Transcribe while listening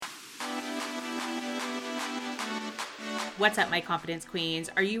What's up, my confidence queens?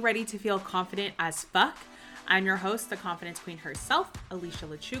 Are you ready to feel confident as fuck? I'm your host, the confidence queen herself, Alicia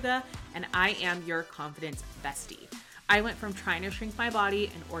Lechuga, and I am your confidence bestie. I went from trying to shrink my body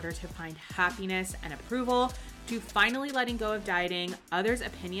in order to find happiness and approval to finally letting go of dieting, others'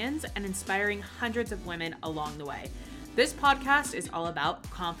 opinions, and inspiring hundreds of women along the way. This podcast is all about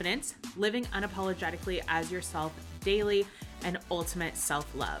confidence, living unapologetically as yourself daily, and ultimate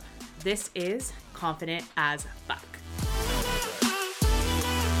self-love. This is Confident as Fuck.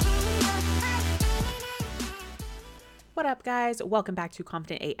 What up, guys? Welcome back to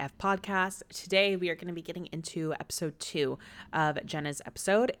Confident AF Podcast. Today, we are going to be getting into episode 2 of Jenna's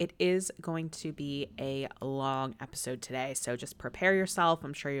episode. It is going to be a long episode today, so just prepare yourself.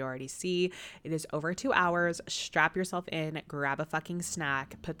 I'm sure you already see it is over 2 hours. Strap yourself in, grab a fucking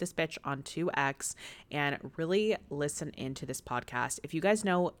snack, put this bitch on 2X, and really listen into this podcast. If you guys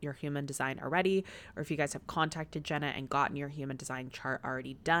know your human design already, or if you guys have contacted Jenna and gotten your human design chart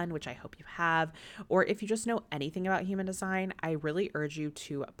already done, which I hope you have, or if you just know anything about human design, I really urge you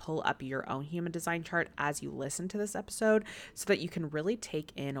to pull up your own human design chart as you listen to this episode so that you can really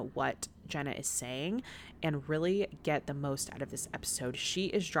take in what Jenna is saying and really get the most out of this episode. She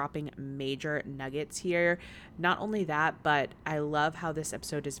is dropping major nuggets here. Not only that, but I love how this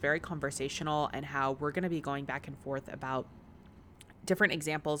episode is very conversational and how we're going to be going back and forth about different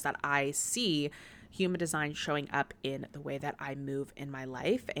examples that I see human design showing up in the way that I move in my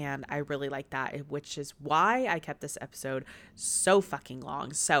life. And I really like that, which is why I kept this episode so fucking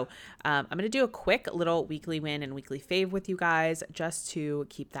long. So I'm going to do a quick little weekly win and weekly fave with you guys just to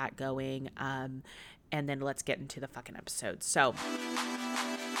keep that going. And then let's get into the fucking episode. So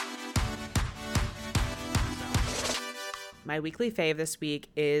my weekly fave this week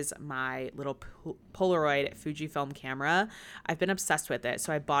is my little Polaroid Fujifilm camera. I've been obsessed with it.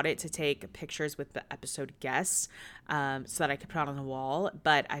 So I bought it to take pictures with the episode guests so that I could put it on the wall.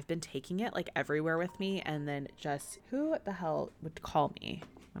 But I've been taking it like everywhere with me, and then just who the hell would call me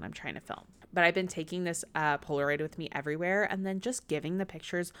when I'm trying to film? But I've been taking this Polaroid with me everywhere and then just giving the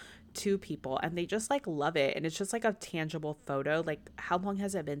pictures to people, and they just like love it. And it's just like a tangible photo. Like, how long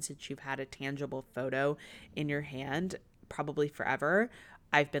has it been since you've had a tangible photo in your hand? Probably forever.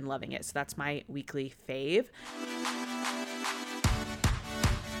 I've been loving it. So that's my weekly fave.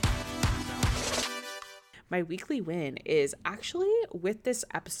 My weekly win is actually with this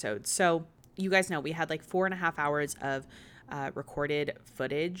episode. So you guys know we had like 4.5 hours of recorded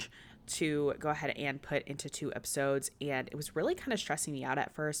footage to go ahead and put into 2 episodes. And it was really kind of stressing me out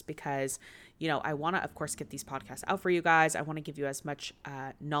at first because, you know, I want to, of course, get these podcasts out for you guys. I want to give you as much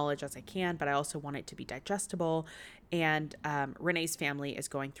knowledge as I can, but I also want it to be digestible. And Renee's family is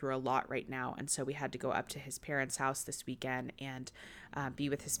going through a lot right now. And so we had to go up to his parents' house this weekend and be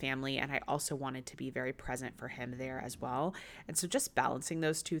with his family. And I also wanted to be very present for him there as well. And so just balancing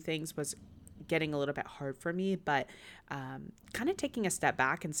those 2 things was getting a little bit hard for me, but kind of taking a step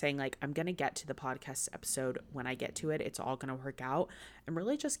back and saying, like, I'm going to get to the podcast episode when I get to it. It's all going to work out. And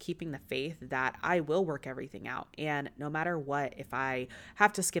really just keeping the faith that I will work everything out. And no matter what, if I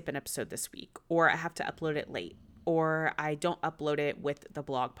have to skip an episode this week, or I have to upload it late, or I don't upload it with the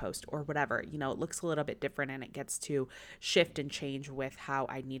blog post or whatever, you know, it looks a little bit different and it gets to shift and change with how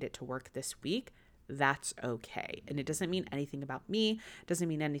I need it to work this week. That's okay. And it doesn't mean anything about me. It doesn't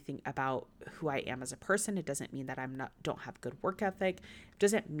mean anything about who I am as a person. It doesn't mean that don't have good work ethic. It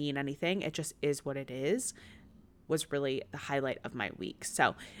doesn't mean anything. It just is what it is. Was really the highlight of my week.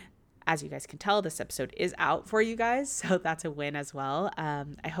 So as you guys can tell, this episode is out for you guys. So that's a win as well.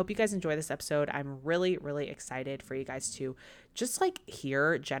 I hope you guys enjoy this episode. I'm really, really excited for you guys to just like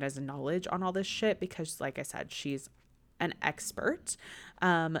hear Jenna's knowledge on all this shit, because like I said, she's an expert.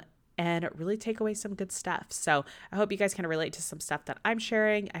 And really take away some good stuff. So I hope you guys can relate to some stuff that I'm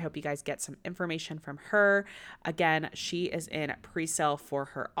sharing. I hope you guys get some information from her. Again, she is in pre-sale for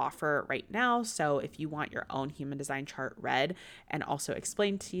her offer right now. So if you want your own human design chart read and also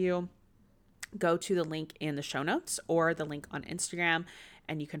explained to you, go to the link in the show notes or the link on Instagram,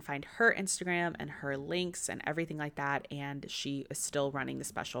 and you can find her Instagram and her links and everything like that. And she is still running the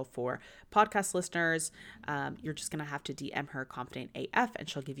special for podcast listeners. You're just going to have to DM her Confident AF and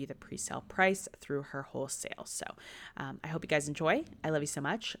she'll give you the pre-sale price through her wholesale. So I hope you guys enjoy. I love you so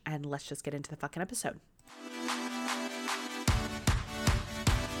much. And let's just get into the fucking episode.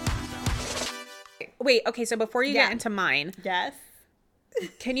 Wait, okay. So before you get into mine. Yes.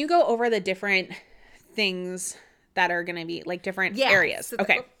 Can you go over the different things that are going to be like different areas? So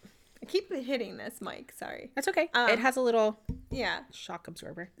okay. I keep hitting this mic. Sorry. That's okay. It has a little Yeah. Shock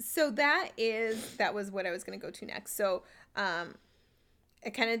absorber. So that was what I was going to go to next. So I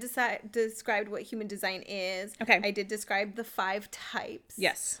kind of described what human design is. Okay. I did describe the 5 types.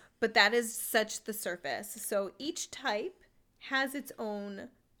 Yes. But that is such the surface. So each type has its own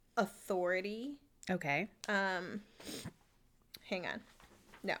authority. Okay. Hang on.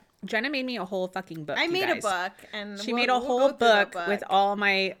 No. Jenna made me a whole fucking book. I you made guys. a book, and She made a whole book with all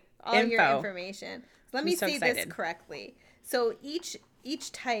my info. Your information. Let me so say excited. this correctly. So each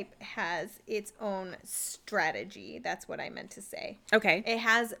type has its own strategy. That's what I meant to say. Okay.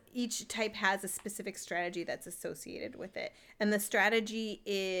 Each type has a specific strategy that's associated with it. And the strategy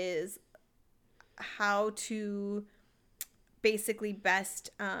is how to basically best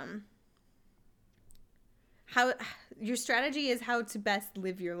how your strategy is how to best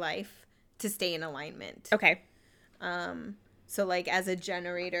live your life to stay in alignment. Okay. So like as a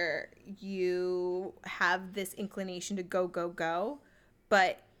generator, you have this inclination to go, go, go.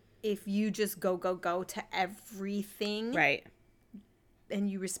 But if you just go, go, go to everything, Right. and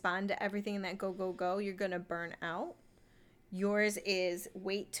you respond to everything in that go, go, go, you're going to burn out. Yours is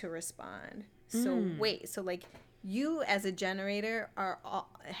wait to respond. So wait. So like you as a generator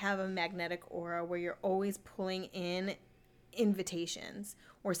have a magnetic aura where you're always pulling in invitations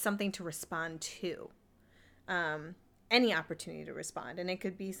or something to respond to. Any opportunity to respond. And it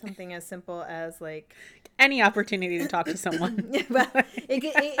could be something as simple as like any opportunity to talk to someone.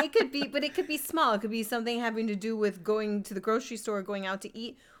 it could be, but it could be small. It could be something having to do with going to the grocery store, going out to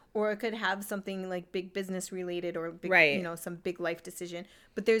eat, or it could have something like big business related or big, right. Some big life decision.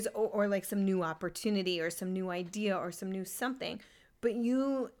 But there's or like some new opportunity or some new idea or some new something. But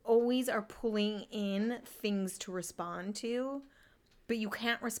you always are pulling in things to respond to. But you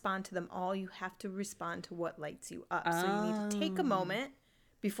can't respond to them all. You have to respond to what lights you up. So you need to take a moment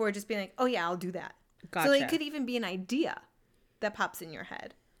before just being like, oh, yeah, I'll do that. Gotcha. So it could even be an idea that pops in your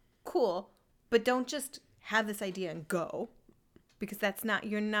head. Cool. But don't just have this idea and go. Because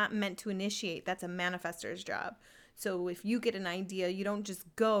you're not meant to initiate. That's a manifestor's job. So if you get an idea, you don't just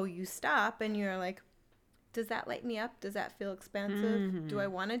go. You stop and you're like, does that light me up? Does that feel expansive? Mm-hmm. Do I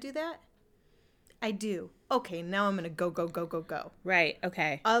want to do that? I do. Okay, now I'm going to go, go, go, go, go. Right,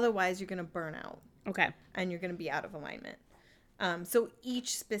 okay. Otherwise, you're going to burn out. Okay. And you're going to be out of alignment. So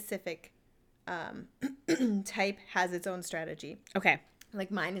each specific type has its own strategy. Okay. Like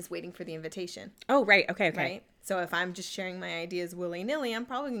mine is waiting for the invitation. Oh, right. Okay. Right? So if I'm just sharing my ideas willy-nilly, I'm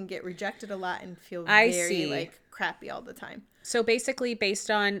probably going to get rejected a lot and feel very like crappy all the time. So basically based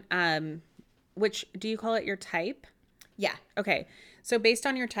on, which, do you call it your type? Yeah. Okay. So based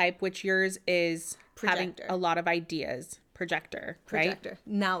on your type, which yours is Projector. Having a lot of ideas, projector, right?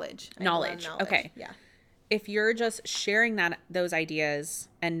 Knowledge. Knowledge. Okay. Yeah. If you're just sharing those ideas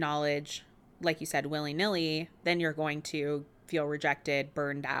and knowledge, like you said, willy-nilly, then you're going to feel rejected,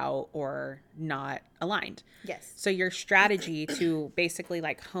 burned out, or not aligned. Yes. So your strategy to basically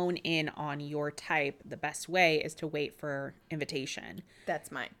like hone in on your type, the best way is to wait for invitation.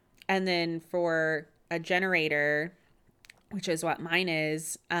 That's mine. And then for a generator, which is what mine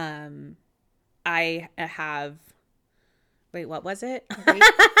is, I have... Wait, what was it? Wait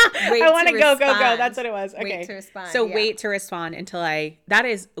I want to go. That's what it was. Okay. Wait to respond. So wait to respond until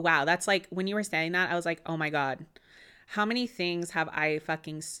that's like, when you were saying that, I was like, oh my God, how many things have I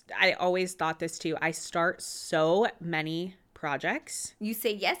always thought this too. I start so many projects. You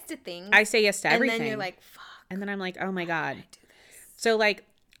say yes to things. I say yes to everything. And then you're like, fuck. And then I'm like, oh my God. I do this? So like,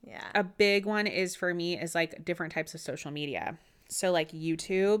 yeah, a big one is for me is like different types of social media. So like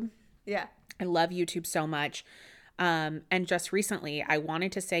YouTube. Yeah. I love YouTube so much. And just recently, I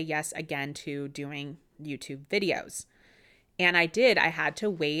wanted to say yes again to doing YouTube videos. And I did. I had to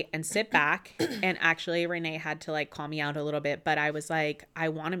wait and sit back. And actually, Renee had to like call me out a little bit. But I was like, I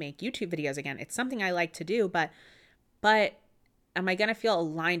want to make YouTube videos again. It's something I like to do. But am I going to feel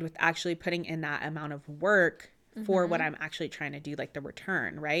aligned with actually putting in that amount of work for what I'm actually trying to do, like the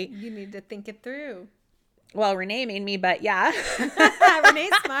return, right? You need to think it through. Well, Renee made me, but yeah.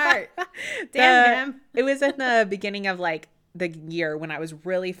 Renee's smart. Damn him. It was in the beginning of like the year when I was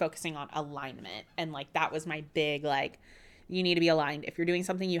really focusing on alignment. And like, that was my big, like, you need to be aligned. If you're doing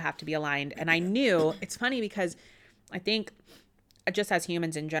something, you have to be aligned. And I knew, it's funny because I think just as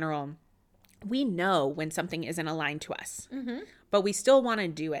humans in general, we know when something isn't aligned to us, but we still want to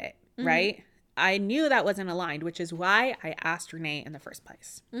do it, right? I knew that wasn't aligned, which is why I asked Renee in the first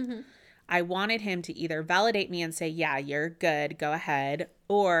place. I wanted him to either validate me and say, yeah, you're good, go ahead.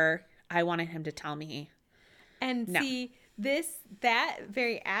 Or I wanted him to tell me. And no. See, that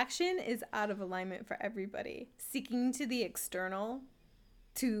very action is out of alignment for everybody. Seeking to the external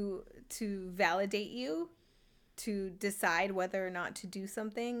to validate you to decide whether or not to do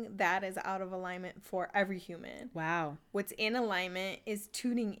something, that is out of alignment for every human. Wow. What's in alignment is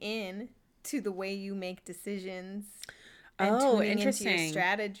tuning in to the way you make decisions and tuning into your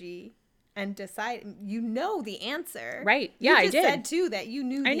strategy and decide. You know the answer. Right. Yeah, I did. You just said, too, that you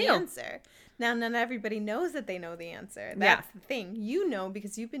knew the answer. Now, not everybody knows that they know the answer. That's the thing. You know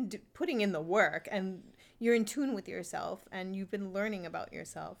because you've been putting in the work and you're in tune with yourself and you've been learning about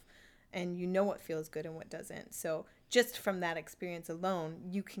yourself and you know what feels good and what doesn't. So just from that experience alone,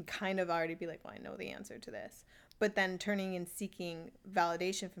 you can kind of already be like, well, I know the answer to this. But then turning and seeking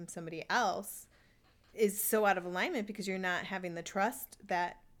validation from somebody else is so out of alignment because you're not having the trust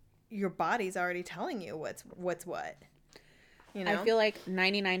that your body's already telling you what's what. You know? I feel like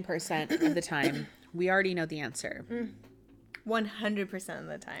 99% of the time, we already know the answer. 100% of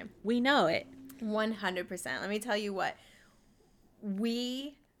the time. We know it. 100%. Let me tell you what.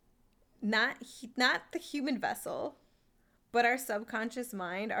 We, not the human vessel, but our subconscious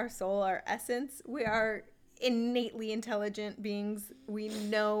mind, our soul, our essence, we are innately intelligent beings. We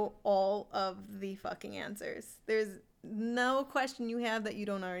know all of the fucking answers. There's no question you have that you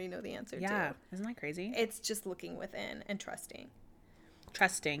don't already know the answer to. Yeah. Isn't that crazy? It's just looking within and trusting.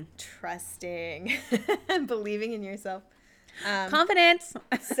 Trusting. And believing in yourself. Confidence.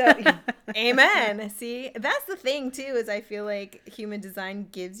 So, amen. See, that's the thing too, is I feel like human design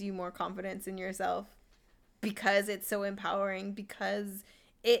gives you more confidence in yourself because it's so empowering, because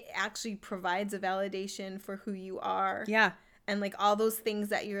it actually provides a validation for who you are. Yeah. And like all those things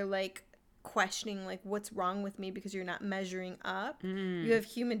that you're like questioning, like what's wrong with me because you're not measuring up. You have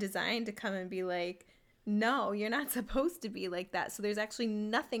human design to come and be like, no, you're not supposed to be like that. So there's actually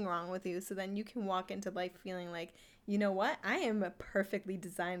nothing wrong with you. So then you can walk into life feeling like, you know what? I am perfectly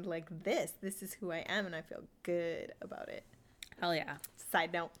designed like this. This is who I am, and I feel good about it. Hell yeah.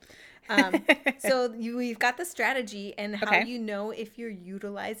 Side note. So we've got the strategy and how you know if you're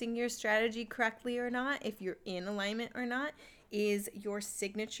utilizing your strategy correctly or not, if you're in alignment or not, is your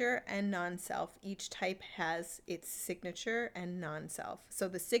signature and non-self. Each type has its signature and non-self. So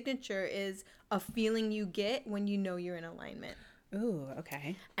the signature is a feeling you get when you know you're in alignment. Ooh,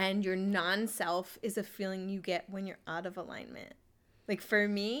 okay. And your non-self is a feeling you get when you're out of alignment. Like for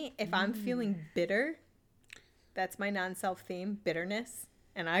me, if I'm feeling bitter, that's my non-self theme, bitterness,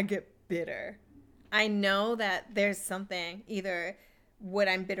 and I get bitter. I know that there's something, either what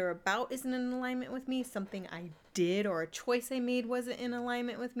I'm bitter about isn't in alignment with me, something I did or a choice I made wasn't in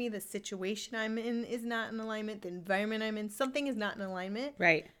alignment with me, the situation I'm in is not in alignment, the environment I'm in, something is not in alignment.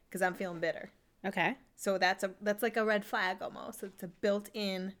 Right. Because I'm feeling bitter. Okay. So that's like a red flag almost. It's a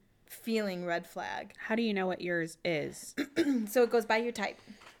built-in feeling red flag. How do you know what yours is? So it goes by your type.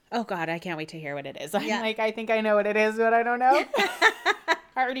 Oh God, I can't wait to hear what it is. Yeah. I think I know what it is, but I don't know. I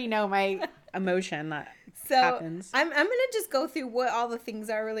already know my emotion that happens. I'm gonna just go through what all the things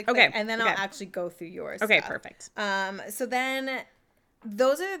are really quick, and then I'll actually go through yours. Okay, stuff. Perfect. So then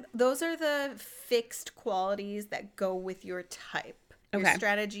those are the fixed qualities that go with your type. Your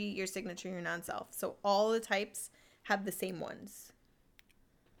strategy, your signature, your non-self. So all the types have the same ones.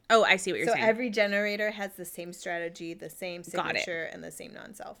 Oh, I see what you're saying. So every generator has the same strategy, the same signature, and the same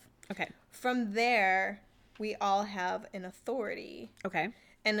non-self. Okay. From there, we all have an authority. Okay.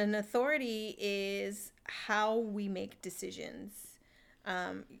 And an authority is how we make decisions.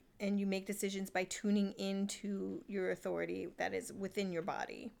 And you make decisions by tuning into your authority that is within your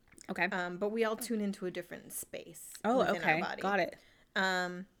body. Okay. But we all tune into a different space. Oh, okay. Our body. Got it.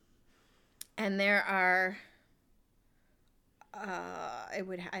 And there are,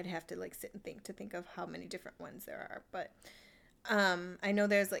 I'd have to like sit and think of how many different ones there are, but, I know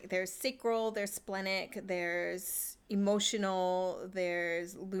there's sacral, there's splenic, there's emotional,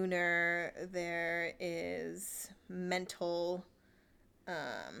 there's lunar, there is mental,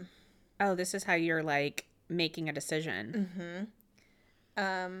 oh, this is how you're like making a decision.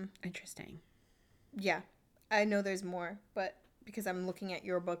 Interesting. Yeah, I know there's more, but because I'm looking at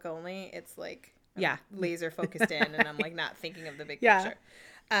your book only, it's like laser focused in, and I'm like not thinking of the big picture.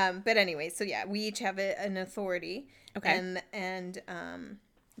 But anyway, so yeah, we each have an authority. Okay. And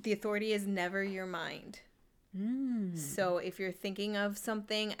the authority is never your mind. So if you're thinking of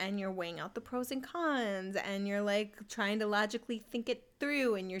something and you're weighing out the pros and cons and you're like trying to logically think it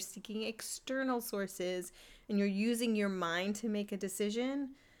through and you're seeking external sources and you're using your mind to make a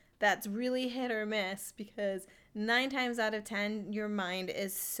decision, that's really hit or miss, because 9 times out of 10, your mind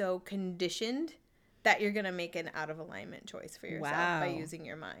is so conditioned that you're going to make an out of alignment choice for yourself by using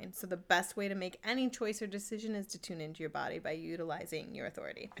your mind. So the best way to make any choice or decision is to tune into your body by utilizing your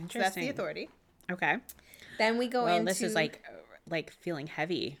authority. Interesting. So that's the authority. Okay. Then we go into... this is like feeling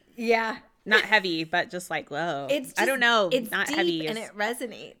heavy. Yeah. Not heavy, but just like, whoa. It's just, I don't know. It's not deep heavy. and it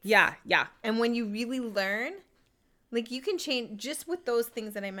resonates. Yeah, yeah. And when you really learn, like you can change just with those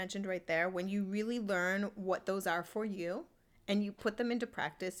things that I mentioned right there, when you really learn what those are for you and you put them into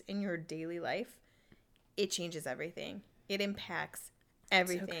practice in your daily life, it changes everything. It impacts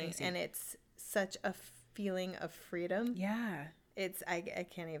everything. So and it's such a feeling of freedom. Yeah. It's, I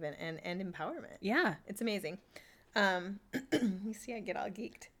can't even, and empowerment. Yeah. It's amazing. You see, I get all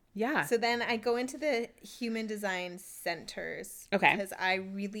geeked. Yeah. So then I go into the human design centers. Okay. Because I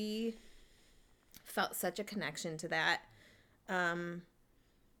really felt such a connection to that.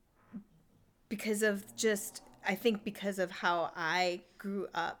 Because of just, I think because of how I grew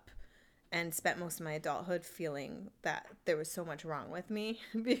up and spent most of my adulthood feeling that there was so much wrong with me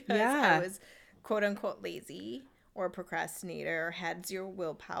because I was quote unquote lazy or a procrastinator or had zero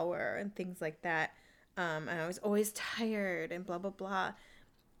willpower and things like that. And I was always tired and blah, blah, blah.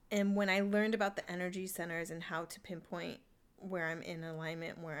 And when I learned about the energy centers and how to pinpoint where I'm in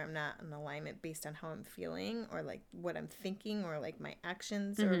alignment, where I'm not in alignment based on how I'm feeling or like what I'm thinking or like my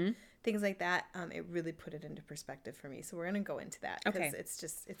actions or things like that, it really put it into perspective for me. So we're going to go into that because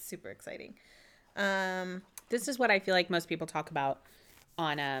it's super exciting. This is what I feel like most people talk about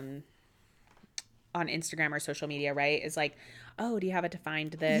on Instagram or social media, right? Is like, oh, do you have a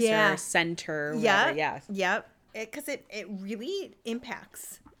defined this or center? Whatever. Yeah. Yep. Because it really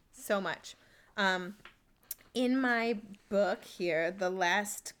impacts so much. In my book here, the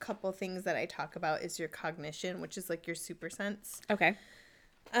last couple things that I talk about is your cognition, which is like your super sense. Okay.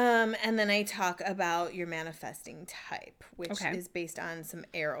 And then I talk about your manifesting type, which is based on some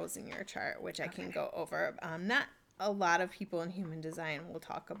arrows in your chart, which I can go over. Not a lot of people in human design will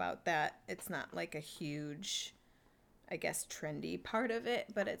talk about that. It's not like a huge, I guess, trendy part of it,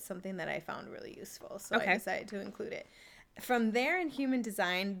 but it's something that I found really useful. So I decided to include it. From there in human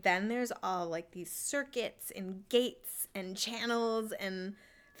design, then there's all like these circuits and gates and channels and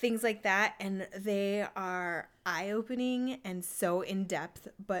things like that. And they are eye-opening and so in-depth,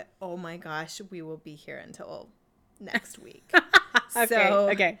 but oh my gosh, we will be here until next week.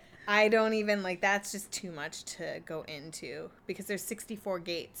 Okay. I don't even like, that's just too much to go into because there's 64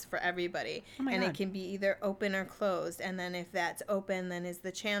 gates for everybody. Oh my God. It can be either open or closed. And then if that's open, then is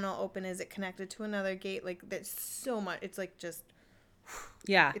the channel open? Is it connected to another gate? Like there's so much. It's like just,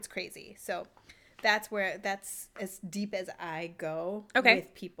 it's crazy. So that's as deep as I go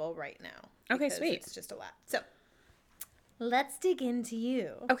with people right now. Okay, sweet. It's just a lot. So let's dig into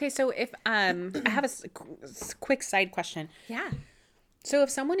you. Okay, so if I have a quick side question. Yeah. So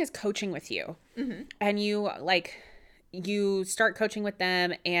if someone is coaching with you and you start coaching with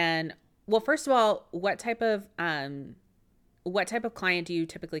them and well, first of all, what type of client do you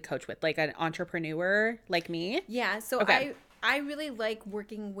typically coach with? Like an entrepreneur like me? Yeah. So I really like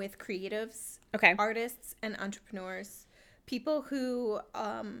working with creatives, artists and entrepreneurs, people who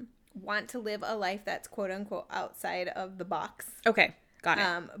want to live a life that's quote unquote outside of the box. Okay. Got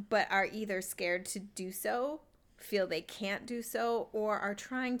it. But are either scared to do so, feel they can't do so, or are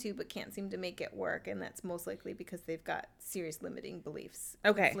trying to but can't seem to make it work, and that's most likely because they've got serious limiting beliefs,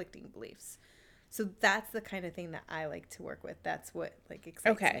 conflicting beliefs. So that's the kind of thing that I like to work with. That's what like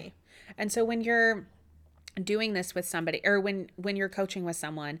excites me. And so when you're doing this with somebody or when you're coaching with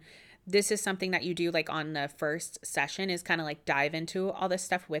someone, this is something that you do like on the first session is kind of like dive into all this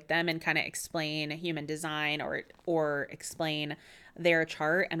stuff with them and kind of explain human design or explain their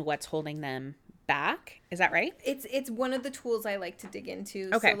chart and what's holding them back. Is that right? It's one of the tools I like to dig into.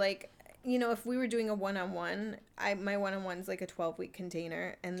 Okay. So like, you know, if we were doing a one-on-one, my one-on-one is like a 12-week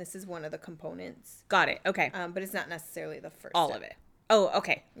container, and this is one of the components. Got it. Okay. But it's not necessarily the first all step. of it. Oh,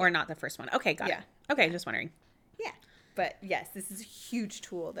 okay. Or not the first one. Okay, got it. Okay, just wondering. Yeah. But yes, this is a huge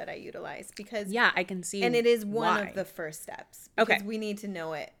tool that I utilize because I can see. And it is one of the first steps because we need to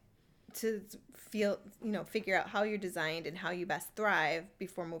know it to figure out how you're designed and how you best thrive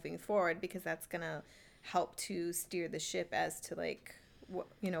before moving forward, because that's going to help to steer the ship as to like what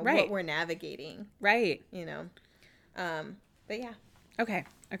we're navigating. Right. But yeah. Okay,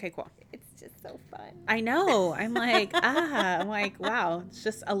 cool. It's just so fun. I know. I'm like, wow, it's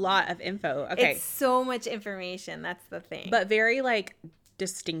just a lot of info. Okay. It's so much information. That's the thing. But very like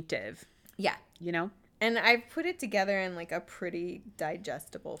distinctive. Yeah. And I've put it together in like a pretty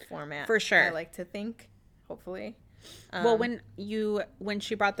digestible format. For sure. I like to think, hopefully. Well, when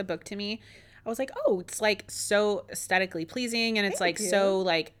she brought the book to me, I was like, oh, it's like so aesthetically pleasing and it's so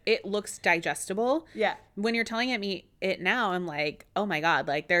like it looks digestible. Yeah. When you're telling me it now, I'm like, oh my God,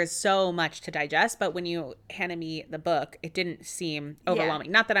 like there's so much to digest. But when you handed me the book, it didn't seem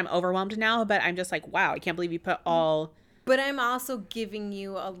overwhelming. Not that I'm overwhelmed now, but I'm just like, wow, I can't believe you put all But I'm also giving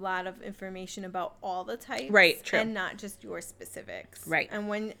you a lot of information about all the types. Right, true. And not just your specifics. Right. And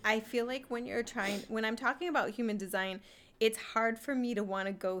when I feel like when I'm talking about human design, it's hard for me to want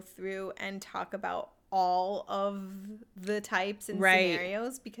to go through and talk about all of the types and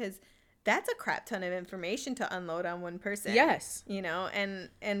scenarios, because that's a crap ton of information to unload on one person. Yes. You know,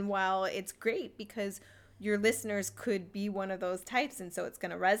 and while it's great because your listeners could be one of those types, and so it's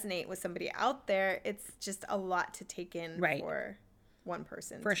going to resonate with somebody out there, it's just a lot to take in for one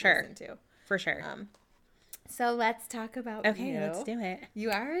person for to sure. listen to. For sure. So let's talk about Okay, you. let's do it.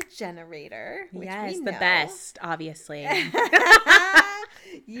 You are a generator, which yes, we know. the best, obviously.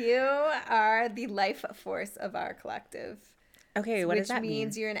 You are the life force of our collective. Okay, what does that mean? Which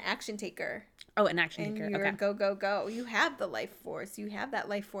means mean? you're an action taker. Oh, an action taker. And you're okay. go, go, go. You have the life force. You have that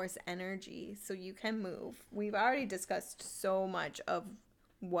life force energy, so you can move. We've already discussed so much of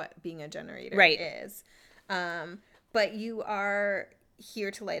what being a generator is. But you are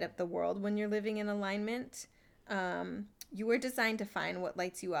here to light up the world when you're living in alignment. You were designed to find what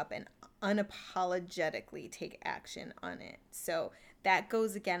lights you up and unapologetically take action on it. So that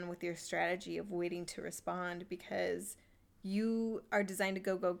goes again with your strategy of waiting to respond, because you are designed to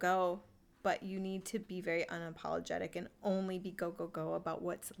go, go, go, but you need to be very unapologetic and only be go, go, go about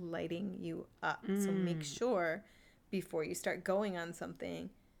what's lighting you up. So make sure before you start going on something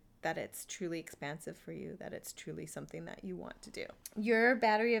that it's truly expansive for you, that it's truly something that you want to do. Your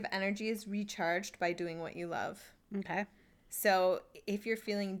battery of energy is recharged by doing what you love. Okay. So if you're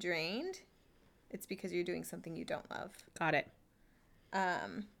feeling drained, it's because you're doing something you don't love. Got it.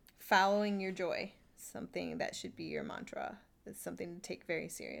 Following your joy, something that should be your mantra. It's something to take very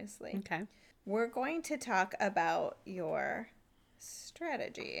seriously. Okay. We're going to talk about your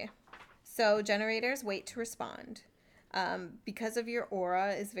strategy. So generators wait to respond. Because of your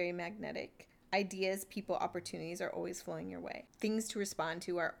aura is very magnetic, ideas, people, opportunities are always flowing your way. Things to respond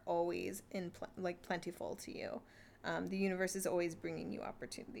to are always plentiful to you. The universe is always bringing you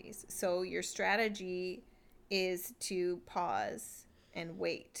opportunities. So your strategy is to pause and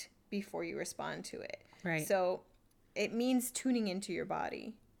wait before you respond to it. Right. So it means tuning into your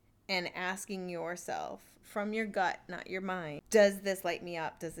body and asking yourself from your gut, not your mind, does this light me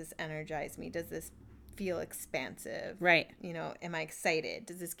up? Does this energize me? Does this feel expansive? Right. You know, am I excited?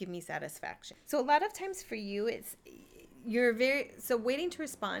 Does this give me satisfaction? So a lot of times for you, so waiting to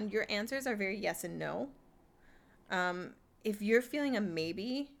respond, your answers are very yes and no. If you're feeling a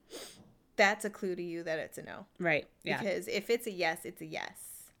maybe, that's a clue to you that it's a no. Right. Yeah. Because if it's a yes, it's a yes.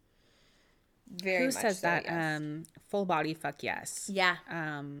 Very Who much says so, that? yes. Full body fuck yes. Yeah.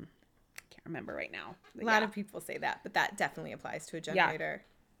 Can't remember right now. A lot of people say that, but that definitely applies to a generator.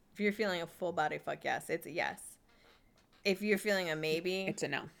 If you're feeling a full body fuck yes, it's a yes. If you're feeling a maybe, It's a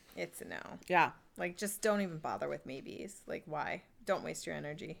no. it's a no. Yeah. Like, just don't even bother with maybes. Like, why? Don't waste your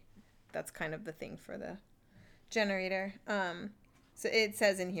energy. That's kind of the thing for the generator. So it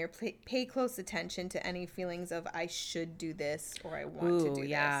says in here, pay close attention to any feelings of I should do this or I want to do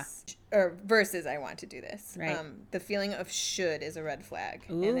this. Or versus I want to do this. Right. The feeling of should is a red flag.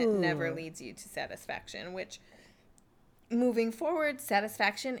 And it never leads you to satisfaction, which moving forward,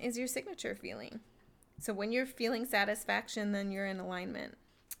 satisfaction is your signature feeling. So when you're feeling satisfaction, then you're in alignment.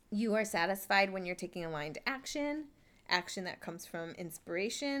 You are satisfied when you're taking aligned action that comes from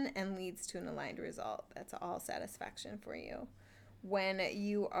inspiration and leads to an aligned result. That's all satisfaction for you. When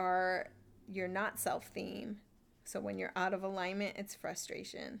you're not self-theme, so when you're out of alignment, it's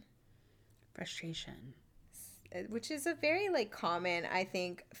frustration. Frustration. Which is a very common, I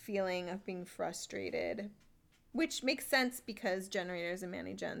think, feeling of being frustrated, which makes sense because generators and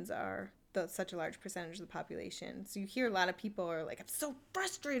mani-gens are such a large percentage of the population. So you hear a lot of people are like, I'm so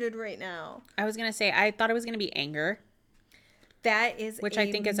frustrated right now. I was going to say, I thought it was going to be anger. That is which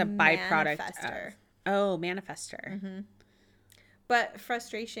I think is a byproduct manifester. Manifester. Mm-hmm. But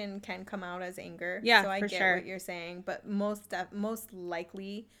frustration can come out as anger. Yeah, so I for get sure. what you're saying. But most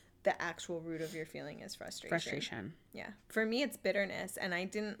likely, the actual root of your feeling is frustration. Yeah. For me, it's bitterness. And I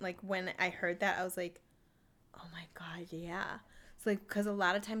didn't, when I heard that, I was like, oh my God, yeah. It's because a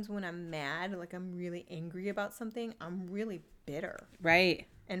lot of times when I'm mad, I'm really angry about something, I'm really bitter. Right.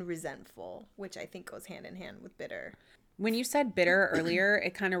 And resentful, which I think goes hand in hand with bitter. When you said bitter earlier,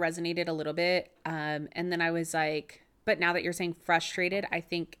 it kind of resonated a little bit. And then I was like, but now that you're saying frustrated, I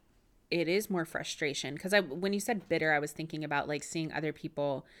think it is more frustration. Because when you said bitter, I was thinking about seeing other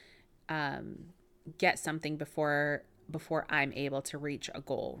people get something before I'm able to reach a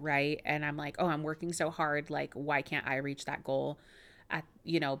goal, right? And I'm like, oh, I'm working so hard. Why can't I reach that goal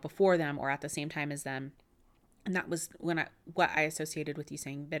before them or at the same time as them? And that was what I associated with you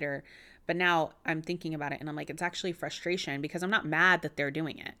saying bitter. But now I'm thinking about it and I'm like, it's actually frustration because I'm not mad that they're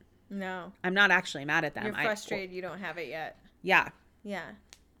doing it. No. I'm not actually mad at them. You're frustrated you don't have it yet. Yeah. Yeah.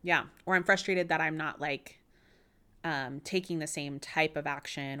 Yeah. Or I'm frustrated that I'm not like taking the same type of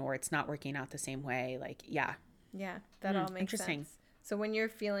action, or it's not working out the same way. Like, yeah. Yeah. That all makes interesting. sense. So when you're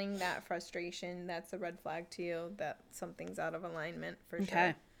feeling that frustration, that's a red flag to you that something's out of alignment for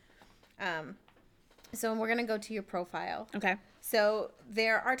Okay. sure. So we're going to go to your profile. Okay. So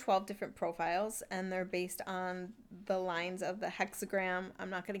there are 12 different profiles, and they're based on the lines of the hexagram. I'm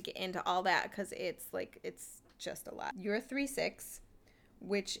not going to get into all that because it's just a lot. You're a 3-6,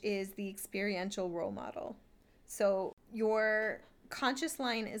 which is the experiential role model. So your conscious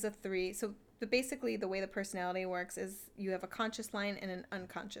line is a 3. So basically the way the personality works is you have a conscious line and an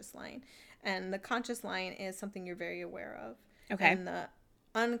unconscious line. And the conscious line is something you're very aware of. Okay. And the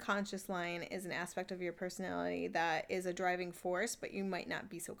unconscious line is an aspect of your personality that is a driving force, but you might not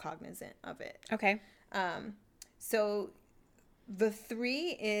be so cognizant of it. Okay. So the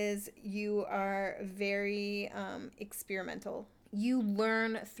 3 is you are very experimental. You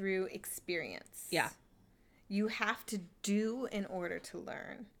learn through experience. Yeah. You have to do in order to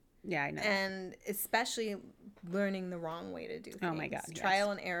learn. Yeah, I know. And especially learning the wrong way to do things. Oh my God, yes. Trial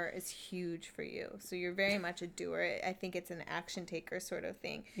and error is huge for you. So you're very much a doer. I think it's an action taker sort of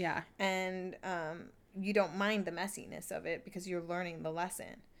thing. Yeah. And you don't mind the messiness of it because you're learning the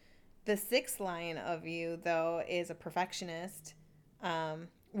lesson. The 6th line of you, though, is a perfectionist.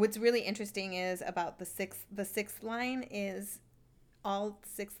 What's really interesting is about the sixth line is all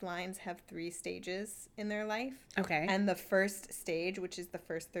 6 lines have 3 stages in their life. Okay. And the first stage, which is the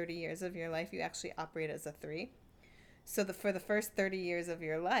first 30 years of your life, you actually operate as a 3. So for the first 30 years of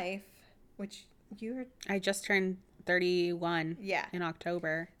your life, which I just turned 31 yeah. in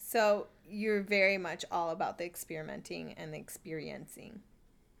October. So you're very much all about the experimenting and the experiencing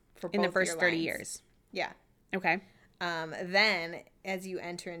for both in the first your 30 lines. years. Yeah. Okay. Then as you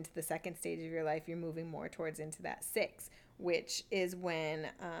enter into the second stage of your life, you're moving more towards into that 6, which is when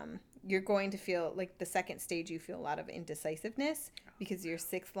you're going to feel like the second stage, you feel a lot of indecisiveness because your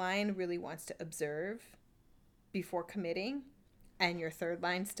 6th line really wants to observe before committing, and your 3rd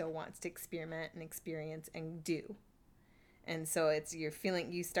line still wants to experiment and experience and do. And so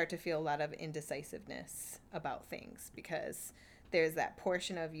you start to feel a lot of indecisiveness about things because there's that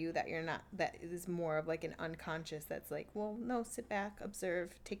portion of you that that is more of like an unconscious that's like, well, no, sit back,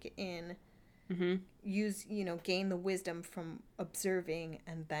 observe, take it in. Mm-hmm. Use, gain the wisdom from observing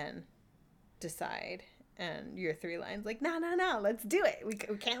and then decide. And your 3 lines like, no, let's do it. We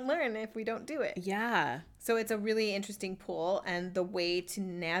can't learn if we don't do it. Yeah. So it's a really interesting pull. And the way to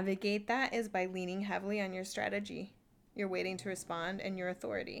navigate that is by leaning heavily on your strategy, your waiting to respond, and your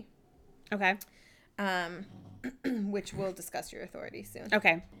authority. Okay. Which we'll discuss your authority soon.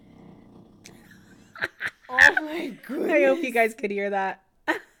 Okay. Oh my goodness. I hope you guys could hear that.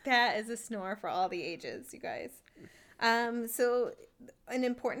 That is a snore for all the ages, you guys. So an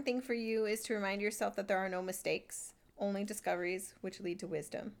important thing for you is to remind yourself that there are no mistakes, only discoveries which lead to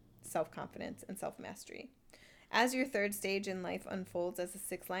wisdom, self-confidence, and self-mastery. As your 3rd stage in life unfolds as a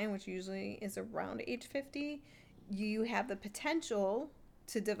 6th line, which usually is around age 50, you have the potential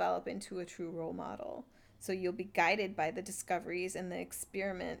to develop into a true role model. So you'll be guided by the discoveries and the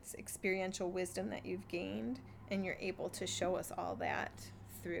experiments, experiential wisdom that you've gained, and you're able to show us all that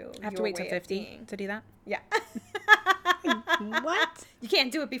through I have to wait till 50 to do that? Yeah. What? You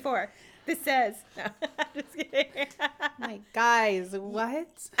can't do it before. This says. No, just kidding. My guys,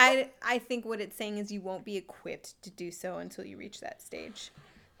 what? I think what it's saying is you won't be equipped to do so until you reach that stage.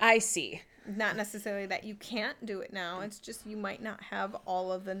 I see. Not necessarily that you can't do it now. It's just you might not have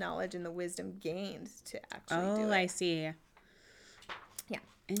all of the knowledge and the wisdom gained to actually do it. Oh, I see. Yeah.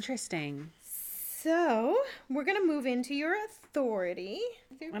 Interesting. So we're going to move into your authority.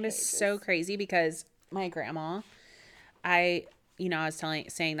 That is so crazy because my grandma, I was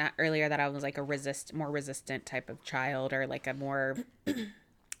saying that earlier that I was like a more resistant type of child, or like a more,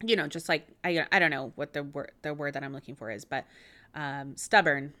 just like, I don't know what the word that I'm looking for is, but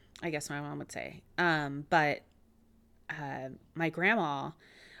stubborn, I guess my mom would say. But my grandma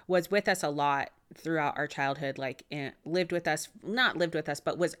was with us a lot throughout our childhood, like not lived with us,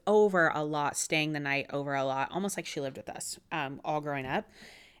 but was over a lot, staying the night over a lot, almost like she lived with us all growing up.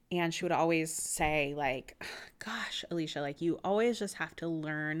 And she would always say like, gosh, Alicia, like you always just have to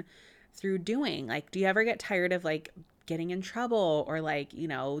learn through doing. Like, do you ever get tired of like getting in trouble or like,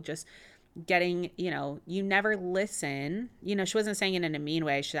 just getting, you never listen. She wasn't saying it in a mean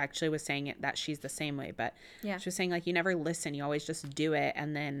way. She actually was saying it that she's the same way, but Yeah. she was saying like, you never listen. You always just do it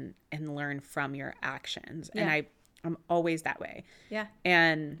and learn from your actions. Yeah. And I'm always that way. Yeah.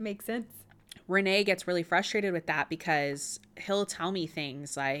 And Makes sense. Renee gets really frustrated with that because he'll tell me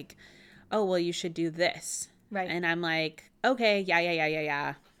things like, oh, well, you should do this. Right. And I'm like, okay,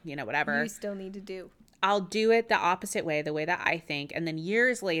 yeah. Whatever. You still need to do. I'll do it the opposite way, the way that I think. And then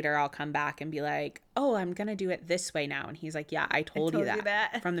years later, I'll come back and be like, oh, I'm going to do it this way now. And he's like, yeah, I told you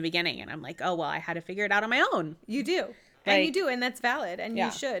that from the beginning. And I'm like, oh, well, I had to figure it out on my own. You do. And you do. And that's valid. And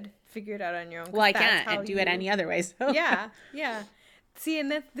you should figure it out on your own. Well, I can't do it any other way. So. Yeah. Yeah. See,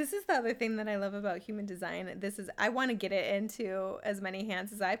 and this is the other thing that I love about human design. I want to get it into as many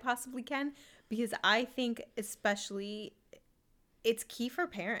hands as I possibly can, because I think especially it's key for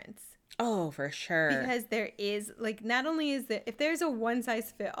parents. Oh, for sure. Because there is, like, not only is there, if there's a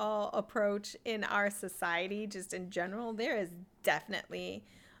one-size-fit-all approach in our society, just in general, there is definitely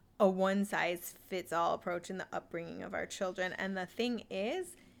a one-size-fits-all approach in the upbringing of our children. And the thing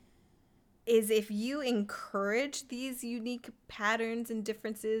is if you encourage these unique patterns and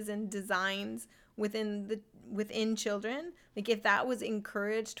differences and designs within children, like if that was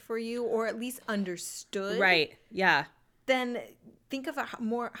encouraged for you or at least understood. Right. Yeah. Then think of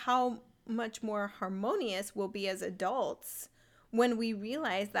how much more harmonious we'll be as adults when we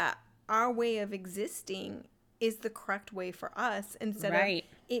realize that our way of existing is the correct way for us, instead of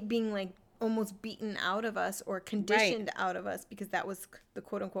it being like almost beaten out of us or conditioned out of us because that was the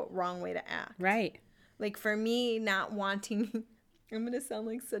quote unquote wrong way to act. Right. Like for me, not wanting, I'm going to sound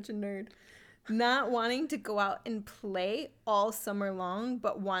like such a nerd, not wanting to go out and play all summer long,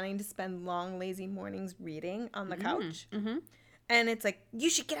 but wanting to spend long, lazy mornings reading on the couch. Mm-hmm. And it's like, you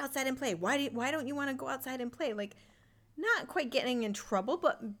should get outside and play. Why don't you want to go outside and play? Like, not quite getting in trouble,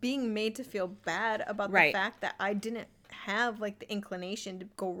 but being made to feel bad about the fact that I didn't have like the inclination to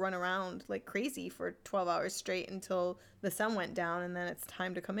go run around like crazy for 12 hours straight until the sun went down and then it's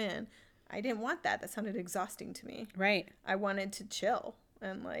time to come in. I didn't want that. That sounded exhausting to me. Right. I wanted to chill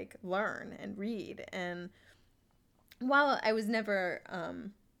and like learn and read. And while I was never,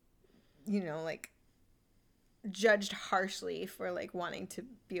 like judged harshly for like wanting to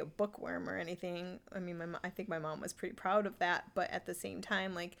be a bookworm or anything. I mean, I think my mom was pretty proud of that, but at the same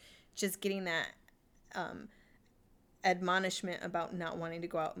time, like just getting that admonishment about not wanting to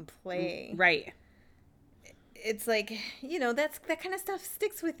go out and play. Right. It's like, that kind of stuff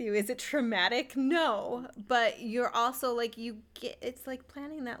sticks with you. Is it traumatic? No. But you're also like, it's like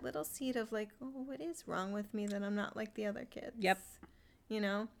planting that little seed of like, oh, what is wrong with me that I'm not like the other kids? Yep.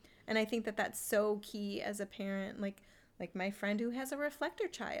 And I think that that's so key as a parent. Like my friend who has a reflector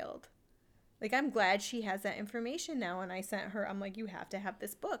child. Like, I'm glad she has that information now. And I sent her, I'm like, you have to have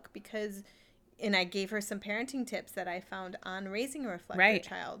this book because, and I gave her some parenting tips that I found on raising a reflector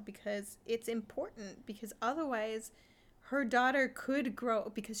child, because it's important, because otherwise her daughter could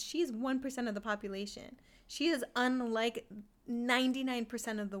grow, because she's 1% of the population. She is unlike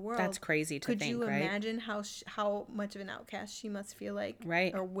 99% of the world. That's crazy to think, right? Could you imagine how much of an outcast she must feel like?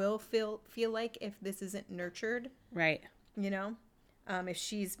 Right. Or will feel like if this isn't nurtured? Right. If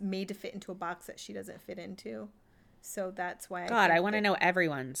she's made to fit into a box that she doesn't fit into. So that's why I want to know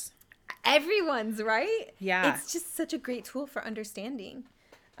everyone's, right? Yeah. It's just such a great tool for understanding.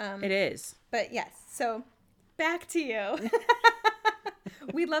 It is. But yes, so back to you.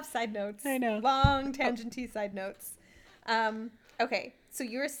 We love side notes. I know. Long tangenty side notes. Okay, so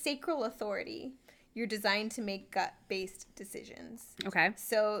you're a sacral authority. You're designed to make gut-based decisions. Okay.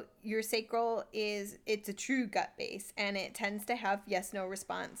 So your sacral it's a true gut base, and it tends to have yes-no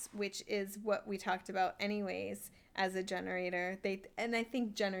response, which is what we talked about anyways as a generator. And I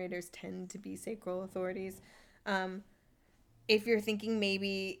think generators tend to be sacral authorities. If you're thinking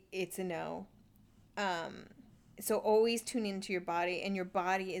maybe it's a no, so always tune into your body, and your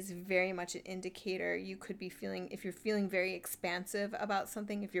body is very much an indicator. You could be feeling, if you're feeling very expansive about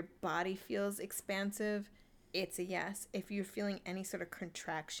something, if your body feels expansive, it's a yes. If you're feeling any sort of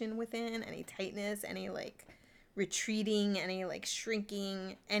contraction within, any tightness, any like retreating, any like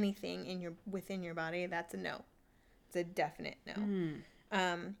shrinking, anything within your body, that's a no. It's a definite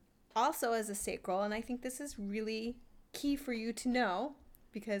no. Also as a sacral, and I think this is really key for you to know,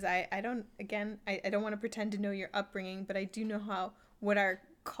 because I don't want to pretend to know your upbringing, but I do know what our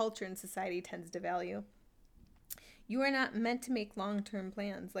culture and society tends to value. You are not meant to make long-term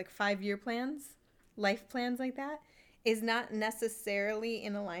plans, like 5-year plans, life plans like that, is not necessarily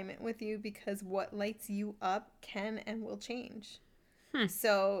in alignment with you, because what lights you up can and will change.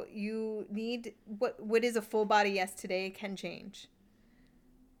 So you need, what is a full body yes today can change.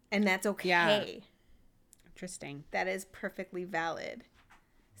 And that's okay. Yeah. Interesting. That is perfectly valid.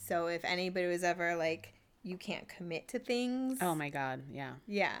 So if anybody was ever like, you can't commit to things. Oh my God. Yeah.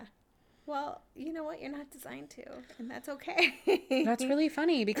 Yeah. Well, you know what? You're not designed to, and that's okay. That's really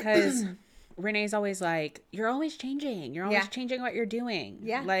funny because Renee's always like, you're always changing. You're always changing what you're doing.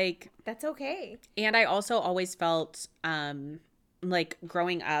 Yeah. Like, that's okay. and I also always felt, like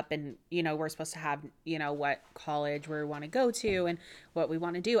growing up and, you know, we're supposed to have, you know, what college we want to go to and what we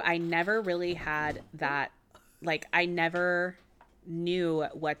want to do. I never really had that. Like, I never knew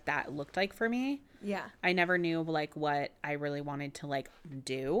what that looked like for me. Yeah. I never knew like what I really wanted to like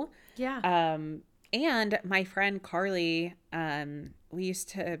do. Yeah. And my friend Carly, we used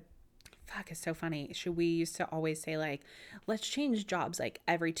to, fuck, it's so funny. We used to always say like, let's change jobs like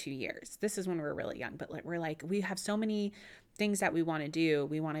every 2 years. This is when we were really young, but like, we're like, we have so many things that we want to do.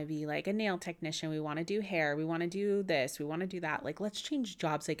 We want to be like a nail technician. We want to do hair. We want to do this. We want to do that. Like, let's change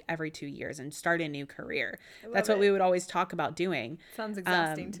jobs like every 2 years and start a new career. That's what we would always talk about doing. Sounds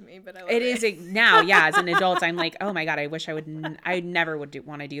exhausting to me, but I love it. It is now, yeah, as an adult, I'm like, oh my God, I wish I never would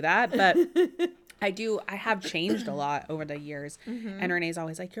want to do that. But I have changed a lot over the years. And Renee's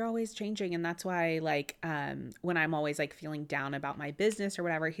always like, you're always changing. And that's why, like, when I'm always like feeling down about my business or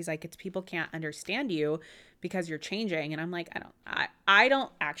whatever, he's like, it's people can't understand you because you're changing. And I'm like, I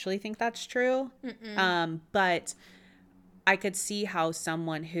don't actually think that's true. But I could see how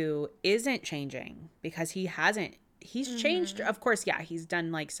someone who isn't changing because he's changed. Of course. Yeah. He's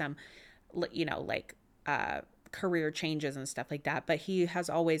done like some, you know, like, career changes and stuff like that. But he has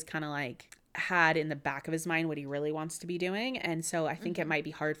always kind of like had in the back of his mind what he really wants to be doing. And so I think it might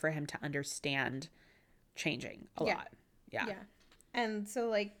be hard for him to understand changing a lot. Yeah. And so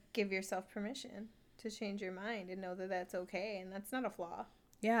like give yourself permission to change your mind and know that that's okay. And that's not a flaw.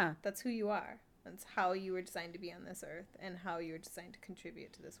 Yeah. That's who you are. That's how you were designed to be on this earth and how you were designed to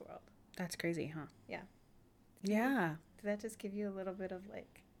contribute to this world. That's crazy, huh? Yeah. Yeah. Did that just give you a little bit of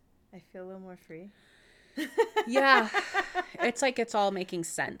like, I feel a little more free? Yeah. It's like it's all making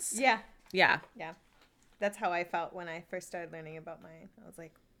sense. Yeah. Yeah. Yeah. That's how I felt when I first started learning about mine. I was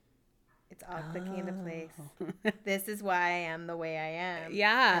like, it's all clicking into place. This is why I am the way I am.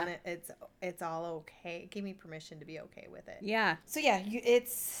 Yeah. And it's all okay. Give me permission to be okay with it. Yeah. So yeah, it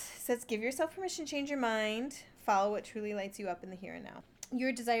says give yourself permission, change your mind, follow what truly lights you up in the here and now.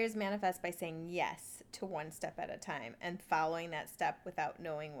 Your desires manifest by saying yes to one step at a time and following that step without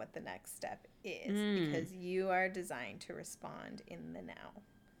knowing what the next step is because you are designed to respond in the now.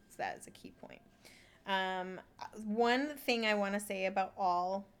 So that is a key point. One thing I want to say about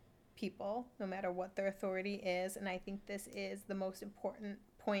all people, no matter what their authority is, and I think this is the most important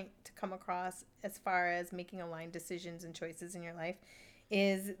point to come across as far as making aligned decisions and choices in your life,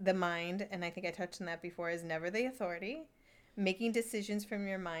 is the mind, and I think I touched on that before, is never the authority. Making decisions from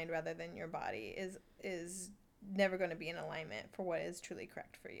your mind rather than your body is never going to be in alignment for what is truly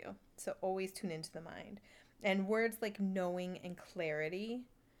correct for you. So always tune into the mind. And words like knowing and clarity,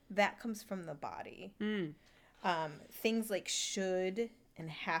 that comes from the body. Things like should and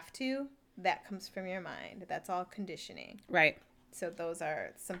have to, that comes from your mind. That's all conditioning. Right. So those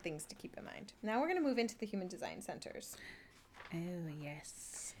are some things to keep in mind. Now we're going to move into the human design centers. Oh,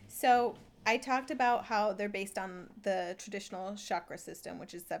 yes. So I talked about how they're based on the traditional chakra system,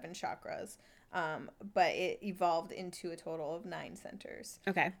 which is 7 chakras, but it evolved into a total of 9 centers.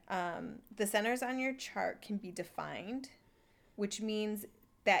 Okay. The centers on your chart can be defined, which means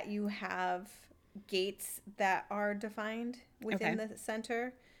that you have gates that are defined within the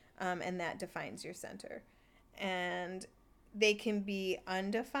center, and that defines your center. And they can be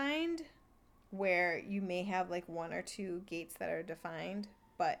undefined, where you may have like 1 or 2 gates that are defined,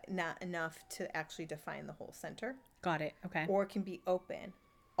 but not enough to actually define the whole center. Got it. Okay. Or it can be open.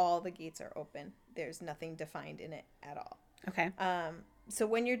 All the gates are open. There's nothing defined in it at all. Okay. So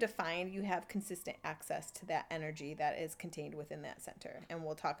when you're defined, you have consistent access to that energy that is contained within that center. And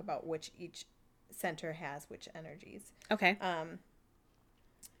we'll talk about which each center has which energies. Okay.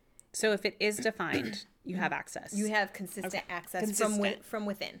 So if it is defined, you have access. You have consistent access from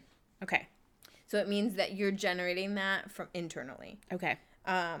within. Okay. So it means that you're generating that from internally. Okay.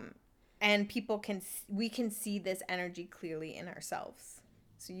 And we can see this energy clearly in ourselves.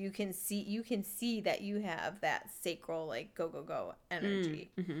 So you can see that you have that sacral, like go energy.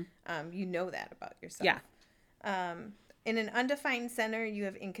 You know that about yourself. Yeah. In an undefined center, you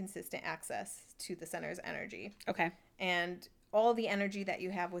have inconsistent access to the center's energy. Okay. And all the energy that you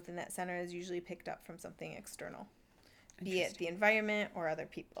have within that center is usually picked up from something external, be it the environment or other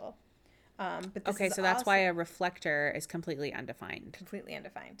people. But okay, so that's why a reflector is completely undefined. Completely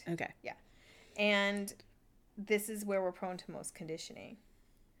undefined. Okay. Yeah. And this is where we're prone to most conditioning.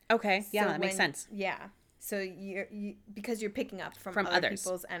 Okay. Yeah, So that makes sense. Yeah. So you because you're picking up from other others.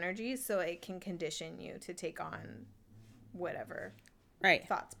 people's energies, so it can condition you to take on whatever Right.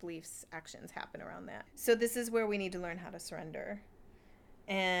 thoughts, beliefs, actions happen around that. So this is where we need to learn how to surrender.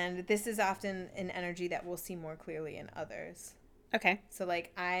 And this is often an energy that we'll see more clearly in others. Okay. So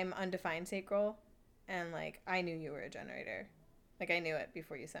like I'm undefined sacral, and like I knew you were a generator. Like I knew it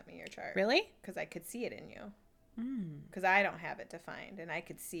before you sent me your chart. Really? Because I could see it in you. Because I don't have it defined, and I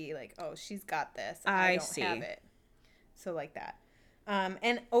could see like, oh, she's got this. I don't have it. So like that.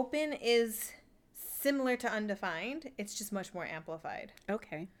 And open is similar to undefined. It's just much more amplified.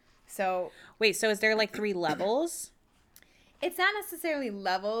 Okay. So wait, so is there like 3 levels? It's not necessarily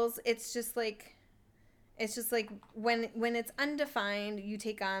levels. It's just like when it's undefined, you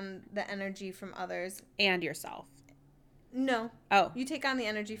take on the energy from others And yourself. No. Oh. You take on the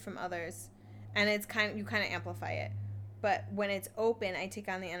energy from others, and you kind of amplify it. But when it's open, I take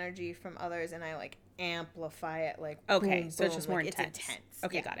on the energy from others, and I like amplify it. Like okay, boom, so it's just boom, more like, intense. It's intense.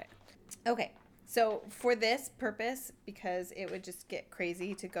 Okay, Yeah. got it. Okay, so for this purpose, because it would just get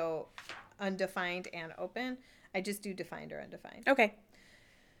crazy to go undefined and open, I just do defined or undefined. Okay.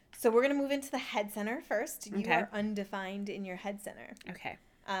 So we're gonna move into the head center first. You Okay. are undefined in your head center. Okay.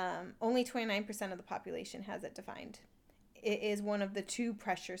 Only 29% of the population has it defined. It is one of the 2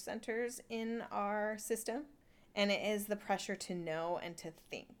 pressure centers in our system, and it is the pressure to know and to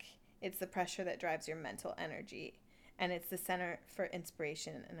think. It's the pressure that drives your mental energy, and it's the center for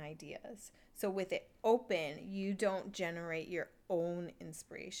inspiration and ideas. So with it open, you don't generate your own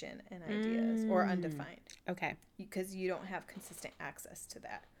inspiration and ideas or undefined. Okay. Because you don't have consistent access to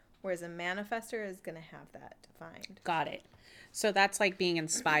that. Whereas a manifester is going to have that defined. Got it. So that's like being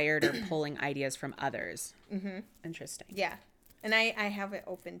inspired or pulling ideas from others. Mm-hmm. Interesting. Yeah. And I have it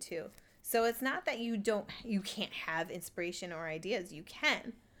open too. So it's not that you can't have inspiration or ideas. You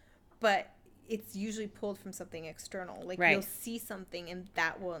can. But it's usually pulled from something external. Like right. You'll see something and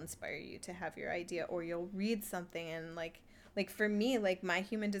that will inspire you to have your idea, or you'll read something and like for me, like my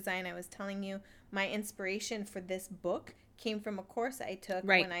human design, I was telling you, my inspiration for this book came from a course I took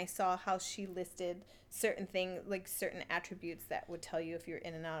right. when I saw how she listed certain things, like certain attributes that would tell you if you're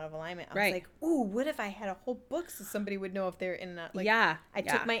in and out of alignment. I was like, ooh, what if I had a whole book so somebody would know if they're in and out? Like, yeah. I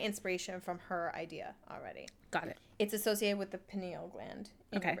took my inspiration from her idea already. Got it. It's associated with the pineal gland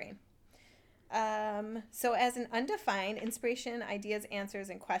in your brain. So as an undefined, inspiration, ideas, answers,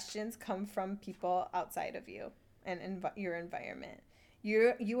 and questions come from people outside of you and your environment.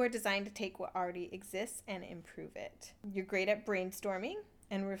 You are designed to take what already exists and improve it. You're great at brainstorming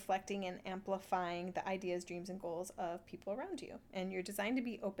and reflecting and amplifying the ideas, dreams, and goals of people around you. And you're designed to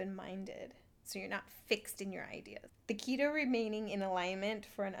be open-minded, so you're not fixed in your ideas. The key to remaining in alignment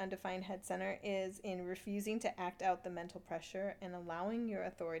for an undefined head center is in refusing to act out the mental pressure and allowing your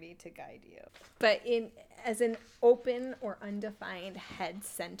authority to guide you. But as an open or undefined head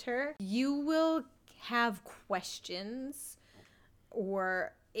center, you will have questions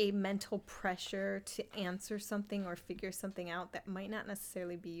or a mental pressure to answer something or figure something out that might not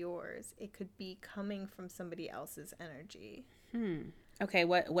necessarily be yours. It could be coming from somebody else's energy. Okay,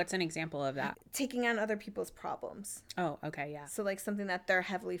 what's an example of that? Taking on other people's problems. Oh, okay, yeah. So like something that they're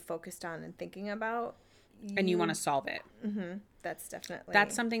heavily focused on and thinking about. And you want to solve it. Mm-hmm.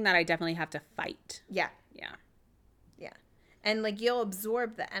 That's something that I definitely have to fight. Yeah. Yeah. Yeah. And like you'll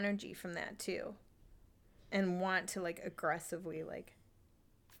absorb the energy from that too. And want to like aggressively like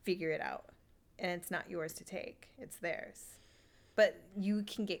figure it out. And it's not yours to take. It's theirs. But you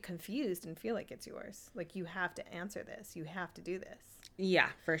can get confused and feel like it's yours. Like you have to answer this. You have to do this. Yeah,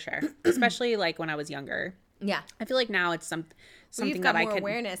 for sure. Especially like when I was younger. Yeah. I feel like now it's something you've that got I more can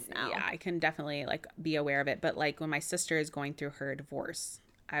awareness now. Yeah, I can definitely like be aware of it. But like when my sister is going through her divorce,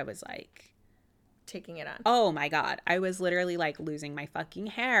 I was like taking it on. Oh my God. I was literally like losing my fucking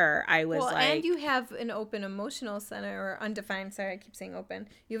hair. I was and you have an open emotional center or undefined, sorry, I keep saying open.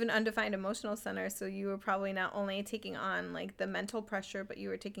 You have an undefined emotional center. So you were probably not only taking on like the mental pressure, but you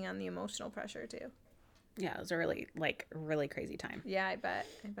were taking on the emotional pressure too. Yeah, it was a really crazy time. Yeah, I bet.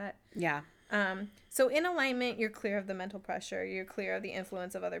 Yeah. So in alignment, you're clear of the mental pressure. You're clear of the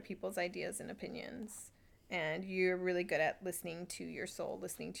influence of other people's ideas and opinions. And you're really good at listening to your soul,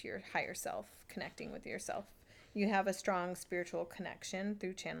 listening to your higher self, connecting with yourself. You have a strong spiritual connection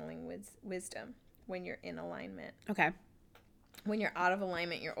through channeling wisdom when you're in alignment. Okay. When you're out of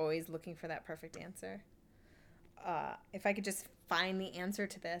alignment, you're always looking for that perfect answer. If I could just find the answer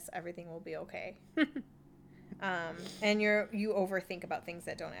to this, everything will be okay. And you overthink about things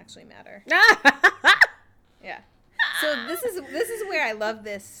that don't actually matter. Yeah. So this is where I love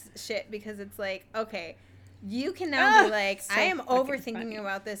this shit, because it's like, okay, You can now be like, so I am fucking overthinking funny.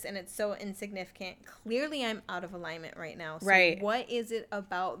 about this and it's so insignificant. Clearly, I'm out of alignment right now. So Right. what is it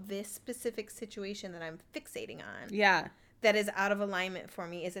about this specific situation that I'm fixating on Yeah. that is out of alignment for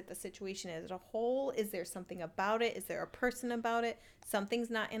me? Is it the situation as a whole? Is there something about it? Is there a person about it?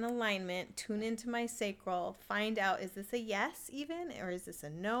 Something's not in alignment. Tune into my sacral. Find out, is this a yes even? Or is this a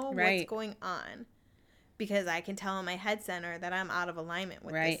no? Right. What's going on? Because I can tell in my head center that I'm out of alignment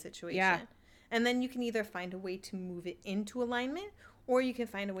with Right. this situation. Yeah. And then you can either find a way to move it into alignment or you can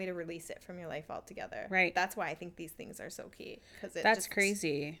find a way to release it from your life altogether. Right. That's why I think these things are so key. Because it That's just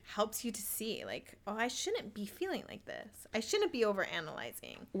crazy. helps you to see, like, oh, I shouldn't be feeling like this. I shouldn't be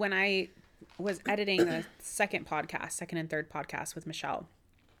overanalyzing. When I was editing the second and third podcast with Michelle,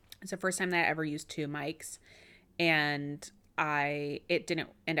 it's the first time that I ever used two mics, and it didn't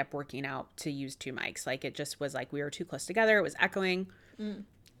end up working out to use two mics. Like, it just was like we were too close together. It was echoing.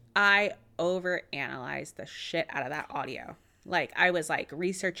 I overanalyzed the shit out of that audio. Like, I was like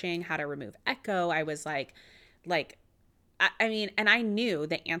researching how to remove echo. I was like, I mean, and I knew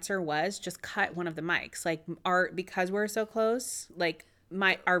the answer was just cut one of the mics. Like, because we're so close, like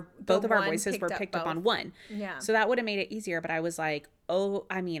both of our voices were picked up on one. Yeah. So that would have made it easier. But I was like, oh,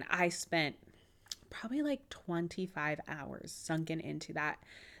 I mean, I spent probably like 25 hours sunken into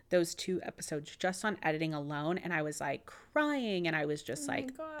those two episodes just on editing alone. And I was like crying, and I was just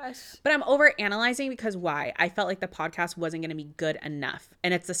like, oh my gosh. but I'm over analyzing because why? I felt like the podcast wasn't going to be good enough.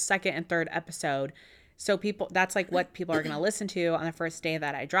 And it's the second and third episode. So that's like what people are going to listen to on the first day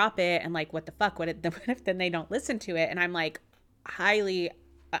that I drop it. And like, what the fuck? What if then they don't listen to it? And I'm like highly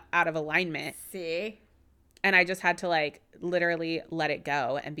out of alignment. See? And I just had to like literally let it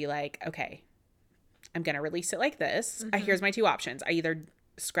go and be like, okay, I'm going to release it like this. Here's my two options. I either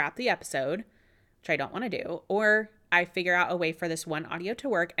scrap the episode, which I don't want to do, or I figure out a way for this one audio to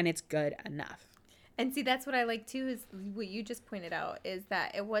work and it's good enough. And see, that's what I like too, is what you just pointed out, is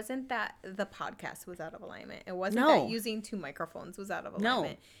that it wasn't that the podcast was out of alignment. It wasn't that using two microphones was out of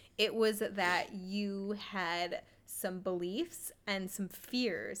alignment. No. It was that you had some beliefs and some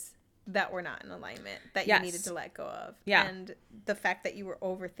fears that were not in alignment that you needed to let go of. Yeah. And the fact that you were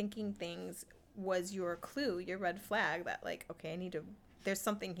overthinking things was your clue, your red flag that like, okay, there's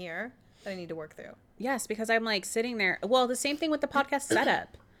something here that I need to work through. Yes, because I'm like sitting there. Well, the same thing with the podcast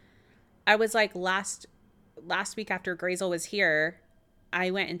setup. I was like last week after Grazel was here, I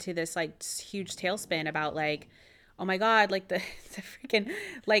went into this like huge tailspin about like, oh my God, like the freaking,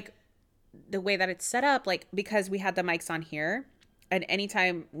 like the way that it's set up, like because we had the mics on here and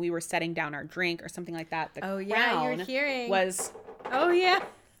anytime we were setting down our drink or something like that, the you're hearing was,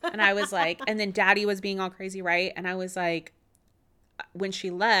 and I was like, and then Daddy was being all crazy, right? And I was like, when she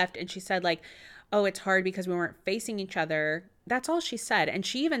left and she said like, oh, it's hard because we weren't facing each other. That's all she said. And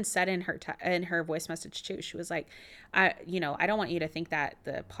she even said in her voice message too, she was like, I don't want you to think that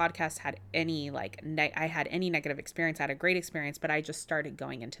the podcast had any like, I had any negative experience. I had a great experience, but I just started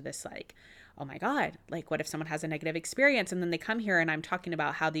going into this like, oh my God, like what if someone has a negative experience and then they come here and I'm talking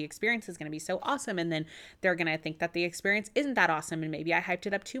about how the experience is going to be so awesome. And then they're going to think that the experience isn't that awesome. And maybe I hyped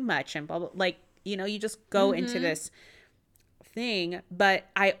it up too much and blah, blah, like, you just go into this thing. But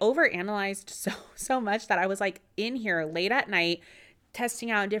I overanalyzed so much that I was like in here late at night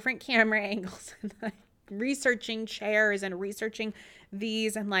testing out different camera angles and like researching chairs and researching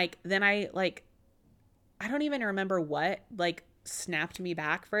these, and like then I don't even remember what like snapped me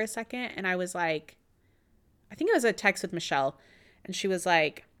back for a second, and I was like, I think it was a text with Michelle, and she was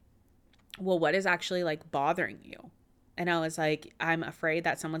like, well, what is actually like bothering you? And I was like, I'm afraid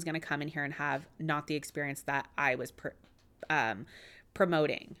that someone's going to come in here and have not the experience that I was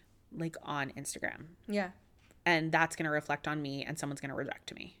promoting like on Instagram. Yeah. And that's going to reflect on me and someone's going to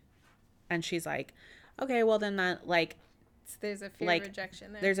reject me. And she's like, okay, well then that like, there's a fear of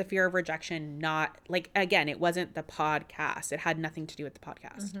rejection there. There's a fear of rejection. Not like, again, it wasn't the podcast. It had nothing to do with the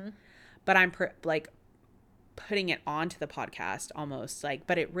podcast, but I'm putting it onto the podcast almost like,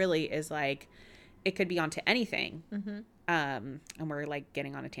 but it really is like, it could be onto anything. And we're like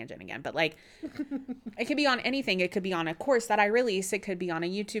getting on a tangent again, but like it could be on anything. It could be on a course that I release. It could be on a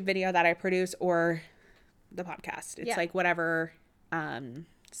YouTube video that I produce or the podcast. It's like whatever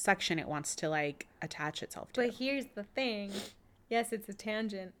section it wants to like attach itself to. But here's the thing. Yes, it's a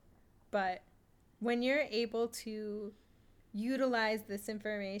tangent, but when you're able to utilize this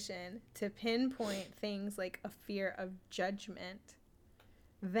information to pinpoint things like a fear of judgment,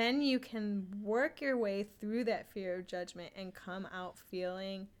 then you can work your way through that fear of judgment and come out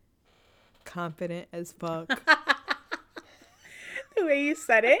feeling confident as fuck. The way you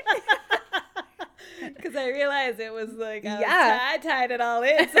said it. Because I realized it was like, I tied it all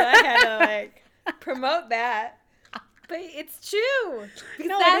in, so I had to like promote that. But it's true. Because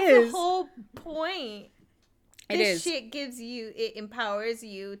No, that's it is. the whole point. It This is. shit it empowers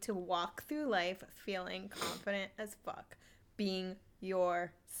you to walk through life feeling confident as fuck, being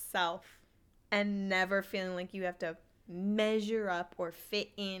yourself, and never feeling like you have to measure up or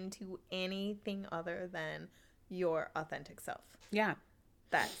fit into anything other than your authentic self. Yeah.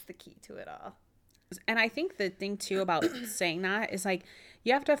 That's the key to it all. And I think the thing too about saying that is like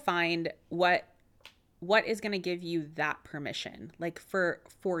you have to find what is going to give you that permission, like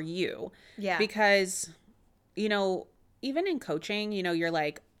for you. Yeah. Because, you know, even in coaching, you know, you're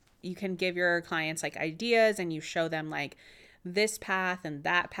like, you can give your clients like ideas and you show them like this path and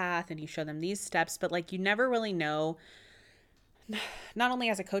that path and you show them these steps, but like you never really know, not only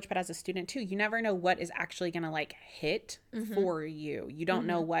as a coach but as a student too, you never know what is actually going to like hit for you. You don't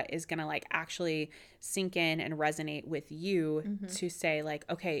know what is going to like actually sink in and resonate with you to say like,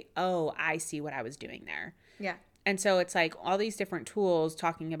 okay, oh, I see what I was doing there. Yeah. And so it's like all these different tools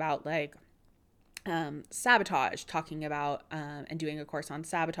talking about like sabotage, talking about and doing a course on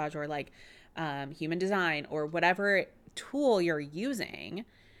sabotage, or like human design, or whatever tool you're using.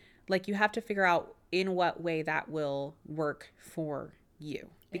 Like you have to figure out in what way that will work for you,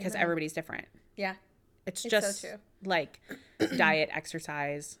 because everybody's different. Yeah. It's just so true. like diet,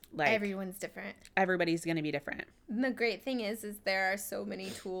 exercise, like Everyone's different. everybody's going to be different. And the great thing is there are so many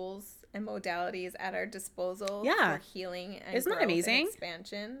tools and modalities at our disposal Yeah. for healing and Isn't that growth and amazing?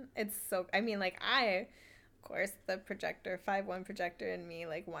 expansion. It's so, I mean, like of course, the projector, 5-1 projector in me,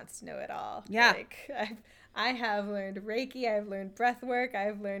 like, wants to know it all. Yeah. Like, I have learned Reiki, I've learned breath work,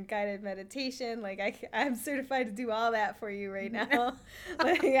 I've learned guided meditation. Like, I'm certified to do all that for you right now.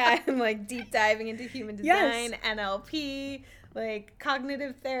 Like, I'm, like, deep diving into human design, NLP, like,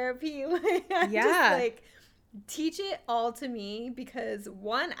 cognitive therapy. Like, I'm just, like, teach it all to me because,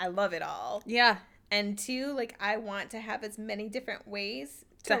 one, I love it all. Yeah. And two, like, I want to have as many different ways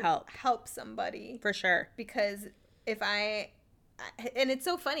To help somebody. For sure. Because and it's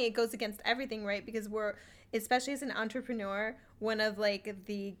so funny, it goes against everything, right? Because especially as an entrepreneur, one of like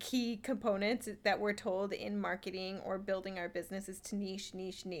the key components that we're told in marketing or building our business is to niche,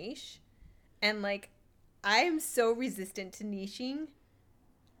 niche, niche. And like, I am so resistant to niching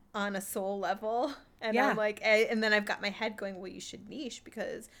on a soul level. And I'm like, and then I've got my head going, well, you should niche,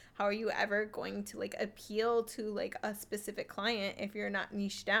 because how are you ever going to like appeal to like a specific client if you're not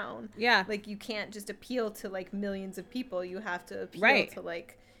niche down? Yeah. Like you can't just appeal to like millions of people. You have to appeal to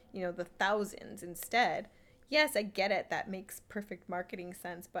like, you know, the thousands instead. Yes, I get it. That makes perfect marketing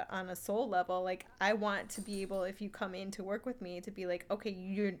sense. But on a soul level, like I want to be able, if you come in to work with me, to be like, okay,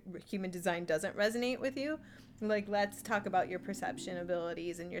 your human design doesn't resonate with you. Like, let's talk about your perception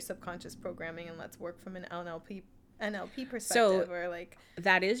abilities and your subconscious programming, and let's work from an NLP perspective. So or like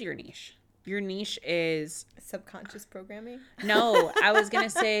that is your niche. Your niche is subconscious programming. No, I was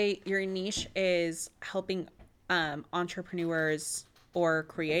gonna say your niche is helping entrepreneurs or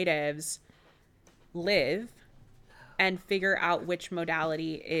creatives live and figure out which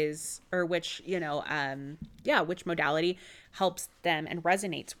modality is, or which, you know, which modality helps them and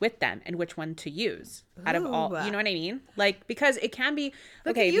resonates with them, and which one to use out of all, you know what I mean? Like, because it can be,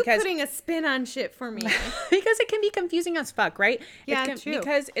 Look at you putting a spin on shit for me. Because it can be confusing as fuck, right? Yeah, true.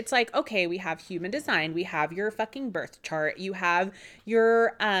 Because it's like, okay, we have human design, we have your fucking birth chart, you have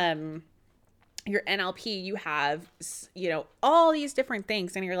your NLP, you have, you know, all these different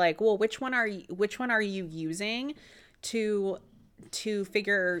things, and you're like, well, which one are you using to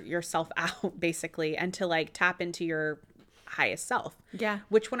figure yourself out, basically, and to like tap into your highest self? Yeah.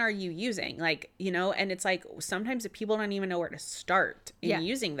 Which one are you using? Like, you know, and it's like sometimes people don't even know where to start in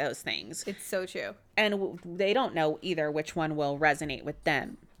using those things. It's so true. And they don't know either which one will resonate with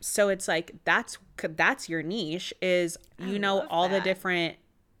them. So it's like that's your niche, is, you know, all the different.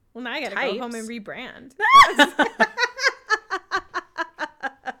 Well, now I gotta go home and rebrand.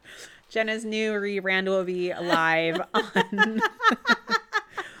 Jenna's new rebrand will be live on.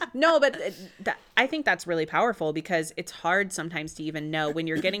 No, but I think that's really powerful, because it's hard sometimes to even know when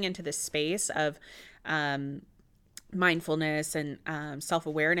you're getting into this space of mindfulness and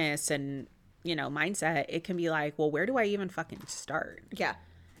self-awareness and, you know, mindset. It can be like, well, where do I even fucking start? Yeah.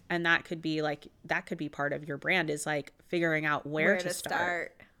 And that could be part of your brand, is like figuring out where to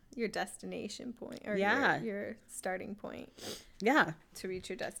start. Your destination point, or your starting point. Yeah. To reach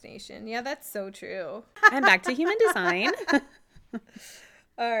your destination. Yeah, that's so true. And back to human design.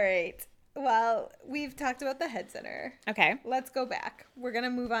 All right. Well, we've talked about the head center. Okay. Let's go back. We're going to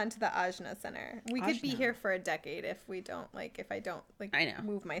move on to the Ajna center. We could be here for a decade if I don't I know.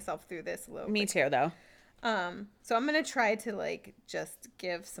 move myself through this a little Me quick. too, though. So I'm gonna try to like just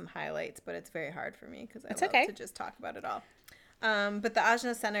give some highlights, but it's very hard for me because I love okay. to just talk about it all. But the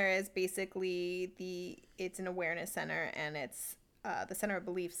Ajna Center is basically it's an awareness center, and it's the center of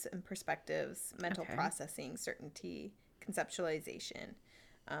beliefs and perspectives, mental processing, certainty, conceptualization.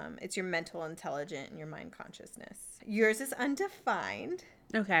 It's your mental intelligence and your mind consciousness. Yours is undefined.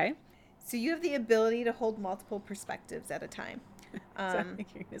 Okay. So you have the ability to hold multiple perspectives at a time. So I think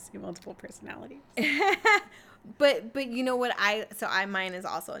you're going to see multiple personalities. but you know what, mine is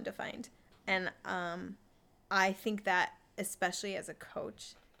also undefined. And I think that especially as a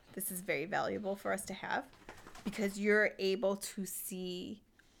coach, this is very valuable for us to have, because you're able to see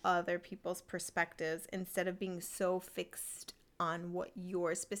other people's perspectives instead of being so fixed on what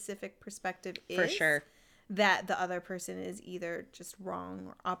your specific perspective is. For sure. That the other person is either just wrong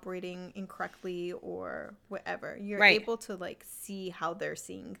or operating incorrectly or whatever. You're able to like see how they're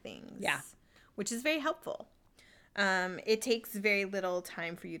seeing things. Yeah. Which is very helpful. It takes very little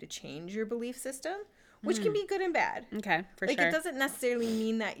time for you to change your belief system, which can be good and bad. Okay, for like, sure. It doesn't necessarily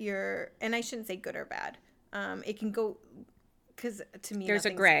mean that and I shouldn't say good or bad. It can go, because to me, there's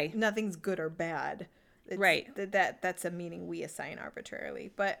a gray. Nothing's good or bad. Right. That's a meaning we assign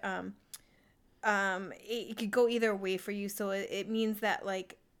arbitrarily. But it could go either way for you. So it means that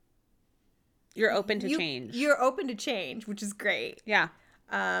like you're open to change. You're open to change, which is great. Yeah.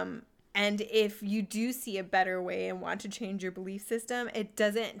 And if you do see a better way and want to change your belief system, it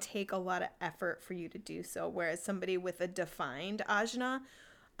doesn't take a lot of effort for you to do so. Whereas somebody with a defined ajna,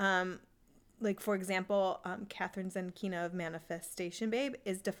 like for example, Catherine Zenkina of Manifestation Babe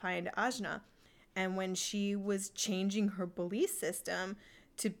is defined ajna. And when she was changing her belief system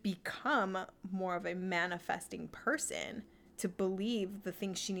to become more of a manifesting person, to believe the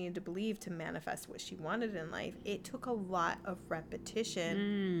things she needed to believe to manifest what she wanted in life, it took a lot of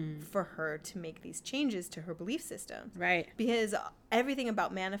repetition for her to make these changes to her belief system. Right. Because everything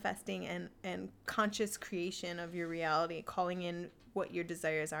about manifesting and conscious creation of your reality, calling in what your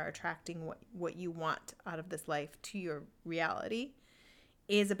desires are, attracting what you want out of this life to your reality,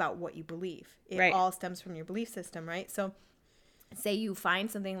 is about what you believe. It all stems from your belief system, right? So say you find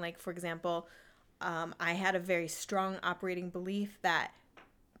something like, for example, I had a very strong operating belief that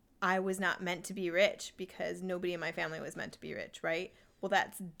I was not meant to be rich because nobody in my family was meant to be rich, right? Well,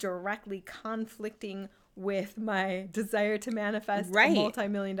 that's directly conflicting with my desire to manifest a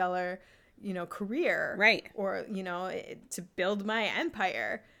multi-million-dollar, career. Right. Or, to build my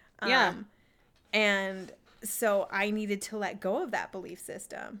empire. Yeah. And so I needed to let go of that belief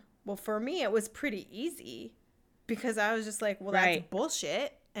system. Well, for me, it was pretty easy because I was just like, well, that's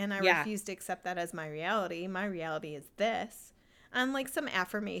bullshit. And I refuse to accept that as my reality. My reality is this. And like some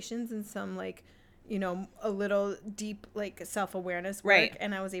affirmations and some like, a little deep like self-awareness work. Right.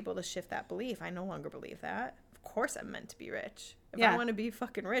 And I was able to shift that belief. I no longer believe that. Of course I'm meant to be rich. If I want to be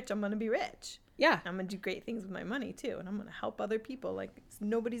fucking rich, I'm going to be rich. Yeah. I'm going to do great things with my money too. And I'm going to help other people like it's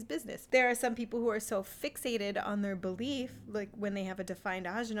nobody's business. There are some people who are so fixated on their belief, like when they have a defined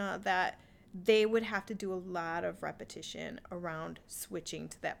ajna, that they would have to do a lot of repetition around switching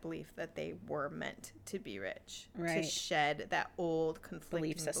to that belief that they were meant to be rich. Right. To shed that old conflicting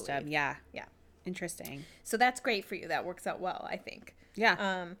belief system. Yeah. Yeah. Interesting. So that's great for you. That works out well, I think.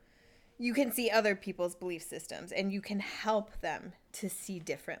 Yeah. You can see other people's belief systems and you can help them to see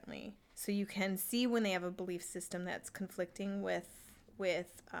differently. So you can see when they have a belief system that's conflicting with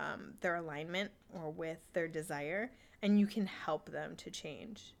their alignment or with their desire, and you can help them to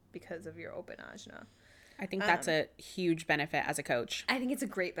change because of your open ajna. I think that's a huge benefit as a coach. I think it's a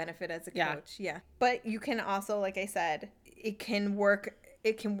great benefit as a coach. Yeah. But you can also, like I said, it can work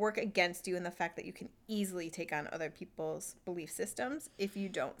against you in the fact that you can easily take on other people's belief systems if you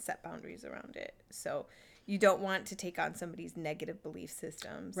don't set boundaries around it. So you don't want to take on somebody's negative belief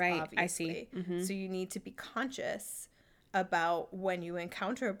systems. Right. Obviously. I see. Mm-hmm. So you need to be conscious about when you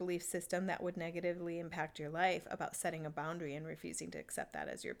encounter a belief system that would negatively impact your life, about setting a boundary and refusing to accept that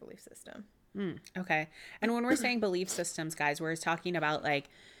as your belief system. Okay. And when we're saying belief systems, guys, we're talking about like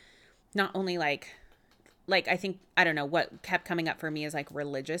not only like I think, I don't know, what kept coming up for me is like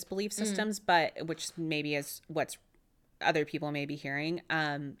religious belief systems, but which maybe is what's other people may be hearing.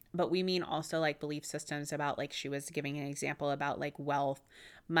 But we mean also like belief systems about, like she was giving an example about like wealth,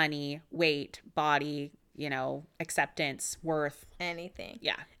 money, weight, body, acceptance, worth. Anything.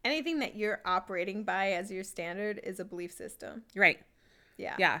 Yeah. Anything that you're operating by as your standard is a belief system. Right.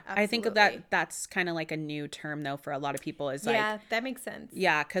 Yeah. Yeah. Absolutely. I think of that. That's kind of like a new term though for a lot of people is like. Yeah, that makes sense.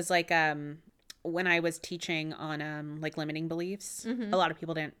 Yeah. Cause like, when I was teaching on, like limiting beliefs, a lot of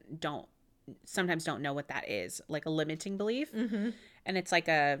people sometimes don't know what that is, like a limiting belief. And it's like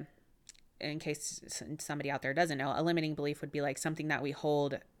in case somebody out there doesn't know, a limiting belief would be like something that we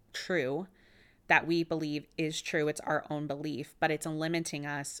hold true, that we believe is true. It's our own belief, but it's limiting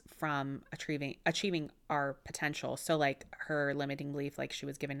us from achieving our potential. So like her limiting belief, like she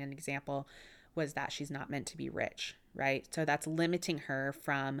was given an example, was that she's not meant to be rich, right? So that's limiting her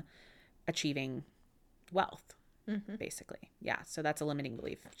from achieving wealth, basically. Yeah. So that's a limiting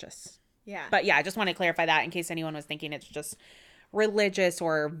belief. Yeah. But yeah, I just want to clarify that in case anyone was thinking it's just religious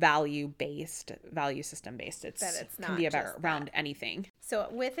or value system based. It's not can be about around anything. So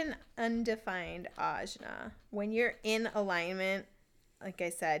with an undefined ajna, when you're in alignment, like I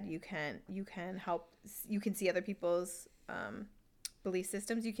said, you can help, you can see other people's belief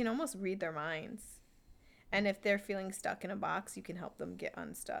systems. You can almost read their minds. And if they're feeling stuck in a box, you can help them get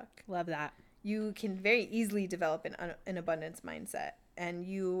unstuck. Love that. You can very easily develop an abundance mindset, and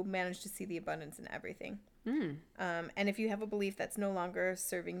you manage to see the abundance in everything. And if you have a belief that's no longer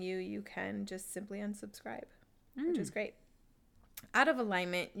serving you, you can just simply unsubscribe, which is great. Out of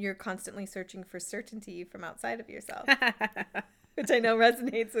alignment, you're constantly searching for certainty from outside of yourself, which I know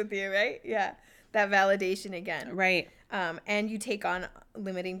resonates with you, right? Yeah. That validation again. Right. And you take on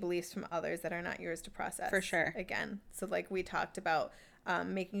limiting beliefs from others that are not yours to process. For sure. Again. So like we talked about,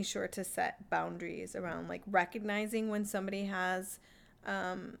 making sure to set boundaries around like recognizing when somebody has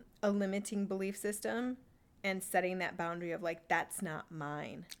a limiting belief system and setting that boundary of like, that's not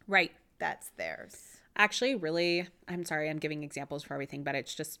mine. Right. That's theirs. Actually, really, I'm sorry, I'm giving examples for everything, but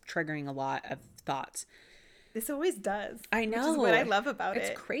it's just triggering a lot of thoughts. This always does. I know. Which is what I love about it.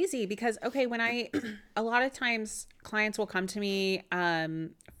 It's crazy because, okay, when a lot of times clients will come to me,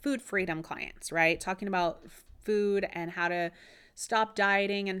 food freedom clients, right? Talking about food and how to stop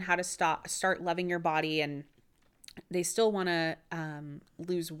dieting and how to start loving your body. And they still want to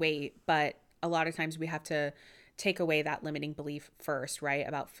lose weight, but a lot of times we have to take away that limiting belief first, right?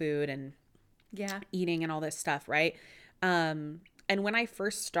 About food and eating and all this stuff, right? And when I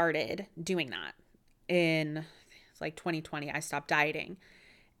first started doing that in like 2020, I stopped dieting,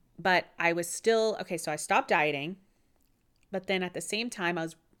 but I was still, okay, so I stopped dieting, but then at the same time,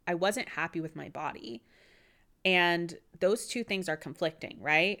 I wasn't happy with my body. And those two things are conflicting,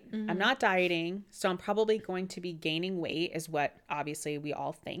 right? I'm not dieting, so I'm probably going to be gaining weight is what obviously we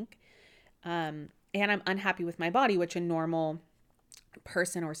all think. And I'm unhappy with my body, which a normal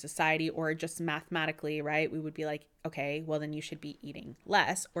person or society or just mathematically, right? We would be like, okay, well then you should be eating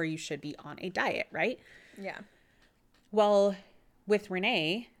less or you should be on a diet, right? Yeah. Well, with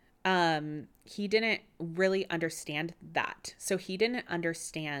Renee, he didn't really understand that. So he didn't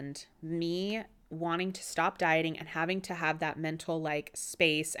understand me wanting to stop dieting and having to have that mental like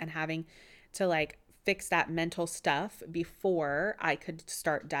space and having to like fix that mental stuff before I could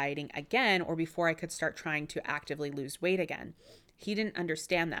start dieting again or before I could start trying to actively lose weight again. He didn't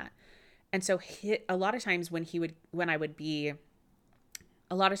understand that. And so a lot of times when I would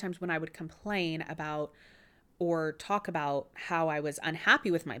complain about or talk about how I was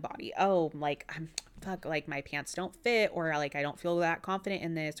unhappy with my body. Oh, like like my pants don't fit or like I don't feel that confident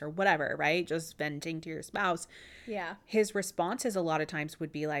in this or whatever, right? Just venting to your spouse. Yeah. His responses a lot of times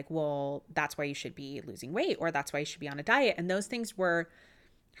would be like, well, that's why you should be losing weight or that's why you should be on a diet. And those things were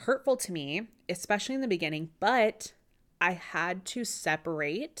hurtful to me, especially in the beginning, but I had to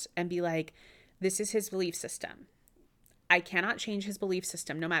separate and be like, this is his belief system. I cannot change his belief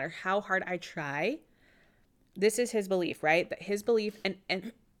system no matter how hard I try. This is his belief, right? That his belief, and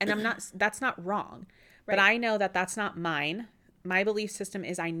I'm not, that's not wrong, right. But I know that that's not mine. My belief system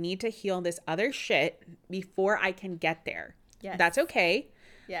is I need to heal this other shit before I can get there. Yes. That's okay.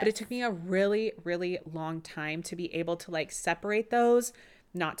 Yes. But it took me a really, really long time to be able to like separate those,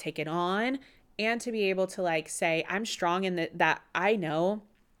 not take it on, and to be able to like say, I'm strong in that I know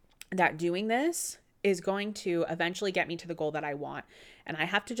that doing this is going to eventually get me to the goal that I want. And I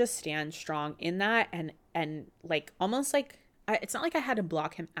have to just stand strong in that and like almost like it's not like I had to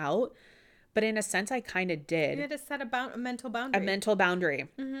block him out, but in a sense I kind of did. You had to set a mental boundary. A mental boundary.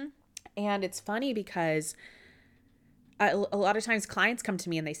 Mm-hmm. And it's funny because a lot of times clients come to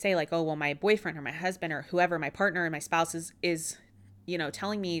me and they say like, oh, well, my boyfriend or my husband or whoever, my partner or my spouse is, you know,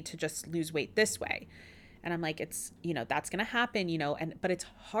 telling me to just lose weight this way. And I'm like, it's, you know, that's going to happen, you know, but it's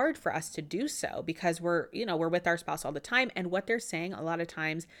hard for us to do so because we're with our spouse all the time. And what they're saying a lot of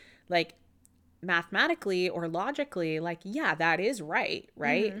times, like mathematically or logically, like, yeah, that is right,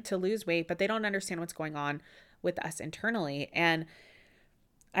 mm-hmm. to lose weight, but they don't understand what's going on with us internally. And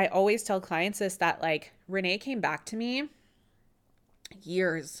I always tell clients this, that like Renee came back to me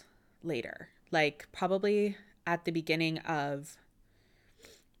years later, like probably at the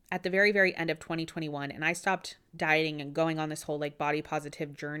very, very end of 2021. And I stopped dieting and going on this whole like body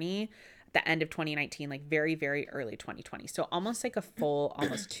positive journey the end of 2019, like very, very early 2020. So almost like a full,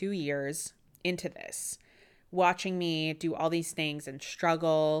 almost 2 years into this, watching me do all these things and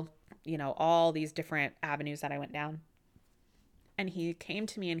struggle, you know, all these different avenues that I went down. And he came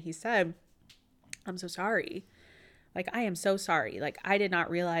to me and he said, I'm so sorry. Like, I am so sorry. Like, I did not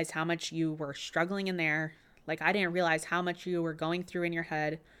realize how much you were struggling in there. Like, I didn't realize how much you were going through in your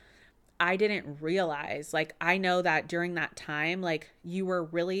head. I didn't realize, like, I know that during that time, like, you were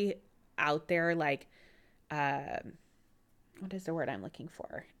really out there, like, what is the word I'm looking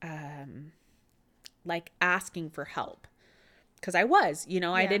for? Like, asking for help. Because I was, you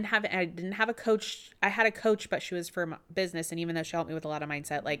know, I didn't have a coach. I had a coach, but she was for business. And even though she helped me with a lot of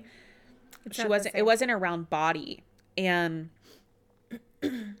mindset, like, it wasn't around body. And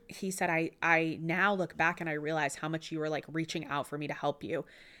he said, I now look back and I realize how much you were like reaching out for me to help you,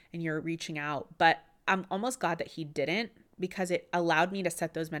 and you're reaching out. But I'm almost glad that he didn't, because it allowed me to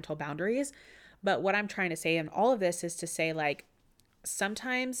set those mental boundaries. But what I'm trying to say in all of this is to say, like,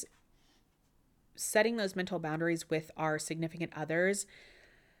 sometimes setting those mental boundaries with our significant others,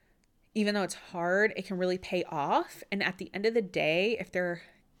 even though it's hard, it can really pay off. And at the end of the day, if they're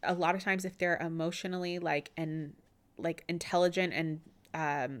emotionally like intelligent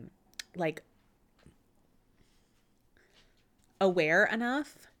and like aware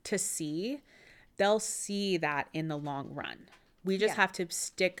enough to see, they'll see that in the long run. We just have to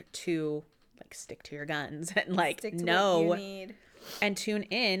stick to your guns and like know what you need. And tune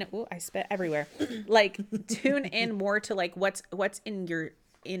in. Oh, I spit everywhere. Like, tune in more to like what's in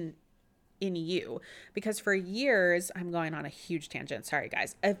you. Because for years, I'm going on a huge tangent. Sorry,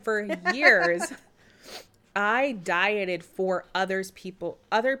 guys. For years, I dieted for other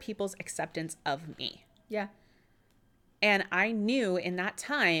people's acceptance of me. Yeah. And I knew in that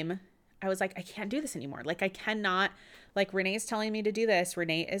time, I was like, I can't do this anymore. Like, I cannot. Like, Renee's telling me to do this.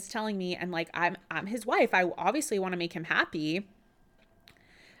 Renee is telling me, and like, I'm his wife. I obviously want to make him happy.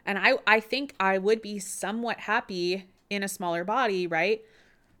 And I think I would be somewhat happy in a smaller body, right?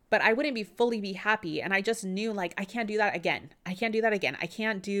 But I wouldn't fully be happy. And I just knew, like, I can't do that again. I can't do that again. I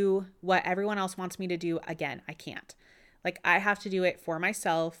can't do what everyone else wants me to do again. I can't. Like, I have to do it for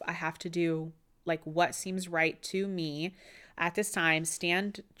myself. I have to do, like, what seems right to me at this time,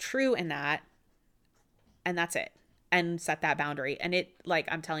 stand true in that, and that's it. And set that boundary. And it, like,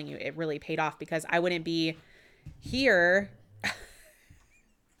 I'm telling you, it really paid off, because I wouldn't be here.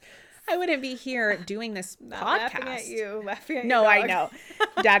 I wouldn't be here doing this podcast. Laughing at you. No, I know.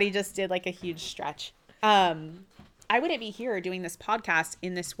 Daddy just did like a huge stretch. I wouldn't be here doing this podcast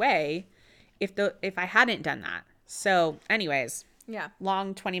in this way if I hadn't done that. So, anyways. Yeah.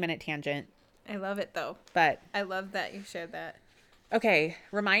 Long 20-minute tangent. I love it though. But I love that you shared that. Okay,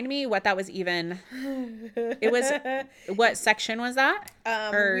 remind me what that was even. It was, what section was that?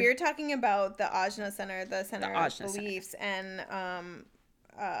 We were talking about the Ajna Center, the Center of Beliefs, and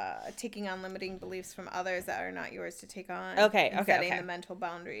taking on limiting beliefs from others that are not yours to take on. Okay. Setting the mental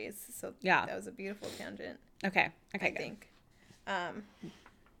boundaries. So yeah, that was a beautiful tangent. Okay. I think.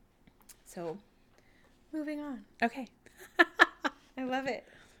 So, moving on. Okay. I love it.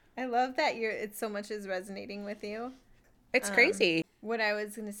 I love that it's so much is resonating with you. It's crazy. What I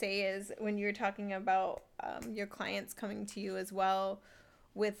was going to say is, when you were talking about your clients coming to you as well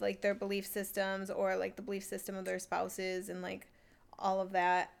with like their belief systems, or like the belief system of their spouses and like all of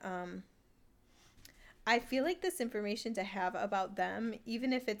that, I feel like this information to have about them,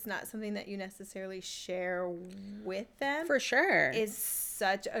 even if it's not something that you necessarily share with them, for sure, is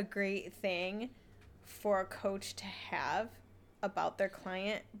such a great thing for a coach to have about their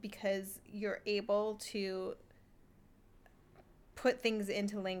client, because you're able to put things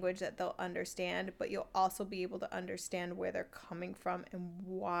into language that they'll understand, but you'll also be able to understand where they're coming from and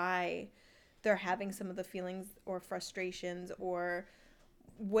why they're having some of the feelings or frustrations or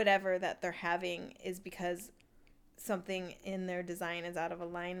whatever that they're having is because something in their design is out of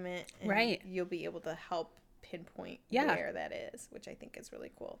alignment, and right. You'll be able to help pinpoint where that is, which I think is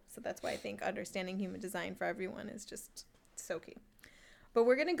really cool. So that's why I think understanding human design for everyone is just so key. But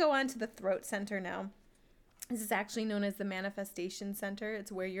we're going to go on to the throat center now. This is actually known as the manifestation center.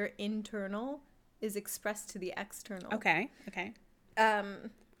 It's where your internal is expressed to the external. Okay.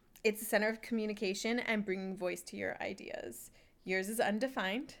 It's a center of communication and bringing voice to your ideas. Yours is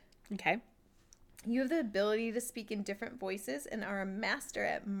undefined. Okay. You have the ability to speak in different voices and are a master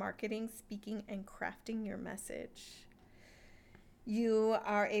at marketing, speaking, and crafting your message. You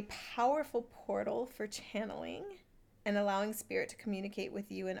are a powerful portal for channeling and allowing spirit to communicate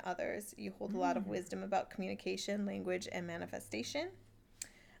with you and others. You hold a lot of wisdom about communication, language, and manifestation.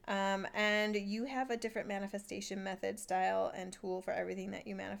 And you have a different manifestation method, style, and tool for everything that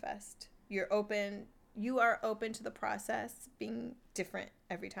you manifest. You are open to the process being different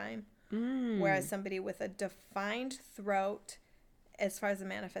every time. Whereas somebody with a defined throat, as far as the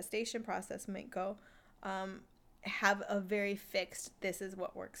manifestation process might go, have a very fixed, this is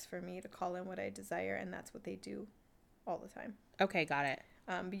what works for me to call in what I desire, and that's what they do all the time. Okay, got it.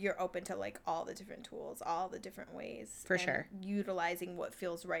 But you're open to like all the different tools, all the different ways. For sure. Utilizing what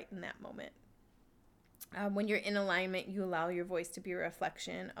feels right in that moment. When you're in alignment, you allow your voice to be a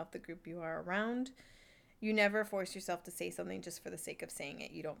reflection of the group you are around. You never force yourself to say something just for the sake of saying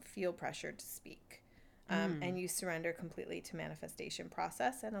it. You don't feel pressured to speak. And you surrender completely to manifestation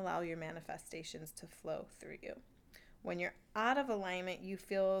process and allow your manifestations to flow through you. When you're out of alignment, you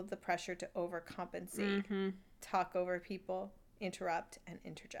feel the pressure to overcompensate, talk over people, interrupt, and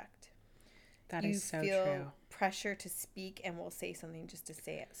interject. That is so true. You feel pressure to speak and will say something just to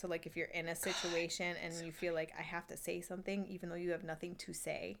say it. So like if you're in a situation and you feel like I have to say something even though you have nothing to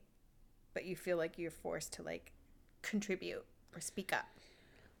say, but you feel like you're forced to like contribute or speak up.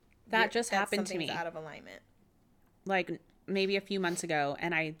 That just happened to me. Out of alignment. Like maybe a few months ago,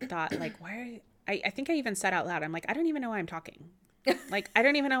 and I thought like, I think I even said out loud, I'm like, I don't even know why I'm talking. Like, I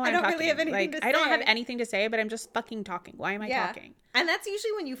don't even know why I'm talking. I don't really have anything to say. I don't have anything to say, but I'm just fucking talking. Why am I talking? And that's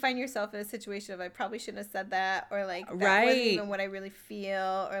usually when you find yourself in a situation of I probably shouldn't have said that, or like that wasn't even what I really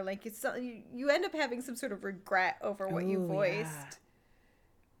feel, or like it's you end up having some sort of regret over what you voiced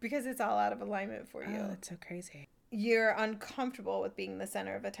because it's all out of alignment for you. Oh, that's so crazy. You're uncomfortable with being the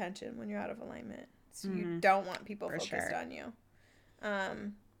center of attention when you're out of alignment, so you don't want people focused on you.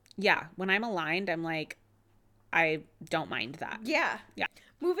 Yeah, when I'm aligned, I'm like, I don't mind that. Yeah.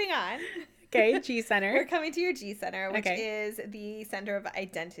 Moving on. Okay, G center. We're coming to your G center, which is the center of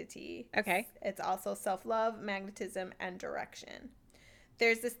identity. Okay. It's also self-love, magnetism, and direction.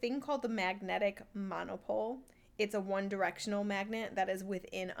 There's this thing called the magnetic monopole. It's a one-directional magnet that is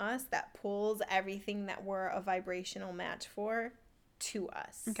within us that pulls everything that we're a vibrational match for to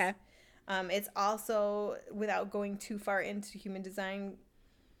us. Okay. It's also, without going too far into human design,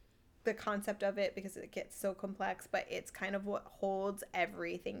 the concept of it because it gets so complex, but it's kind of what holds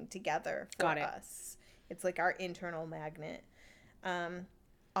everything together for us. It's like our internal magnet.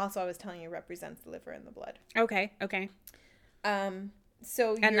 Also, I was telling you, it represents the liver and the blood. Okay.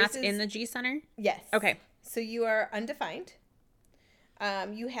 So and that's in the G center? Yes. Okay. So you are undefined.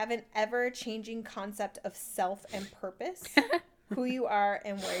 You have an ever-changing concept of self and purpose. Who you are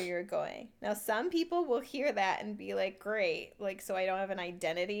and where you're going. Now, some people will hear that and be like, great, like, so I don't have an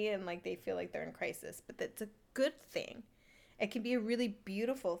identity, and like they feel like they're in crisis, but that's a good thing. It can be a really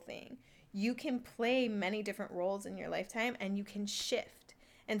beautiful thing. You can play many different roles in your lifetime and you can shift.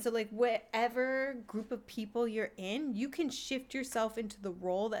 And so like whatever group of people you're in, you can shift yourself into the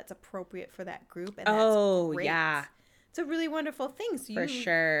role that's appropriate for that group. And that's great. Yeah. It's a really wonderful thing. So for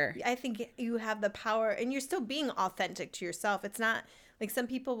sure. I think you have the power, and you're still being authentic to yourself. It's not like some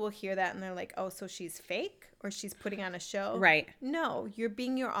people will hear that and they're like, oh, so she's fake or she's putting on a show. Right. No, you're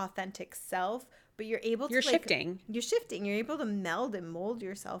being your authentic self, but you're able to shifting. You're shifting. You're able to meld and mold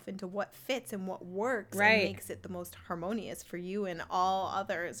yourself into what fits and what works and makes it the most harmonious for you and all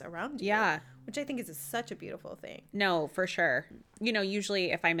others around you. Yeah. Which I think is such a beautiful thing. No, for sure. You know,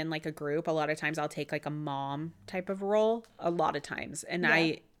 usually if I'm in like a group, a lot of times I'll take like a mom type of role a lot of times. And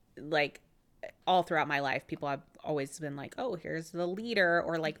I like all throughout my life, people have always been like, oh, here's the leader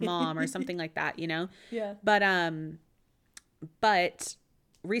or like mom or something like that, you know? Yeah. But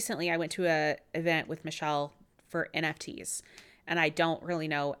recently I went to a event with Michelle for NFTs. And I don't really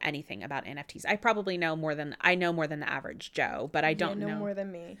know anything about NFTs. I probably know more than the average Joe, but I don't know more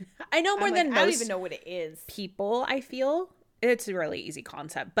than me. I know more than most. I don't even know what it is. People, I feel it's a really easy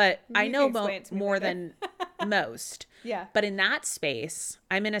concept, but I know more than most. Yeah. But in that space,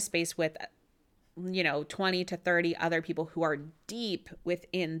 I'm in a space with, 20 to 30 other people who are deep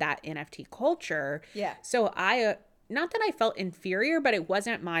within that NFT culture. Yeah. So not that I felt inferior, but it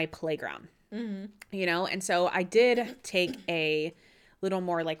wasn't my playground. Mm-hmm. And so I did take a little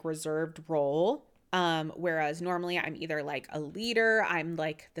more like reserved role. Whereas normally I'm either like a leader, I'm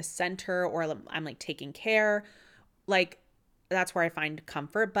like the center, or I'm like taking care. Like that's where I find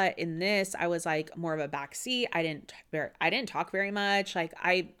comfort. But in this, I was like more of a backseat. I didn't talk very much. Like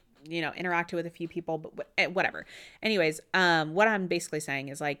I, interacted with a few people, but whatever. Anyways, what I'm basically saying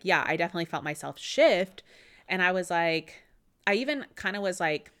is like, yeah, I definitely felt myself shift. And I was like, I even kind of was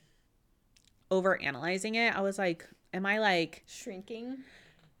like, over analyzing it. I was like, am I like shrinking?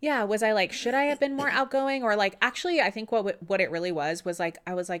 Yeah. Was I like, should I have been more outgoing? Or like, actually, I think what it really was like,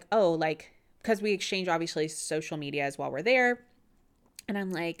 I was like, oh, like, cause we exchange obviously social media as while we're there. And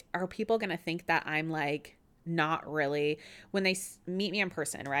I'm like, are people going to think that I'm like not really, when they meet me in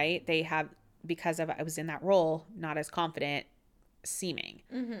person, right? They have, because of I was in that role, not as confident seeming.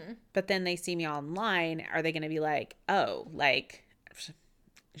 Mm-hmm. But then they see me online. Are they going to be like, oh, like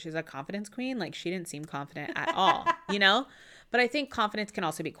she's a confidence queen? Like she didn't seem confident at all, you know? But I think confidence can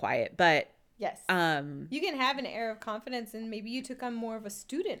also be quiet. But yes, you can have an air of confidence, and maybe you took on more of a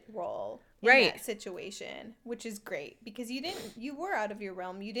student role in right. that situation, which is great because you were out of your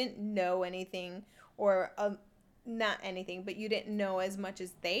realm. You didn't know anything, or not anything, but you didn't know as much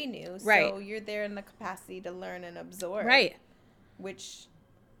as they knew. Right. So you're there in the capacity to learn and absorb. Right. Which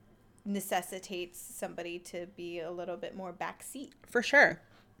necessitates somebody to be a little bit more backseat. For sure.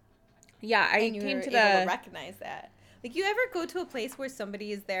 Yeah, I and came to able to recognize that. Like, you ever go to a place where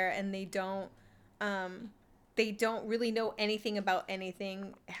somebody is there and they don't really know anything about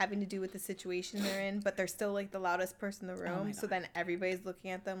anything having to do with the situation they're in, but they're still like the loudest person in the room. So then everybody's looking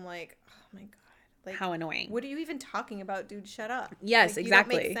at them like, oh my god, like how annoying. What are you even talking about, dude? Shut up. Yes, like,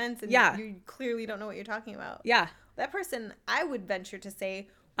 exactly. You don't make sense, and yeah, you clearly don't know what you're talking about. Yeah, that person, I would venture to say,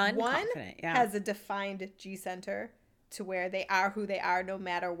 one has a defined G center to where they are who they are no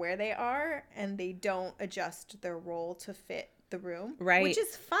matter where they are, and they don't adjust their role to fit the room, right? Which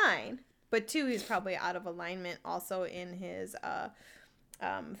is fine. But two, he's probably out of alignment also in his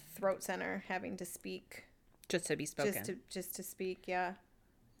throat center, having to speak just to be spoken, just to speak. Yeah,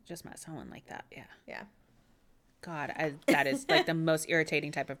 just met someone like that. Yeah. God, that is like the most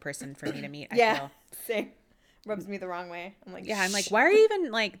irritating type of person for me to meet. I feel. Same. Rubs me the wrong way. I'm like, I'm like, why are you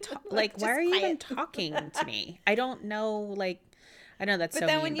even like why are you even talking to me? I don't know, like, I know that's. But so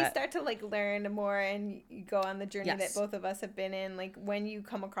then when you start to like learn more and you go on the journey that both of us have been in, like when you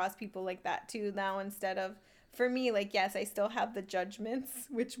come across people like that too, now instead of, for me, like, yes, I still have the judgments,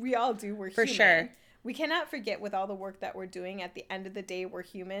 which we all do. We're for human. Sure. We cannot forget, with all the work that we're doing, at the end of the day, we're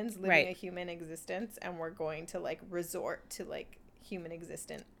humans living a human existence, and we're going to like resort to like human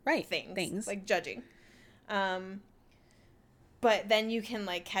existent things like judging. But then you can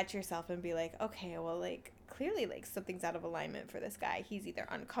like catch yourself and be like, okay, well, like clearly like something's out of alignment for this guy. He's either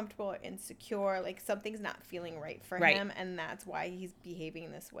uncomfortable or insecure, like something's not feeling right for him, and that's why he's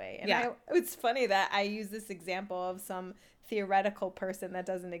behaving this way. And it's funny that I use this example of some theoretical person that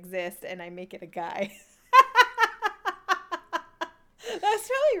doesn't exist, and I make it a guy. That's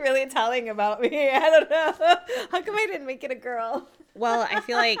probably really telling about me. I don't know. How come I didn't make it a girl? Well, I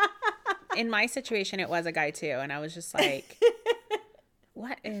feel like in my situation, it was a guy too. And I was just like,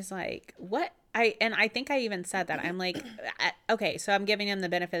 what? I think I even said that. I'm like, okay, so I'm giving him the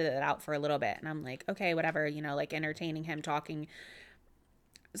benefit of the doubt for a little bit. And I'm like, okay, whatever, like entertaining him, talking.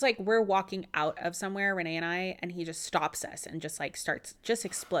 It's like we're walking out of somewhere, Renee and I, and he just stops us and just like starts just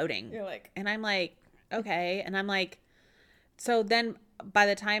exploding. You're like, and I'm like, okay. And I'm like, so then by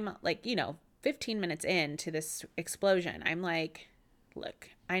the time, like, 15 minutes into this explosion, I'm like, look,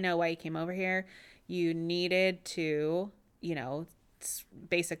 I know why you came over here. You needed to,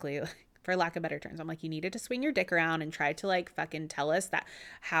 basically, for lack of better terms, I'm like, you needed to swing your dick around and try to like fucking tell us that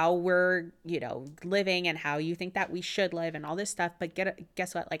how we're, living and how you think that we should live and all this stuff. But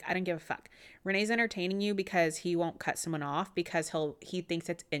guess what? Like, I don't give a fuck. Renee's entertaining you because he won't cut someone off because he thinks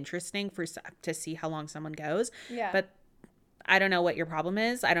it's interesting to see how long someone goes. Yeah. But I don't know what your problem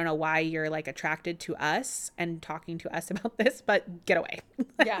is. I don't know why you're like attracted to us and talking to us about this, but get away.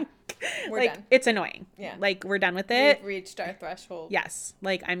 Yeah. We're like, done. It's annoying. Yeah. Like, we're done with it. We've reached our threshold. Yes.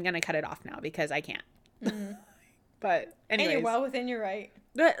 Like, I'm going to cut it off now because I can't. Mm-hmm. But anyways. And you're well within your right.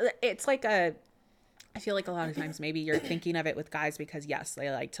 It's like I feel like a lot of times maybe you're thinking of it with guys because, yes,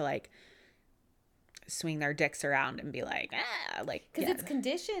 they like to like swing their dicks around and be like, like. Because it's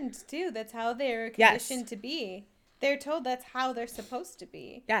conditioned too. That's how they're conditioned to be. They're told that's how they're supposed to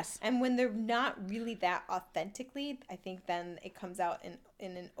be. Yes. And when they're not really that authentically, I think then it comes out in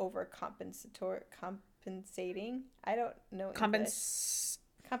an compensating. I don't know.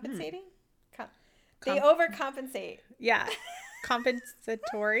 Compensating? They overcompensate. Yeah.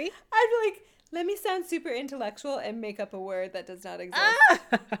 Compensatory. I'd be like, let me sound super intellectual and make up a word that does not exist.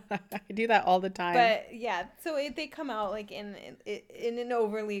 I do that all the time. But yeah, so they come out like in an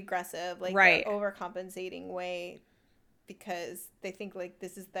overly aggressive, like overcompensating way. Because they think like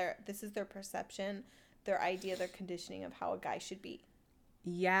this is their perception, their idea, their conditioning of how a guy should be.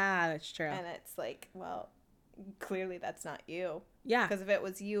 Yeah, that's true. And it's like, well, clearly that's not you. Yeah. Because if it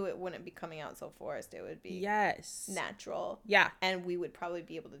was you, it wouldn't be coming out so forced. It would be natural. Yeah. And we would probably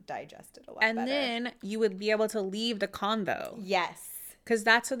be able to digest it a lot better. And then you would be able to leave the convo. Yes. Because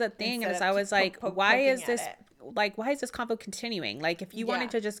that's the thing is I was like, why is this convo continuing? Like, if you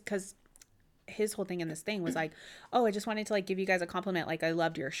wanted to just, because his whole thing in this thing was like, oh, I just wanted to like give you guys a compliment. Like, I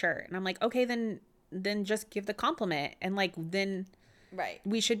loved your shirt. And I'm like, okay, then then just give the compliment. And like, then Right.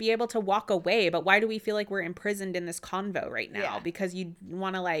 we should be able to walk away. But why do we feel like we're imprisoned in this convo right now? Yeah. Because you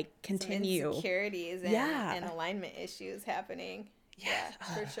want to like continue. Some insecurities and, Yeah. and alignment issues happening. Yes.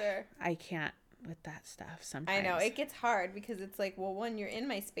 Yeah, for sure. I can't with that stuff sometimes. I know. It gets hard because it's like, well, one, you're in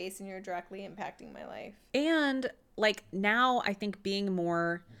my space and you're directly impacting my life. And like now I think being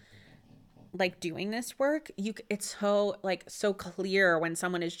more like doing this work, it's so like so clear when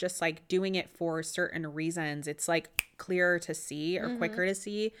someone is just like doing it for certain reasons. It's like clearer to see or quicker to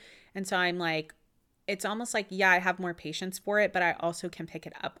see. And so I'm like, it's almost like, yeah, I have more patience for it, but I also can pick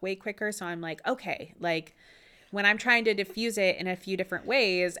it up way quicker. So I'm like, okay, like when I'm trying to diffuse it in a few different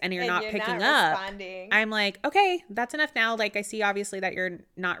ways and you're not picking up, responding. I'm like, okay, that's enough now. Like I see obviously that you're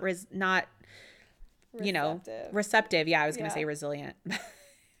not you know, receptive. Yeah, I was going to say resilient.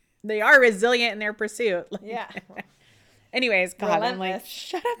 They are resilient in their pursuit. Yeah. Anyways, God, Relentless. I'm like,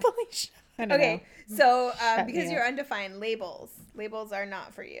 shut up, Alicia. I don't Okay, know. so Shut because me you're up. undefined, labels are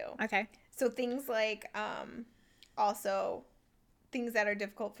not for you. Okay. So things like also things that are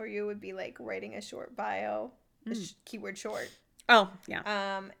difficult for you would be like writing a short bio, keyword short. Oh,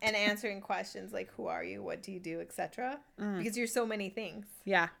 yeah. And answering questions like who are you, what do you do, etc. Because you're so many things.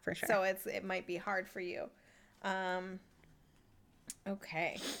 Yeah, for sure. So it might be hard for you.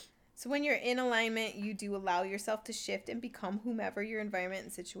 Okay. So when you're in alignment, you do allow yourself to shift and become whomever your environment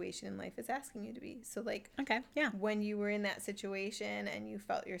and situation in life is asking you to be. So like Okay, yeah. when you were in that situation and you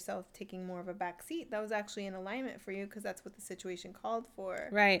felt yourself taking more of a back seat, that was actually in alignment for you because that's what the situation called for.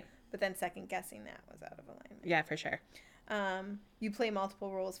 Right. But then second guessing that was out of alignment. Yeah, for sure. You play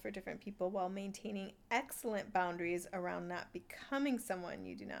multiple roles for different people while maintaining excellent boundaries around not becoming someone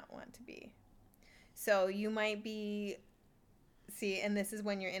you do not want to be. So you might be, and this is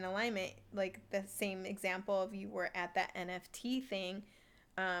when you're in alignment, like the same example of you were at that NFT thing,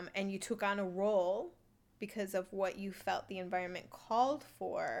 and you took on a role because of what you felt the environment called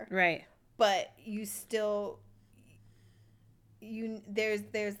for. Right. But you still, there's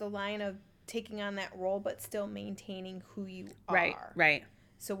the line of taking on that role but still maintaining who you are. Right.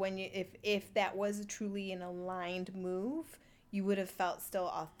 So when you if that was truly an aligned move, you would have felt still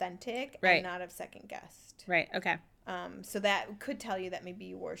authentic and not have second guessed. Right. Okay. So that could tell you that maybe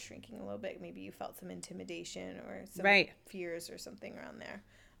you were shrinking a little bit. Maybe you felt some intimidation or some fears or something around there.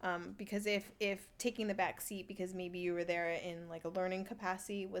 Because if taking the back seat because maybe you were there in like a learning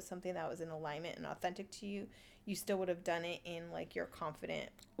capacity was something that was in alignment and authentic to you, you still would have done it in like your confident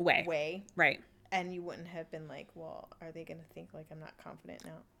way. Right. And you wouldn't have been like, well, are they going to think like I'm not confident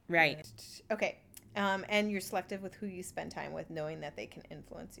now? Right. Okay. And you're selective with who you spend time with, knowing that they can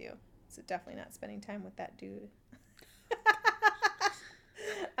influence you. So definitely not spending time with that dude.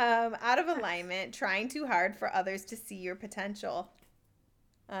 Out of alignment, trying too hard for others to see your potential.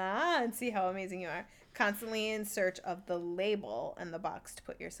 And see how amazing you are. Constantly in search of the label and the box to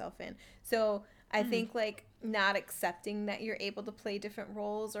put yourself in. So I think like not accepting that you're able to play different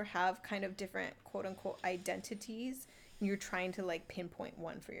roles or have kind of different quote unquote identities. You're trying to like pinpoint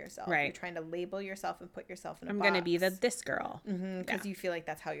one for yourself. Right. You're trying to label yourself and put yourself in a box. I'm going to be this girl. Because you feel like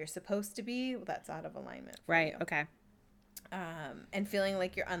that's how you're supposed to be. Well, that's out of alignment for Right. you. Okay. And feeling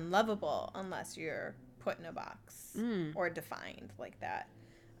like you're unlovable unless you're put in a box or defined like that.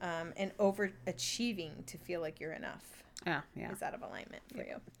 And overachieving to feel like you're enough is out of alignment for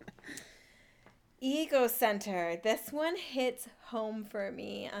you. Ego center. This one hits home for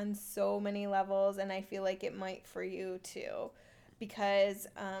me on so many levels, and I feel like it might for you too, because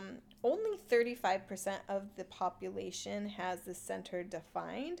only 35% of the population has the center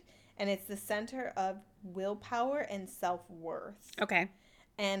defined, and it's the center of willpower and self-worth. Okay.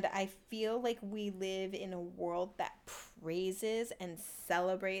 And I feel like we live in a world that praises and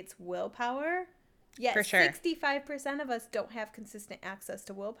celebrates willpower. Yet For sure. 65% of us don't have consistent access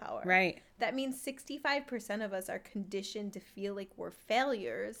to willpower. Right. That means 65% of us are conditioned to feel like we're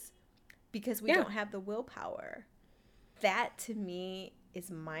failures because we don't have the willpower. That to me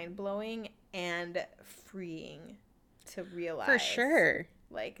is mind-blowing and freeing to realize. For sure.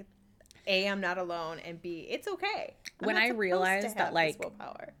 Like, A, I'm not alone, and B, it's okay. When I realized that like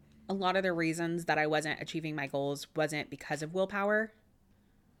willpower. a lot of the reasons that I wasn't achieving my goals wasn't because of willpower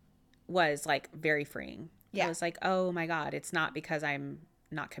was like very freeing. Yeah. I was like, oh my God, it's not because I'm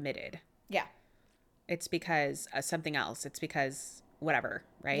not committed. Yeah. It's because something else. It's because whatever,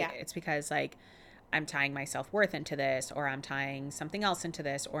 right? Yeah. It's because like I'm tying my self-worth into this, or I'm tying something else into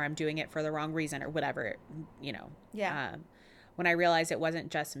this, or I'm doing it for the wrong reason or whatever, you know. Yeah. When I realized it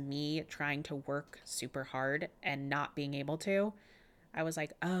wasn't just me trying to work super hard and not being able to, I was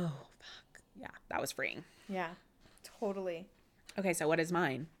like, oh, fuck. Yeah, that was freeing. Yeah, totally. Okay, so what is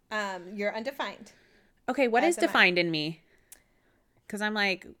mine? You're undefined. Okay, what is As am I. defined in me? Because I'm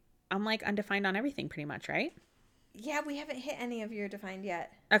like undefined on everything pretty much, right? Yeah, we haven't hit any of your defined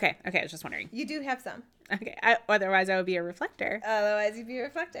yet. Okay, I was just wondering. You do have some. Okay, otherwise I would be a reflector. Otherwise, you'd be a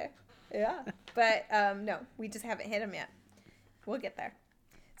reflector. Yeah. But no, we just haven't hit them yet. We'll get there.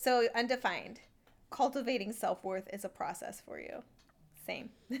 So, undefined. Cultivating self-worth is a process for you. Same.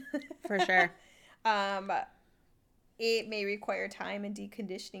 For sure. It may require time and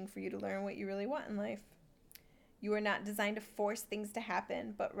deconditioning for you to learn what you really want in life. You are not designed to force things to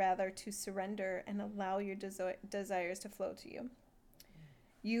happen, but rather to surrender and allow your desires to flow to you.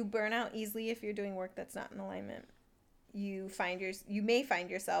 You burn out easily if you're doing work that's not in alignment. You may find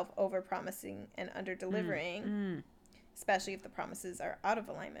yourself over-promising and under-delivering, especially if the promises are out of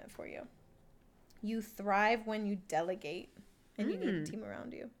alignment for you. You thrive when you delegate, and you need a team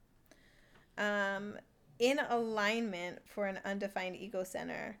around you. In alignment for an undefined ego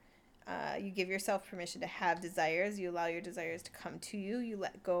center, you give yourself permission to have desires. You allow your desires to come to you. You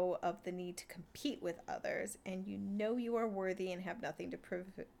let go of the need to compete with others, and you know you are worthy and have nothing to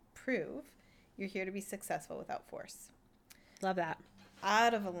prove. You're here to be successful without force. Love that.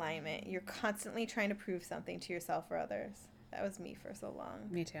 Out of alignment, you're constantly trying to prove something to yourself or others. That was me for so long.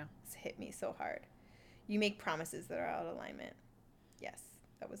 Me too. It's hit me so hard. You make promises that are out of alignment. Yes,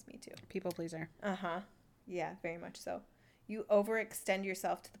 that was me too. People pleaser. Uh-huh. Yeah, very much so. You overextend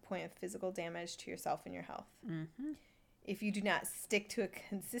yourself to the point of physical damage to yourself and your health. Mm-hmm. If you do not stick to a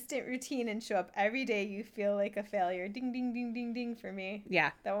consistent routine and show up every day, you feel like a failure. Ding, ding, ding, ding, ding for me.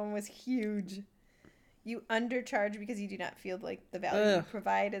 Yeah. That one was huge. You undercharge because you do not feel like the value you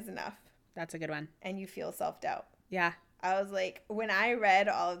provide is enough. That's a good one. And you feel self-doubt. Yeah. I was like, when I read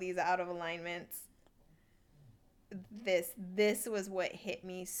all of these out of alignments, this was what hit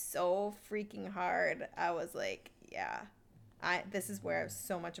me so freaking hard. I was like, yeah, this is where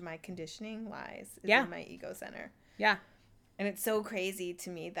so much of my conditioning lies, is in my ego center. Yeah. And it's so crazy to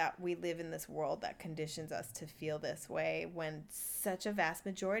me that we live in this world that conditions us to feel this way when such a vast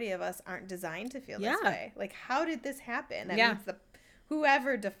majority of us aren't designed to feel this way. Like, how did this happen? That means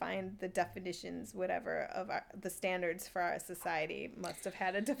whoever defined the definitions, whatever, of the standards for our society must have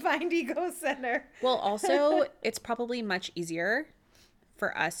had a defined ego center. Well, also, it's probably much easier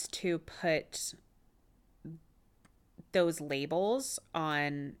for us to put those labels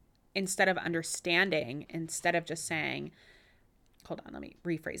on instead of understanding, instead of just saying, hold on, let me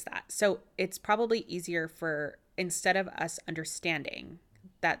rephrase that. So it's probably easier for, instead of us understanding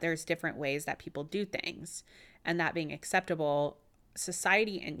that there's different ways that people do things and that being acceptable,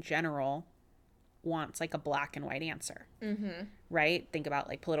 society in general wants like a black and white answer, right? Think about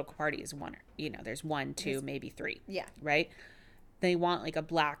like political parties. There's 1, 2, maybe 3. Yeah. Right. They want like a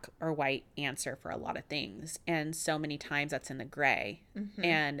black or white answer for a lot of things. And so many times that's in the gray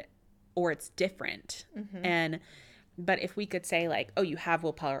or it's different. But if we could say like, oh, you have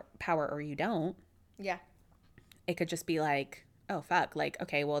willpower or you don't. Yeah. It could just be like, oh, fuck. Like,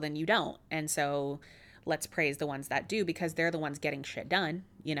 okay, well then you don't. And so let's praise the ones that do because they're the ones getting shit done,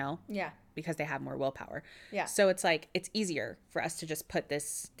 Yeah. Because they have more willpower. Yeah. So it's like, it's easier for us to just put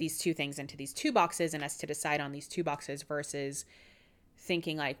these two things into these 2 boxes and us to decide on these 2 boxes versus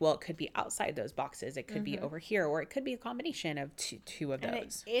thinking like, well, it could be outside those boxes. It could be over here, or it could be a combination of two of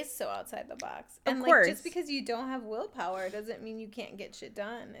those. And it is so outside the box. Of and course. Like, just because you don't have willpower doesn't mean you can't get shit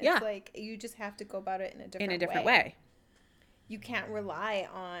done. It's like you just have to go about it in a different way. You can't rely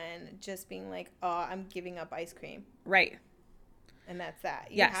on just being like, oh, I'm giving up ice cream. Right. And that's that.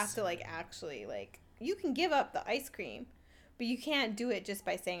 You have to like actually like, you can give up the ice cream, but you can't do it just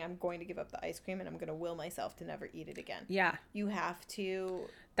by saying I'm going to give up the ice cream and I'm going to will myself to never eat it again. Yeah. You have to.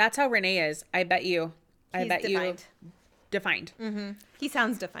 That's how Renee is. I bet you. Defined. Defined. Mm-hmm. He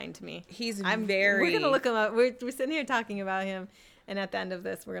sounds defined to me. He's We're going to look him up. We're sitting here talking about him. And at the end of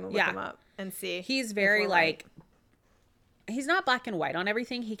this, we're going to look him up and see. He's very like, he's not black and white on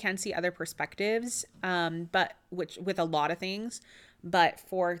everything. He can see other perspectives, but with a lot of things. But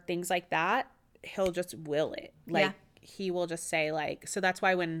for things like that, he'll just will it. Like, he will just say like, so that's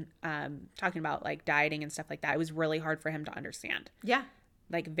why when talking about like dieting and stuff like that, it was really hard for him to understand. Yeah.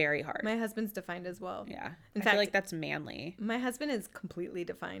 Like very hard. My husband's defined as well. Yeah. I feel like that's manly. My husband is completely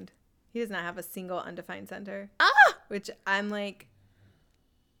defined. He does not have a single undefined center. Which I'm like,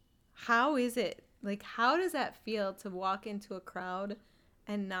 how is it? Like, how does that feel to walk into a crowd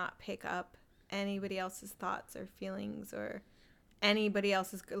and not pick up anybody else's thoughts or feelings or anybody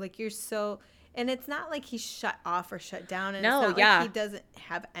else's, like, you're so, and it's not like he's shut off or shut down. And it's not like he doesn't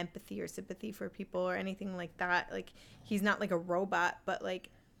have empathy or sympathy for people or anything like that. Like, he's not like a robot, but like,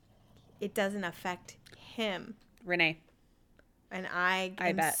 it doesn't affect him. Renee. And I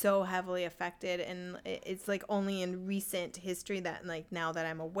am bet. so heavily affected. And it's like only in recent history that like now that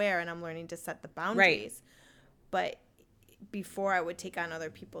I'm aware and I'm learning to set the boundaries. But before I would take on other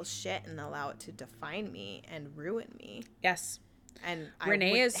people's shit and allow it to define me and ruin me. Yes. And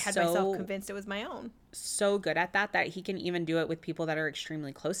Renee had myself convinced it was my own. So good at that he can even do it with people that are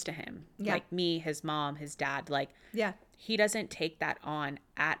extremely close to him. Yeah. Like me, his mom, his dad. Like, yeah, he doesn't take that on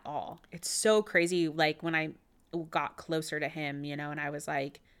at all. It's so crazy. Like when I got closer to him, you know, and I was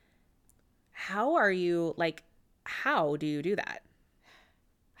like, how do you do that?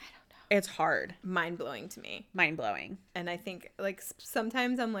 I don't know. It's hard. Mind-blowing to me. Mind-blowing. And I think like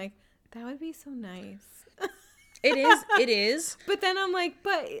sometimes I'm like, that would be so nice. It is. But then I'm like,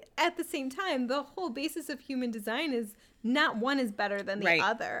 but at the same time, the whole basis of human design is not one is better than the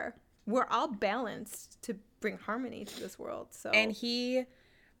other. We're all balanced to bring harmony to this world. So and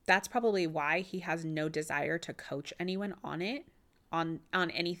that's probably why he has no desire to coach anyone on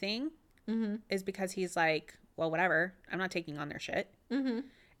anything. Mm-hmm. Is because he's like, well, whatever. I'm not taking on their shit. Mm-hmm.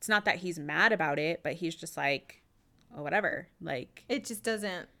 It's not that he's mad about it, but he's just like, oh, whatever. Like, it just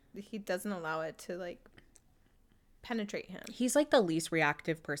doesn't. He doesn't allow it to like penetrate him. He's like the least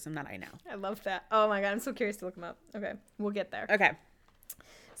reactive person that I know. I love that. Oh my God, I'm so curious to look him up. Okay, we'll get there. Okay.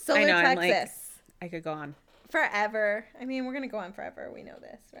 Solar plexus. Like, I could go on forever. I mean, we're gonna go on forever. We know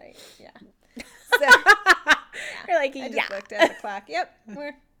this, right? Yeah. So, you're like, I just looked at the clock. Yep,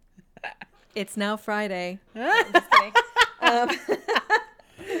 it's now Friday. No, I'm just kidding.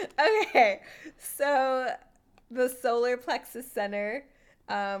 Okay, so the solar plexus center.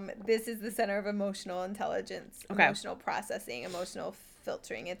 This is the center of emotional intelligence, emotional processing, emotional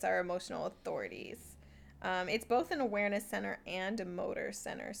filtering. It's our emotional authorities. It's both an awareness center and a motor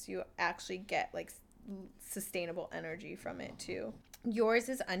center. So you actually get like sustainable energy from it too. Yours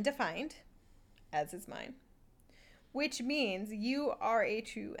is undefined, as is mine, which means you are a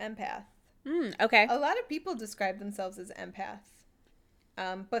true empath. Okay. A lot of people describe themselves as empaths,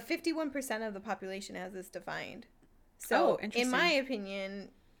 but 51% of the population has this defined. So, in my opinion,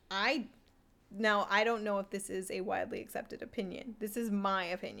 I don't know if this is a widely accepted opinion. This is my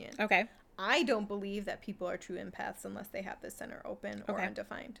opinion. Okay. I don't believe that people are true empaths unless they have this center open or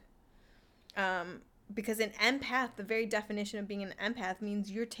undefined. Because an empath, the very definition of being an empath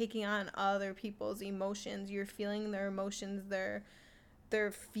means you're taking on other people's emotions. You're feeling their emotions, their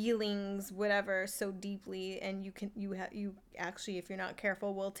feelings, whatever, so deeply, and you actually, if you're not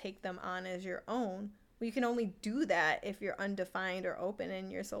careful, will take them on as your own. Well, you can only do that if you're undefined or open in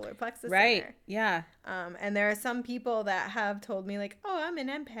your solar plexus center. Yeah. And there are some people that have told me like, oh, I'm an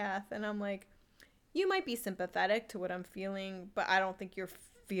empath. And I'm like, you might be sympathetic to what I'm feeling, but I don't think you're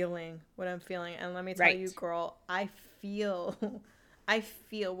feeling what I'm feeling. And let me tell you, girl, I feel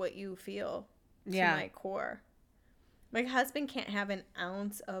what you feel to my core. My husband can't have an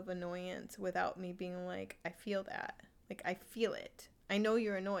ounce of annoyance without me being like, I feel that. Like, I feel it. I know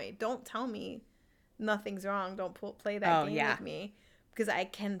you're annoyed. Don't tell me nothing's wrong. Don't play that game with me, because I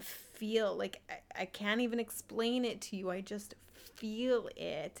can feel like I can't even explain it to you. I just feel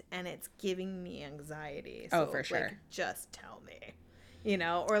it, and it's giving me anxiety. So, for sure. Like, just tell me, you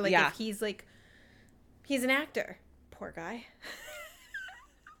know, or like if he's like, he's an actor, poor guy.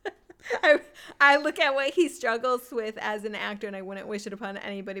 I look at what he struggles with as an actor, and I wouldn't wish it upon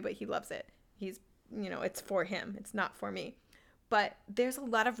anybody, but he loves it. He's, you know, it's for him. It's not for me. But there's a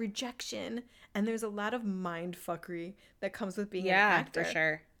lot of rejection, and there's a lot of mind fuckery that comes with being an actor. Yeah, for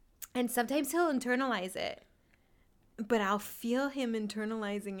sure. And sometimes he'll internalize it, but I'll feel him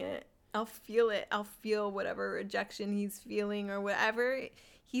internalizing it. I'll feel it. I'll feel whatever rejection he's feeling or whatever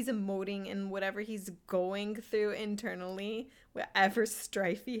he's emoting and whatever he's going through internally, whatever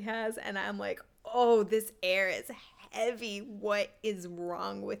strife he has. And I'm like, oh, this air is heavy. What is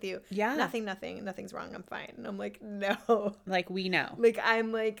wrong with you? Yeah. Nothing's wrong. I'm fine. And I'm like, no. Like, we know. Like,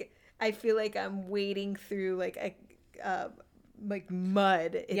 I'm like, I feel like I'm wading through like a like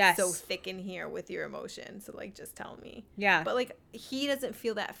mud. It's so thick in here with your emotions. So like, just tell me. Yeah. But like, he doesn't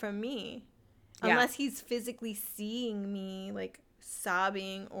feel that from me unless he's physically seeing me like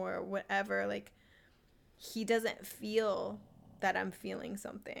sobbing or whatever. Like, he doesn't feel that I'm feeling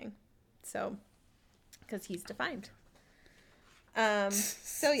something. So, because he's defined.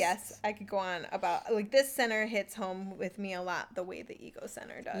 So yes, I could go on about like this center hits home with me a lot the way the ego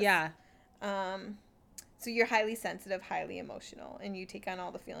center does. Yeah. So you're highly sensitive, highly emotional, and you take on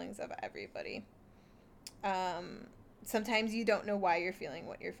all the feelings of everybody. Sometimes you don't know why you're feeling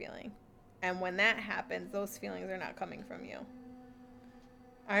what you're feeling. And when that happens, those feelings are not coming from you.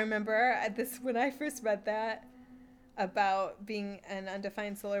 I remember when I first read that about being an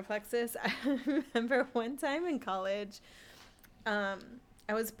undefined solar plexus, I remember one time in college,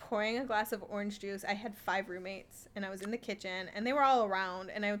 I was pouring a glass of orange juice. I had 5 roommates, and I was in the kitchen, and they were all around,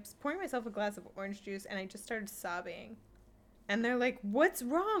 and I was pouring myself a glass of orange juice, and I just started sobbing. And they're like, "What's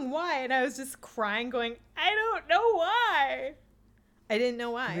wrong? Why?" And I was just crying, going, "I don't know why." I didn't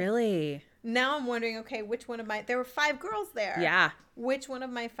know why. Really? Now I'm wondering, okay, which one of there were 5 girls there. Yeah. Which one of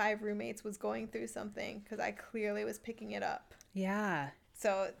my 5 roommates was going through something? Because I clearly was picking it up. Yeah.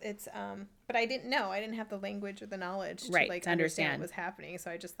 So it's, but I didn't know. I didn't have the language or the knowledge to, right, like, to understand understand what was happening.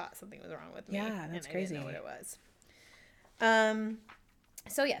 So I just thought something was wrong with me. Yeah, that's and crazy. I didn't know what it was.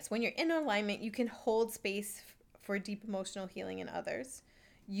 So yes, when you're in alignment, you can hold space for deep emotional healing in others.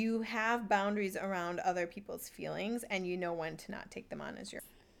 You have boundaries around other people's feelings, and you know when to not take them on as your.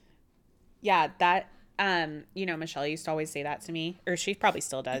 Yeah, that, Michelle used to always say that to me, or she probably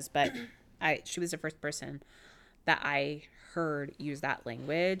still does, but she was the first person that I heard use that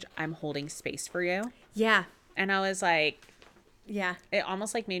language. I'm holding space for you. Yeah. And I was like, yeah, it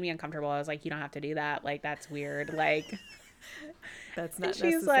almost like made me uncomfortable. I was like, you don't have to do that. Like, that's weird. Like, that's not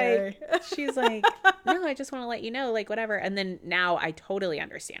she's necessary. she's like, no, I just want to let you know, like, whatever. And then now I totally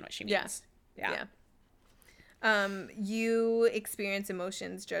understand what she means. Yeah. You experience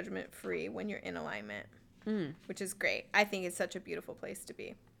emotions judgment free when you're in alignment, which is great. I think it's such a beautiful place to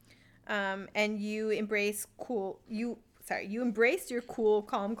be. And you embrace you embrace your cool,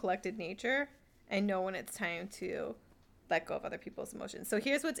 calm, collected nature and know when it's time to let go of other people's emotions. So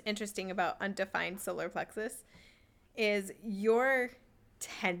here's what's interesting about undefined solar plexus is your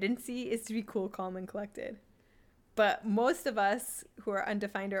tendency is to be cool, calm, and collected. But most of us who are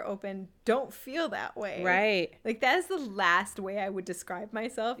undefined or open don't feel that way. Right. Like, that is the last way I would describe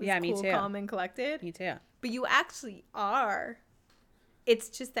myself. As me cool, too. calm, and collected. Me too. But you actually are. It's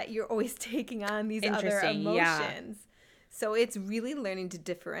just that you're always taking on these other emotions. Yeah. So it's really learning to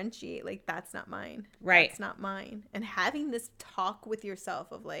differentiate. Like, that's not mine. Right. That's not mine. And having this talk with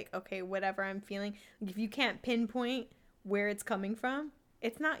yourself of like, okay, whatever I'm feeling, if you can't pinpoint where it's coming from,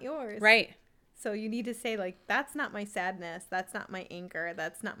 it's not yours. Right. So you need to say, like, that's not my sadness. That's not my anger.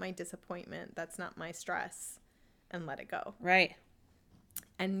 That's not my disappointment. That's not my stress. And let it go. Right.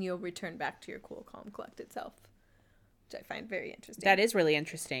 And you'll return back to your cool, calm, collected self, which I find very interesting. That is really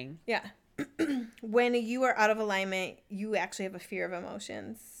interesting. Yeah. When you are out of alignment, you actually have a fear of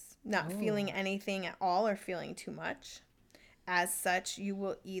emotions, not feeling anything at all or feeling too much. As such, you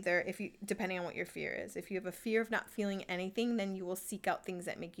will either, depending on what your fear is, if you have a fear of not feeling anything, then you will seek out things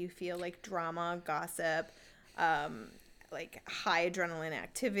that make you feel like drama, gossip, like high adrenaline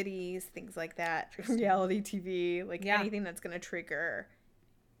activities, things like that, reality TV, like anything that's going to trigger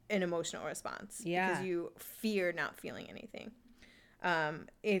an emotional response. Yeah. Because you fear not feeling anything.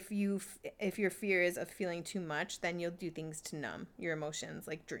 If your fear is of feeling too much, then you'll do things to numb your emotions,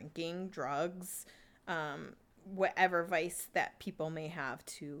 like drinking, drugs, whatever vice that people may have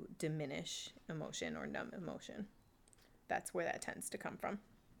to diminish emotion or numb emotion. That's where that tends to come from.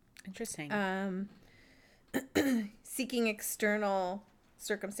 Interesting. Seeking external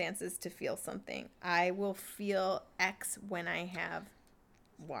circumstances to feel something. I will feel X when I have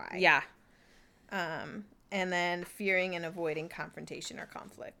Y. Yeah. And then fearing and avoiding confrontation or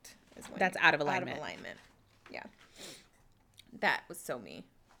conflict is when that's out of alignment. Out of alignment. Yeah. That was so me.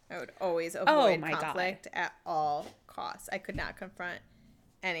 I would always avoid conflict at all costs. I could not confront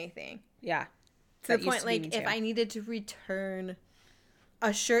anything. Yeah. To the point, like, if I needed to return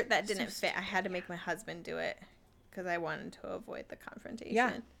a shirt that didn't fit, I had to make my husband do it because I wanted to avoid the confrontation.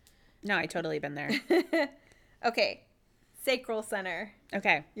 Yeah. No, I totally been there. Okay. Sacral center.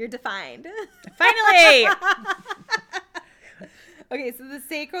 Okay. You're defined. Finally! Okay, so the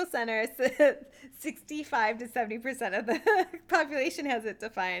sacral center, 65 to 70% of the population has it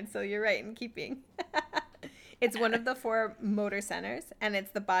defined, so you're right in keeping. It's one of the 4 motor centers, and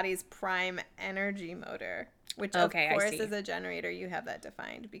it's the body's prime energy motor, which, of course, as a generator, you have that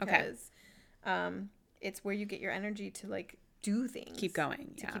defined because it's where you get your energy to, like, do things. Keep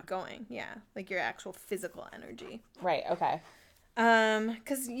going. Keep going, yeah. Like your actual physical energy. Right, okay.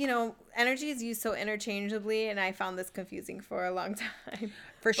 Because, energy is used so interchangeably, and I found this confusing for a long time.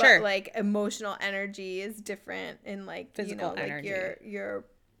 For sure. But, like, emotional energy is different in, like, physical energy. Like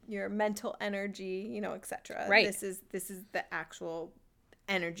your mental energy, etc. Right. This is the actual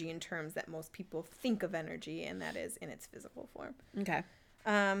energy in terms that most people think of energy, and that is in its physical form. Okay.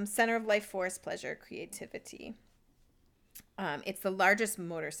 Center of life force, pleasure, creativity. It's the largest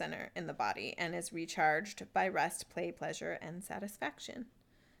motor center in the body and is recharged by rest, play, pleasure, and satisfaction.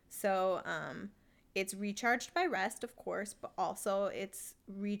 So it's recharged by rest, of course, but also it's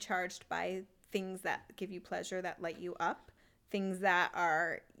recharged by things that give you pleasure, that light you up, things that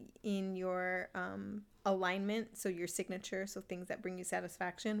are in your alignment, so your signature, so things that bring you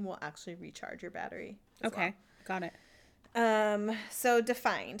satisfaction will actually recharge your battery as Okay. Got it. So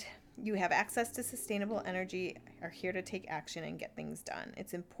defined. You have access to sustainable energy, are here to take action and get things done.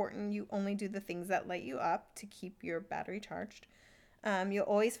 It's important you only do the things that light you up to keep your battery charged. You'll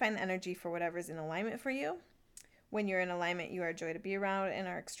always find the energy for whatever's in alignment for you. When you're in alignment, you are a joy to be around and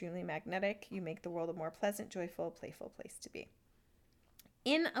are extremely magnetic. You make the world a more pleasant, joyful, playful place to be.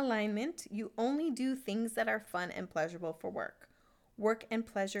 In alignment, you only do things that are fun and pleasurable for work. Work and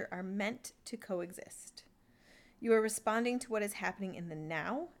pleasure are meant to coexist. You are responding to what is happening in the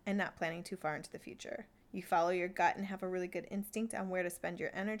now and not planning too far into the future. You follow your gut and have a really good instinct on where to spend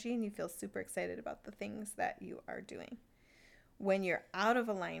your energy, and you feel super excited about the things that you are doing. When you're out of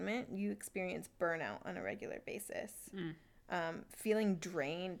alignment, you experience burnout on a regular basis. Feeling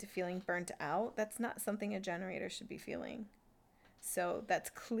drained, feeling burnt out, that's not something a generator should be feeling. So that's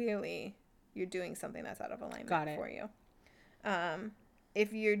clearly you're doing something that's out of alignment for you.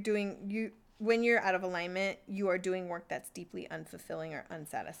 If you're doing when you're out of alignment, you are doing work that's deeply unfulfilling or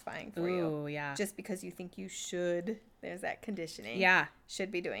unsatisfying for you. Ooh, yeah. Just because you think you should, there's that conditioning. Yeah.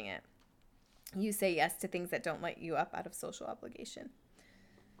 Should be doing it. You say yes to things that don't light you up out of social obligation.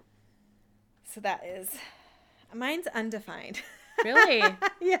 So that is, mine's undefined. Really?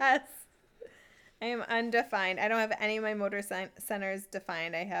 Yes. I am undefined. I don't have any of my motor centers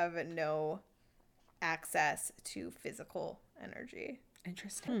defined. I have no access to physical energy.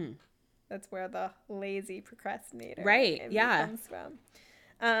 Interesting. That's where the lazy procrastinator comes from.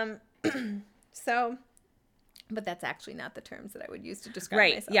 So, but that's actually not the terms that I would use to describe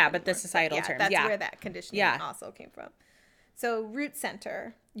myself. Yeah, anymore. but the societal terms. That's where that conditioning also came from. So root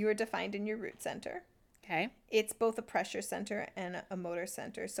center, you are defined in your root center. Okay. It's both a pressure center and a motor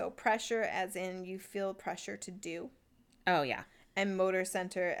center. So pressure as in you feel pressure to do. Oh, yeah. And motor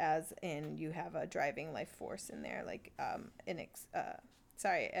center as in you have a driving life force in there, like a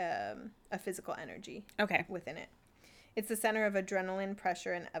physical energy within it. It's the center of adrenaline,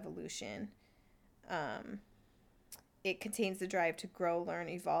 pressure, and evolution. It contains the drive to grow, learn,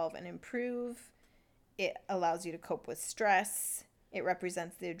 evolve, and improve. It allows you to cope with stress. It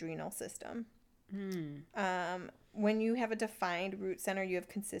represents the adrenal system. When you have a defined root center, you have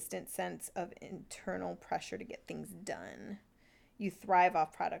consistent sense of internal pressure to get things done. You thrive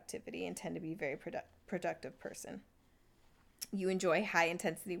off productivity and tend to be a very productive person. You enjoy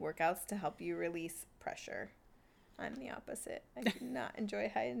high-intensity workouts to help you release pressure. I'm the opposite. I do not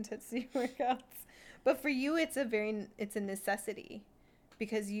enjoy high-intensity workouts. But for you, it's a necessity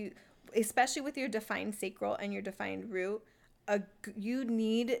because you, especially with your defined sacral and your defined root, you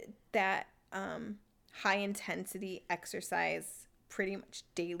need that high-intensity exercise pretty much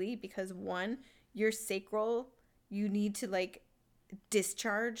daily because, one, your sacral, you need to, like,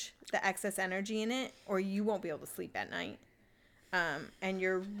 discharge the excess energy in it or you won't be able to sleep at night. And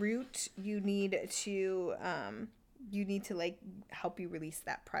your root, you need to like help you release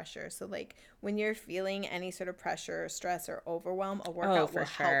that pressure. So like when you're feeling any sort of pressure or stress or overwhelm, a workout will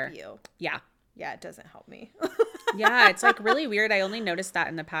help you. Yeah. Yeah, it doesn't help me. Yeah, it's like really weird. I only noticed that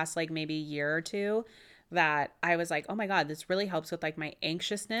in the past like maybe year or two that I was like, oh my God, this really helps with like my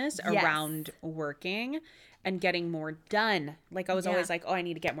anxiousness around working and getting more done. Like I was always like, oh, I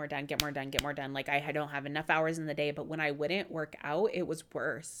need to get more done. Like I don't have enough hours in the day. But when I wouldn't work out, it was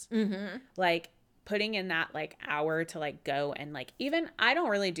worse. Like putting in that like hour to like go and like even I don't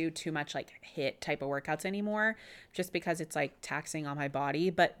really do too much like HIIT type of workouts anymore just because it's like taxing on my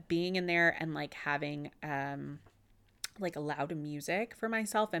body. But being in there and like having like loud music for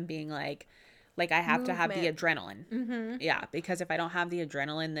myself and being like I have to have the adrenaline. Yeah, because if I don't have the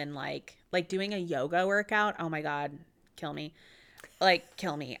adrenaline, then like doing a yoga workout, oh my God, kill me. Like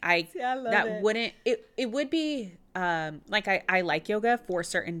kill me. I love that it. Wouldn't it would be like I like yoga for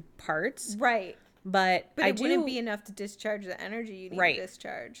certain parts. Right. But it wouldn't be enough to discharge the energy you need to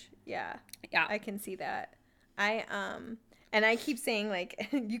discharge. Yeah. Yeah. I can see that. And I keep saying like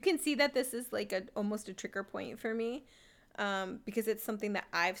you can see that this is like almost a trigger point for me. Because it's something that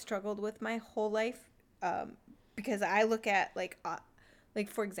I've struggled with my whole life. Because I look at like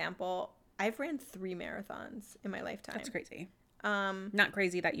for example, I've ran 3 marathons in my lifetime. That's crazy. Not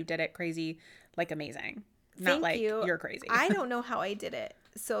crazy that you did it. Crazy, like amazing. Not like you're crazy. I don't know how I did it.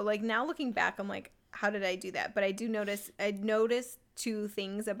 So like now looking back, I'm like, how did I do that? But I noticed 2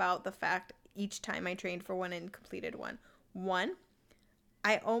 things about the fact each time I trained for one and completed one. One,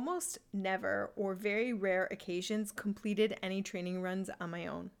 I almost never or very rare occasions completed any training runs on my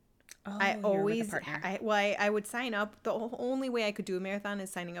own. Oh, I always, I would sign up. The only way I could do a marathon is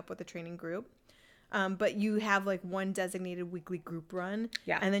signing up with a training group. But you have like one designated weekly group run.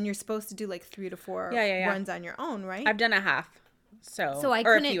 Yeah. And then you're supposed to do like 3 to 4 runs on your own, right? I've done a half. So I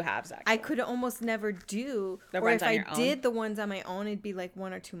or a couldn't, few halves, actually. I could almost never do, The or runs if on I your own? did the ones on my own, it'd be like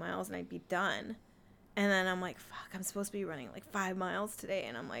 1 or 2 miles and I'd be done. And then I'm like, fuck, I'm supposed to be running like 5 miles today.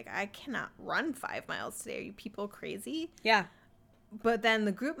 And I'm like, I cannot run 5 miles today. Are you people crazy? Yeah. But then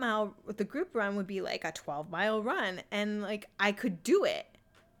the group run would be like a 12-mile run. And like, I could do it.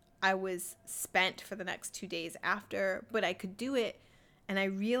 I was spent for the next 2 days after, but I could do it. And I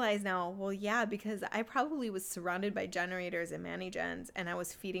realize now, well, yeah, because I probably was surrounded by generators and Mani-Gens, and I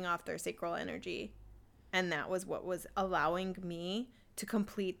was feeding off their sacral energy. And that was what was allowing me to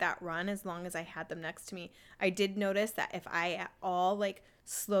complete that run as long as I had them next to me. I did notice that if I at all like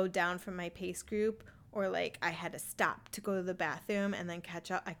slowed down from my pace group, or like I had to stop to go to the bathroom and then catch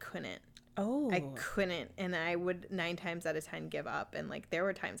up, I couldn't. Oh. I couldn't. And I would 9 times out of 10 give up. And like there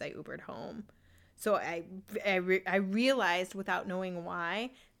were times I Ubered home. So I realized without knowing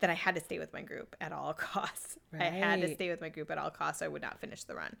why that I had to stay with my group at all costs. Right. I had to stay with my group at all costs. So I would not finish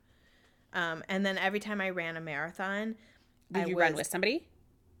the run. And then every time I ran a marathon, Did you run with somebody?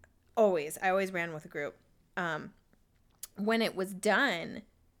 Always. I always ran with a group. When it was done,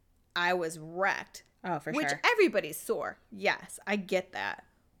 I was wrecked. Oh, for Which sure. everybody's sore. Yes, I get that.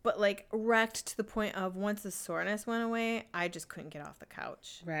 But like wrecked to the point of once the soreness went away, I just couldn't get off the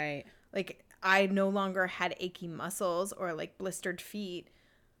couch. Right. Like I no longer had achy muscles or like blistered feet,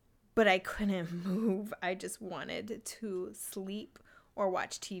 but I couldn't move. I just wanted to sleep or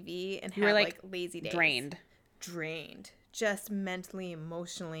watch TV and have like lazy days. Drained. Just mentally,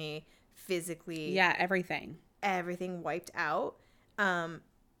 emotionally, physically. Yeah, everything. Everything wiped out.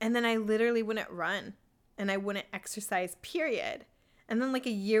 And then I literally wouldn't run and I wouldn't exercise, period. And then like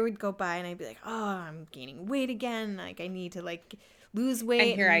a year would go by and I'd be like, oh, I'm gaining weight again. Like I need to like lose weight.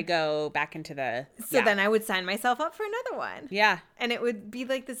 And here I go back into the... So then I would sign myself up for another one. Yeah. And it would be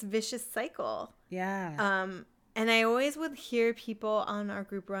like this vicious cycle. Yeah. And I always would hear people on our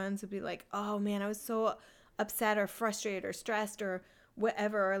group runs would be like, oh man, I was so upset or frustrated or stressed or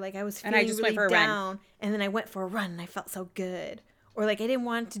whatever. Or like I was feeling really down. And then I went for a run and I felt so good. Or like I didn't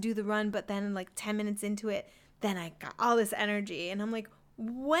want to do the run, but then like 10 minutes into it, then I got all this energy. And I'm like,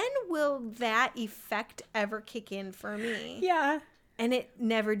 when will that effect ever kick in for me? Yeah. And it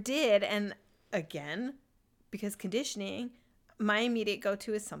never did. And again, because conditioning, my immediate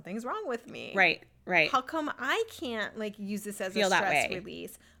go-to is something's wrong with me. Right. How come I can't like use this as a stress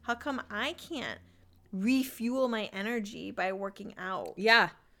release? How come I can't refuel my energy by working out? Yeah.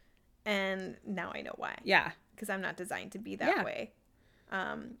 And now I know why. Yeah. Because I'm not designed to be that way.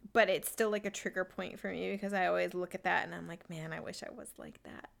 But it's still like a trigger point for me because I always look at that and I'm like, man, I wish I was like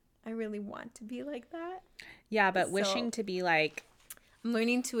that. I really want to be like that. Yeah, but wishing to be like... I'm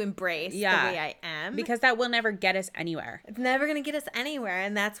learning to embrace the way I am. Because that will never get us anywhere. It's never going to get us anywhere.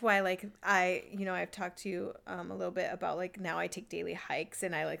 And that's why, like, I've talked to you a little bit about, like, now I take daily hikes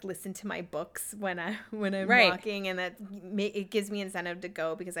and I, like, listen to my books when I'm walking. And that it gives me incentive to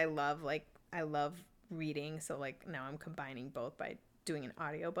go because I love reading. So, like, now I'm combining both by doing an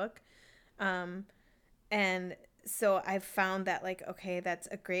audiobook. And so I've found that, like, okay, that's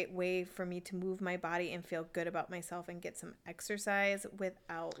a great way for me to move my body and feel good about myself and get some exercise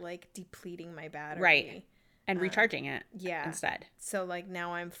without, like, depleting my battery. Right. And recharging it instead. So, like,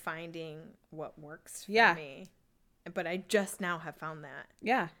 now I'm finding what works for me. But I just now have found that.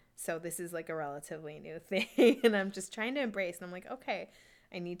 Yeah. So this is, like, a relatively new thing. And I'm just trying to embrace. And I'm like, okay,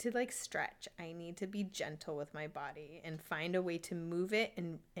 I need to, like, stretch. I need to be gentle with my body and find a way to move it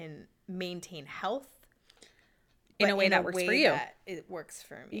and maintain health. In a way that works for you. That it works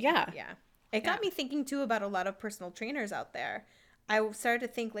for me. Yeah. Yeah. It got me thinking, too, about a lot of personal trainers out there. I started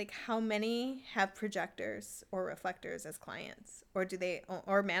to think, like, how many have projectors or reflectors as clients? Or do they,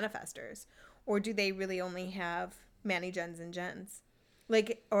 or manifestors? Or do they really only have Mani-Gens and gens?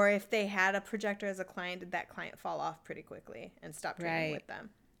 Like, or if they had a projector as a client, did that client fall off pretty quickly and stop training with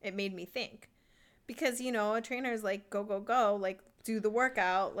them? It made me think. Because, you know, a trainer is like, go, go, go. Like, do the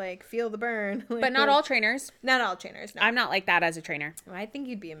workout, like, feel the burn. Like, but not all trainers. Not all trainers, no. I'm not like that as a trainer. Well, I think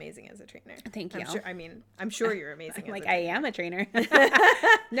you'd be amazing as a trainer. Thank you. I'm sure you're amazing I'm as like, a trainer. I am a trainer.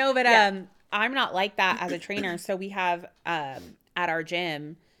 No, but I'm not like that as a trainer. So we have at our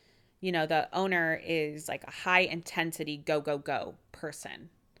gym, you know, the owner is like a high intensity go, go, go person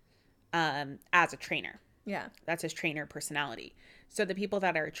as a trainer. Yeah. That's his trainer personality. So the people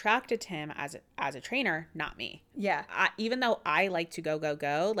that are attracted to him as a trainer, not me. Yeah. Even though I like to go, go,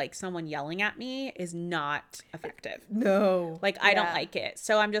 go, like someone yelling at me is not effective. No. Like I don't like it.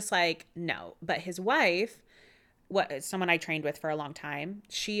 So I'm just like, no. But his wife, someone I trained with for a long time,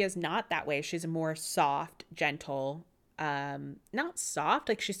 she is not that way. She's a more soft, gentle, not soft,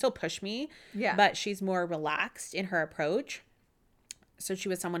 like she still pushed me, but she's more relaxed in her approach. So she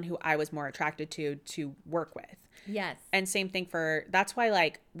was someone who I was more attracted to work with. Yes. And same thing that's why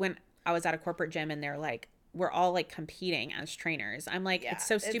like when I was at a corporate gym and they're like, we're all like competing as trainers. I'm like, it's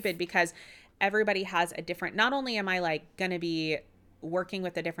so stupid because everybody has a different, not only am I like going to be working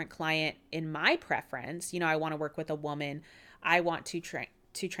with a different client in my preference, I want to work with a woman. I want to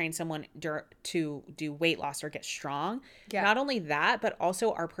train someone to do weight loss or get strong. Yeah. Not only that, but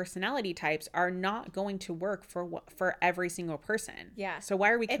also our personality types are not going to work for every single person. Yeah. So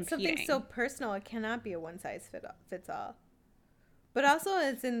why are we competing? It's something so personal. It cannot be a one size fits all. But also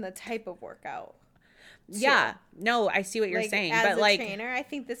it's in the type of workout. Yeah. No, I see what you're saying. As but a like trainer, I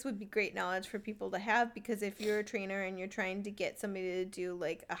think this would be great knowledge for people to have, because if you're a trainer and you're trying to get somebody to do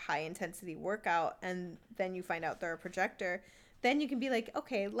like a high intensity workout and then you find out they're a projector, then you can be like,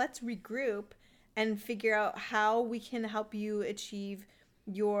 okay, let's regroup and figure out how we can help you achieve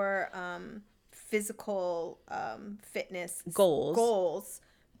your physical fitness goals,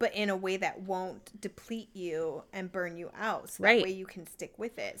 but in a way that won't deplete you and burn you out. So that way you can stick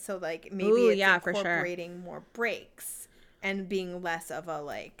with it. So like maybe it's incorporating more breaks and being less of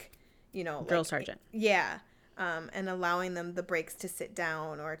a drill sergeant. Yeah. And allowing them the breaks to sit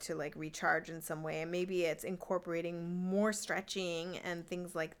down or to like recharge in some way. And maybe it's incorporating more stretching and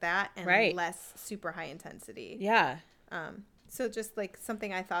things like that, and less super high intensity. Yeah. So just like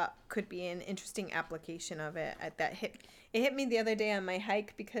something I thought could be an interesting application of it. It hit me the other day on my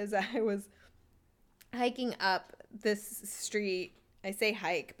hike, because I was hiking up this street. I say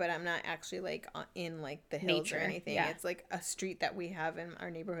hike, but I'm not actually like in like the hills or anything. Yeah. It's like a street that we have in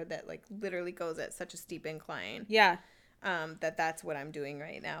our neighborhood that like literally goes at such a steep incline. Yeah. That's what I'm doing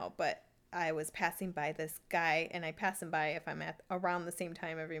right now. But I was passing by this guy, and I pass him by if I'm at around the same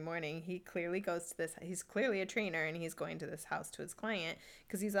time every morning. He clearly goes to this. He's clearly a trainer, and he's going to this house to his client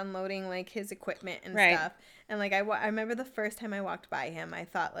because he's unloading like his equipment and stuff. And like I remember the first time I walked by him, I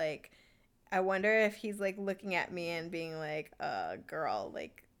thought like, I wonder if he's like looking at me and being like, girl,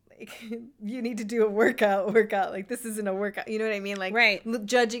 like you need to do a workout. Like this isn't a workout. You know what I mean? Like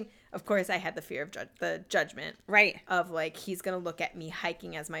judging. Of course, I had the fear of the judgment. Of like, he's going to look at me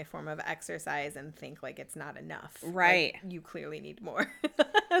hiking as my form of exercise and think like it's not enough. Like, you clearly need more.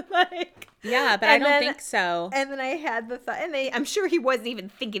 Yeah, but I don't think so. And then I had the thought, and I'm sure he wasn't even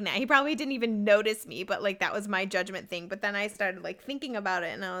thinking that. He probably didn't even notice me, but like that was my judgment thing. But then I started like thinking about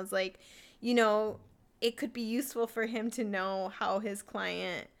it, and I was like, it could be useful for him to know how his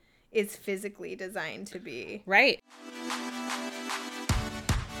client is physically designed to be. Right.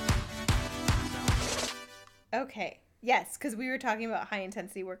 Okay. Yes, because we were talking about high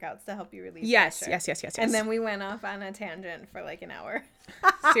intensity workouts to help you relieve pressure. Yes. And then we went off on a tangent for like an hour.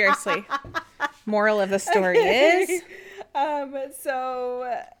 Seriously. Moral of the story is?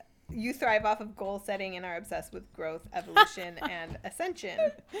 So you thrive off of goal setting and are obsessed with growth, evolution, and ascension.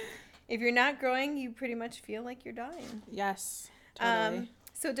 If you're not growing, you pretty much feel like you're dying. Yes, totally.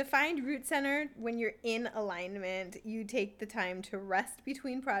 So defined root center, when you're in alignment, you take the time to rest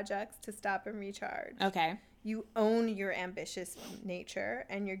between projects to stop and recharge. Okay. You own your ambitious nature,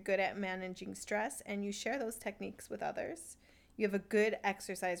 and you're good at managing stress, and you share those techniques with others. You have a good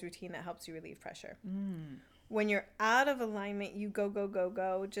exercise routine that helps you relieve pressure. When you're out of alignment, you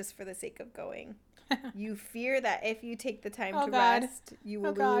go just for the sake of going. You fear that if you take the time to rest, you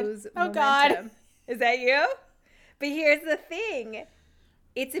will lose momentum. Is that you? But here's the thing.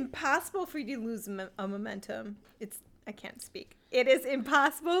 It's impossible for you to lose a momentum. I can't speak. It is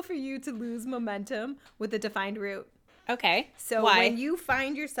impossible for you to lose momentum with a defined route. Okay. So when you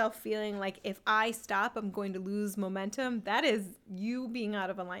find yourself feeling like, if I stop, I'm going to lose momentum, that is you being out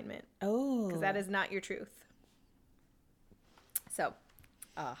of alignment. Oh. Because that is not your truth. So,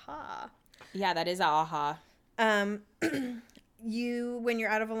 aha. Yeah, that is a aha. When you're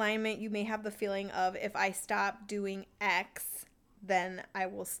out of alignment, you may have the feeling of, if I stop doing X, then I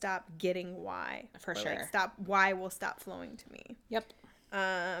will stop getting Y. For sure. Like Y will stop flowing to me. Yep.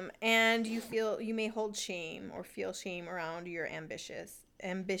 And you may hold shame or feel shame around your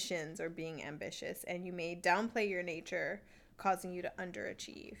ambitions or being ambitious, and you may downplay your nature, causing you to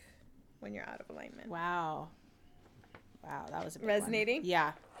underachieve when you're out of alignment. Wow, that was a big resonating one.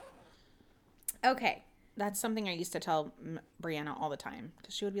 Yeah. Okay. That's something I used to tell Brianna all the time,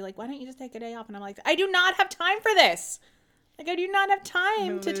 because she would be like, why don't you just take a day off? And I'm like, I do not have time for this. Like, I do not have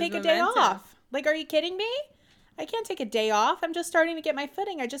time to take a day off. Like, are you kidding me? I can't take a day off. I'm just starting to get my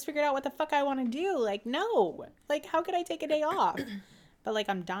footing. I just figured out what the fuck I want to do. Like, no. Like, how could I take a day off? But, like,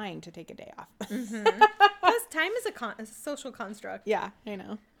 I'm dying to take a day off. Plus, Time is a social construct. Yeah, I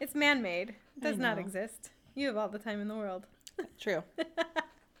know. It's man-made. It does not know. exist. You have all the time in the world. True.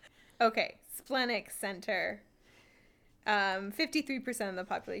 Okay, splenic center. 53% of the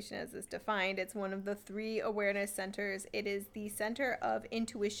population as is defined. It's one of the 3 awareness centers. It is the center of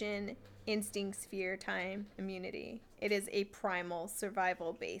intuition, instinct, fear, time, immunity. It is a primal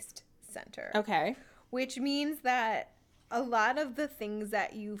survival-based center. Okay. Which means that a lot of the things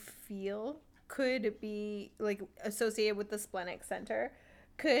that you feel could be like associated with the splenic center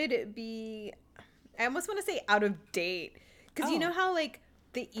could be, I almost want to say, out of date. Because you know how like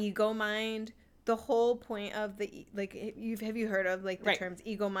the ego mind, the whole point of the, like, have you heard of like the terms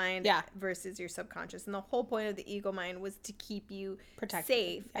ego mind versus your subconscious? And the whole point of the ego mind was to keep you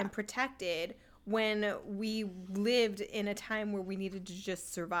safe and protected when we lived in a time where we needed to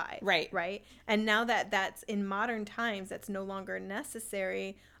just survive. Right. And now that that's in modern times, that's no longer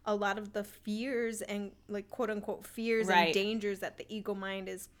necessary. A lot of the fears and like quote unquote fears and dangers that the ego mind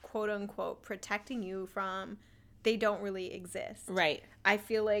is quote unquote protecting you from, they don't really exist. Right. I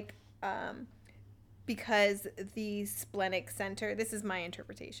feel like, because the splenic center, this is my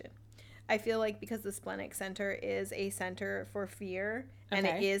interpretation. I feel like because the splenic center is a center for fear and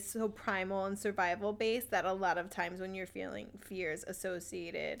it is so primal and survival based that a lot of times when you're feeling fears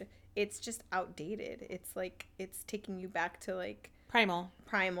associated, it's just outdated. It's like it's taking you back to like primal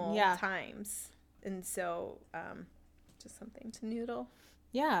times. And so just something to noodle.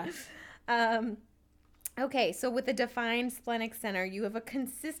 Yeah. Okay, so with a defined splenic center, you have a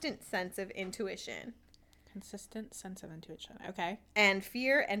consistent sense of intuition. Consistent sense of intuition. Okay. And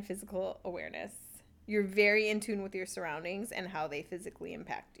fear and physical awareness. You're very in tune with your surroundings and how they physically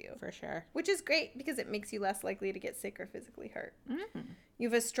impact you. For sure. Which is great because it makes you less likely to get sick or physically hurt. Mm. You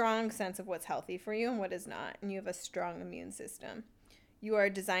have a strong sense of what's healthy for you and what is not. And you have a strong immune system. You are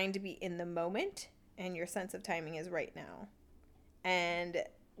designed to be in the moment and your sense of timing is right now. And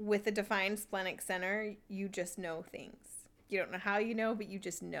with a defined splenic center, you just know things. You don't know how you know, but you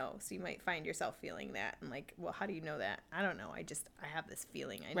just know. So you might find yourself feeling that and like, well, how do you know that? I don't know. I have this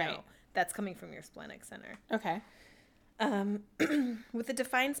feeling. I know. That's coming from your splenic center. Okay. With a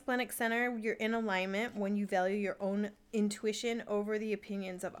defined splenic center, you're in alignment when you value your own intuition over the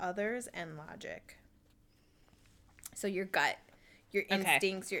opinions of others and logic. So your gut, your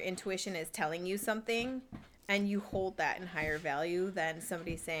instincts, your intuition is telling you something, and you hold that in higher value than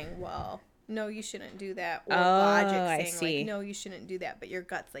somebody saying, well, no, you shouldn't do that. Or logic saying, like, no, you shouldn't do that. But your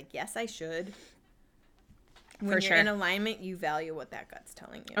gut's like, yes, I should. When you're in alignment, you value what that gut's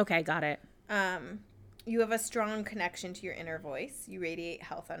telling you. Okay, got it. You have a strong connection to your inner voice. You radiate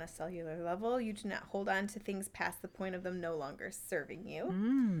health on a cellular level. You do not hold on to things past the point of them no longer serving you.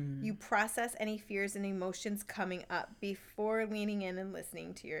 Mm. You process any fears and emotions coming up before leaning in and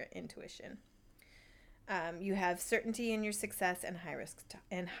listening to your intuition. You have certainty in your success and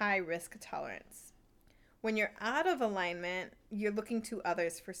high risk tolerance. When you're out of alignment, you're looking to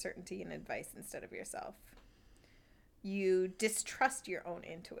others for certainty and advice instead of yourself. You distrust your own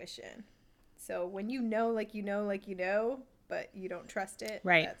intuition. So when you know, but you don't trust it,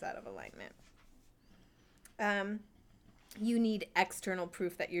 that's out of alignment. You need external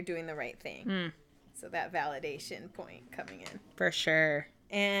proof that you're doing the right thing. Mm. So that validation point coming in. For sure.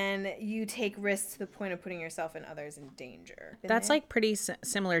 And you take risks to the point of putting yourself and others in danger. That's like pretty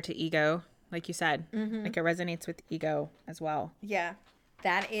similar to ego, like you said. Mm-hmm. Like it resonates with ego as well. Yeah.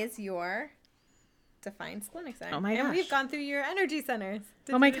 That is your defined splenic center. Oh my gosh. And we've gone through your energy centers.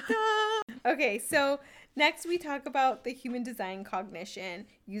 Oh my God. Okay, so next we talk about the human design cognition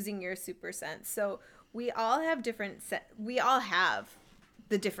using your super sense. So we all have the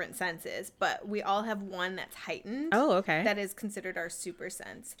different senses, but we all have one that's heightened. Oh, okay. That is considered our super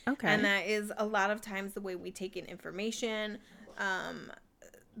sense. Okay. And that is a lot of times the way we take in information,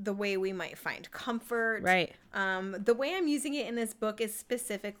 the way we might find comfort. Right. The way I'm using it in this book is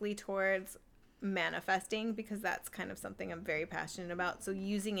specifically towards manifesting because that's kind of something I'm very passionate about. So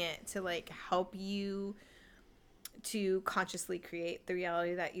using it to like help you to consciously create the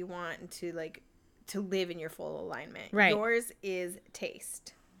reality that you want and to like to live in your full alignment. Right. Yours is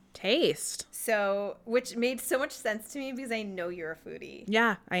taste. So, which made so much sense to me because I know you're a foodie.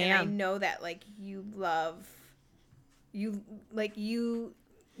 Yeah, I am. I know that like you love to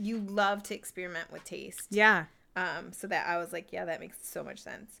experiment with taste. Yeah. So that I was like, yeah, that makes so much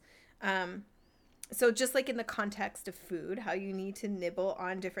sense. So just like in the context of food, how you need to nibble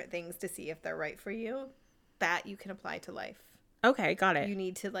on different things to see if they're right for you, that you can apply to life. Okay, got it. You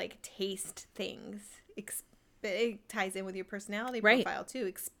need to like taste things. It ties in with your personality profile too.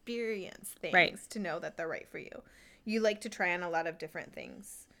 Experience things to know that they're right for you. You like to try on a lot of different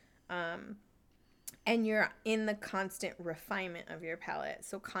things. And you're in the constant refinement of your palate.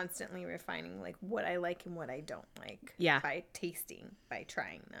 So constantly refining like what I like and what I don't like. Yeah. By tasting, by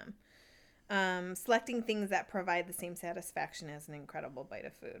trying them. Selecting things that provide the same satisfaction as an incredible bite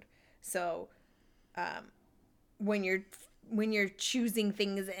of food. So when you're choosing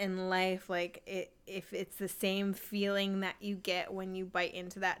things in life, like if it's the same feeling that you get when you bite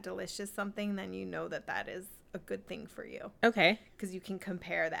into that delicious something, then you know that is a good thing for you. Okay. Because you can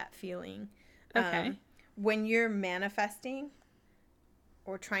compare that feeling. Okay. When you're manifesting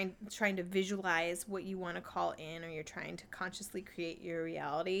or trying to visualize what you want to call in, or you're trying to consciously create your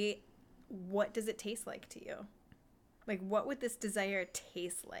reality, what does it taste like to you? Like, what would this desire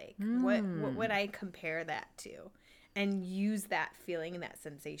taste like? What would I compare that to? And use that feeling and that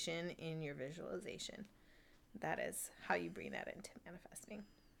sensation in your visualization. That is how you bring that into manifesting.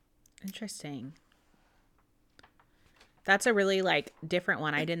 Interesting. That's a really like different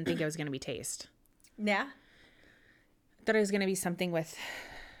one. I didn't think it was going to be taste. Yeah. I thought it was going to be something with,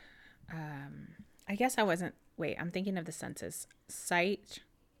 I guess I wasn't, wait, I'm thinking of the senses. Sight.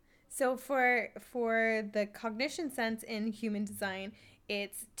 So for the cognition sense in human design,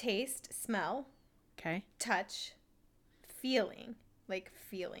 it's taste, smell, Okay. touch, feeling, like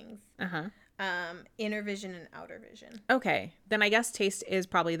feelings, inner vision and outer vision. Okay. Then I guess taste is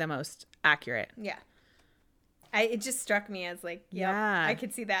probably the most accurate. Yeah. It just struck me as like, yeah, I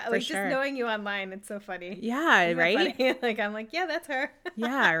could see that. for Like sure. Just knowing you online, it's so funny. Yeah, Isn't that right? funny? Like I'm like, yeah, that's her.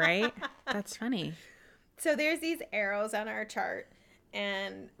 Yeah, right? That's funny. So there's these arrows on our chart,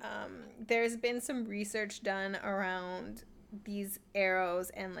 and there's been some research done around these arrows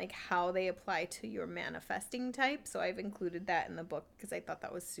and like how they apply to your manifesting type. So I've included that in the book because I thought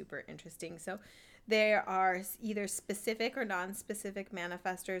that was super interesting. So there are either specific or non-specific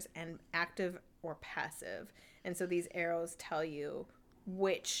manifestors and active or passive. And so these arrows tell you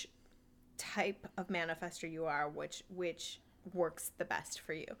which type of manifestor you are, which works the best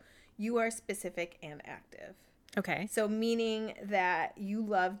for you. You are specific and active. Okay. So meaning that you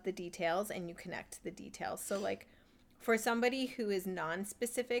love the details and you connect to the details. So like for somebody who is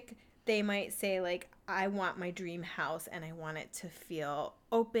non-specific, they might say like, I want my dream house and I want it to feel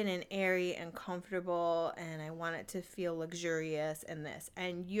open and airy and comfortable and I want it to feel luxurious and this.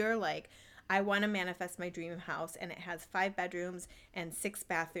 And you're like, I want to manifest my dream house and it has 5 bedrooms and 6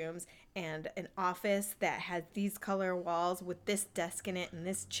 bathrooms and an office that has these color walls with this desk in it and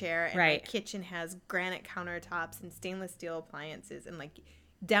this chair, and right. my kitchen has granite countertops and stainless steel appliances and like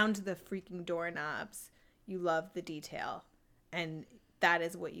down to the freaking doorknobs. You love the detail, and that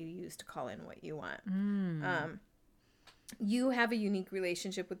is what you use to call in what you want. You have a unique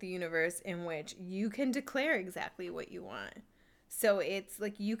relationship with the universe in which you can declare exactly what you want. So it's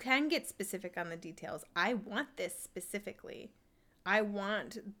like you can get specific on the details. I want this specifically. I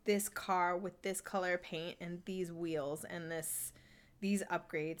want this car with this color paint and these wheels and these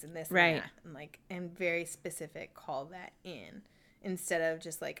upgrades and this right. and that. And like, and very specific, call that in. Instead of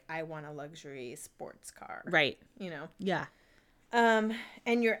just like, I want a luxury sports car. Right. You know? Yeah. And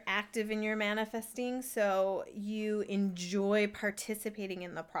you're active in your manifesting. So you enjoy participating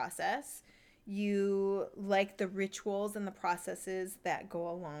in the process. You like the rituals and the processes that go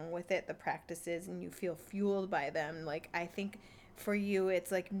along with it, the practices, and you feel fueled by them. Like, I think for you,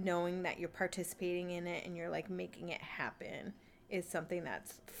 it's like knowing that you're participating in it and you're like making it happen is something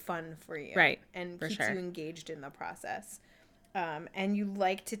that's fun for you. Right. And for keeps sure. you engaged in the process. And you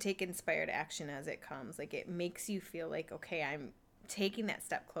like to take inspired action as it comes. Like, it makes you feel like, okay, I'm taking that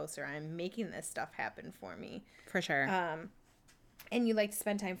step closer. I'm making this stuff happen for me. For sure. And you like to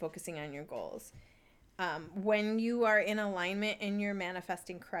spend time focusing on your goals. When you are in alignment and you're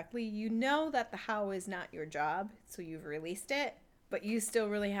manifesting correctly, you know that the how is not your job, so you've released it, but you still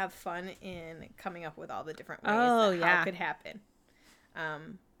really have fun in coming up with all the different ways that how could happen.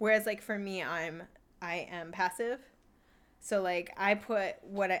 Whereas like for me, I am passive. So like I put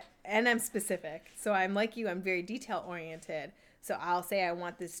and I'm specific. So I'm like you, I'm very detail oriented. So I'll say I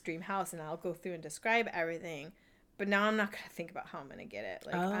want this dream house and I'll go through and describe everything. But now I'm not going to think about how I'm going to get it.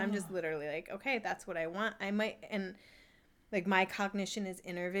 Like, I'm just literally like, okay, that's what I want. I might, and like my cognition is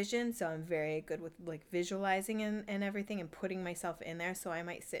inner vision. So I'm very good with like visualizing and everything and putting myself in there. So I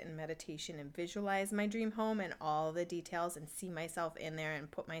might sit in meditation and visualize my dream home and all the details and see myself in there and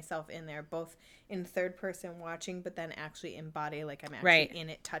put myself in there, both in third person watching, but then actually embody, like I'm actually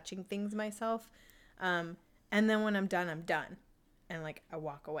in it, touching things myself. And then when I'm done, I'm done. And like I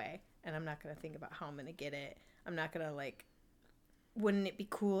walk away and I'm not going to think about how I'm going to get it. I'm not going to like, wouldn't it be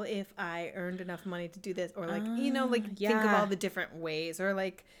cool if I earned enough money to do this? Or like, you know, like think of all the different ways, or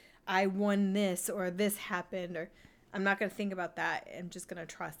like I won this or this happened, or I'm not going to think about that. I'm just going to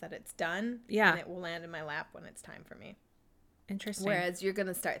trust that it's done. Yeah. And it will land in my lap when it's time for me. Interesting. Whereas you're going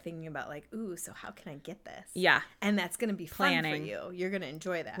to start thinking about like, ooh, so how can I get this? Yeah. And that's going to be fun Planning. for you. You're going to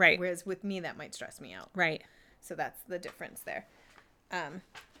enjoy that. Right. Whereas with me, that might stress me out. Right. So that's the difference there.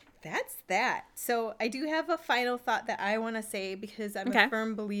 That's that. So I do have a final thought that I want to say because I'm a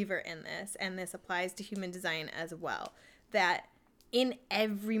firm believer in this, and this applies to human design as well, that in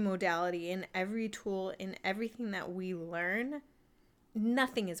every modality, in every tool, in everything that we learn,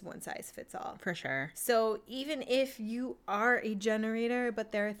 nothing is one size fits all. For sure. So even if you are a generator,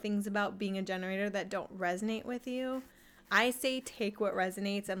 but there are things about being a generator that don't resonate with you, I say take what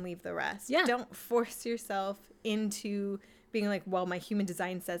resonates and leave the rest. Yeah. Don't force yourself into being like, well, my human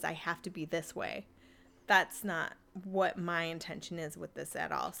design says I have to be this way. That's not what my intention is with this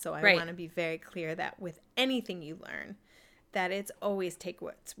at all. So I want to be very clear that with anything you learn, that it's always take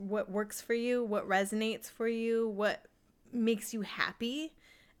what works for you, what resonates for you, what makes you happy,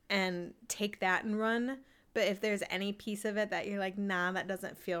 and take that and run. But if there's any piece of it that you're like, nah, that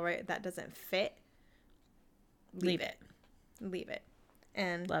doesn't feel right, that doesn't fit, leave it.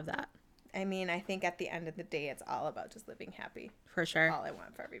 And love that. I mean, I think at the end of the day, it's all about just living happy. For sure. All I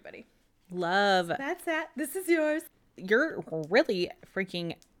want for everybody. Love. That's that. This is yours. You're really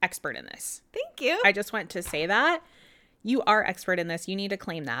freaking expert in this. Thank you. I just want to say that. You are expert in this. You need to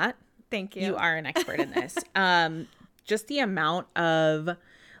claim that. Thank you. You are an expert in this. Just the amount of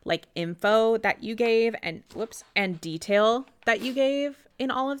like info that you gave and detail that you gave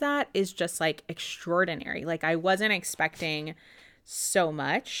in all of that is just like extraordinary. Like I wasn't expecting so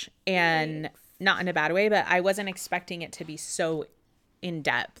much, and not in a bad way, but I wasn't expecting it to be so in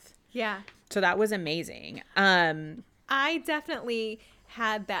depth. Yeah. So that was amazing. I definitely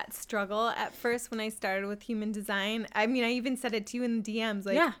had that struggle at first when I started with human design. I mean, I even said it to you in the DMs,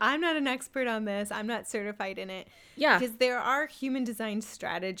 like, I'm not an expert on this. I'm not certified in it. Yeah. Because there are human design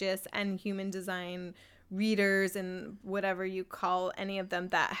strategists and human design readers and whatever you call any of them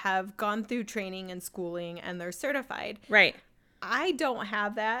that have gone through training and schooling and they're certified. Right. I don't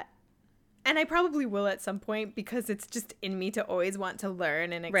have that. And I probably will at some point because it's just in me to always want to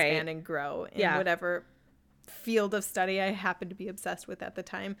learn and expand and grow in whatever field of study I happen to be obsessed with at the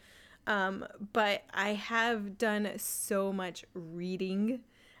time. But I have done so much reading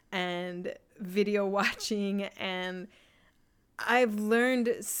and video watching, and I've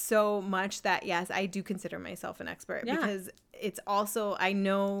learned so much that, yes, I do consider myself an expert because it's also, I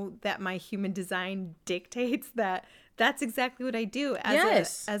know that my human design dictates that that's exactly what I do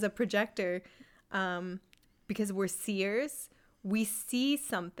as a projector, because we're seers. We see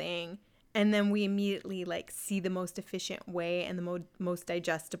something and then we immediately like see the most efficient way and the most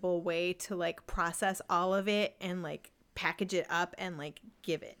digestible way to like process all of it and like package it up and like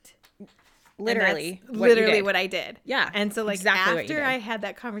give it. Literally what I did. Yeah. And so like exactly after I had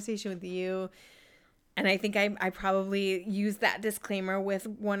that conversation with you, and I think I probably used that disclaimer with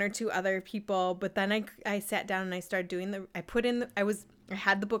one or two other people, but then I sat down and I started doing I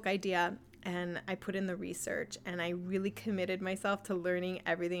had the book idea and I put in the research, and I really committed myself to learning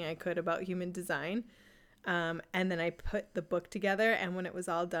everything I could about human design. And then I put the book together, and when it was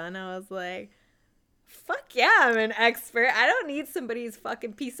all done, I was like, fuck yeah, I'm an expert. I don't need somebody's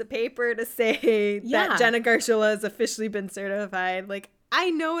fucking piece of paper to say that Jenna Garshula has officially been certified. Like, I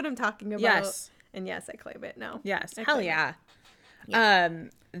know what I'm talking about. Yes. And yes, I claim it now. Yes. Hell yeah.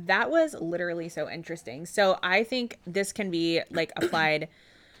 That was literally so interesting. So I think this can be like applied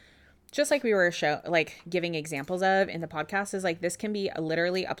just like we were giving examples of in the podcast, is like this can be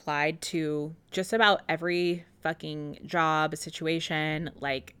literally applied to just about every fucking job, situation,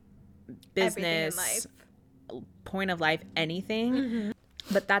 like business, point of life, anything. Mm-hmm.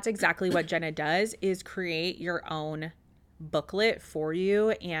 But that's exactly what Jenna does, is create your own booklet for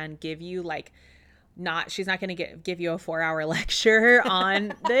you and give you like, she's not going to give you a 4-hour lecture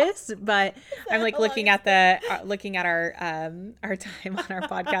on this, but I'm like looking at our time on our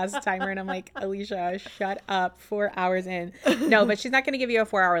podcast timer, and I'm like, Alicia, shut up, 4 hours in. No, but she's not going to give you a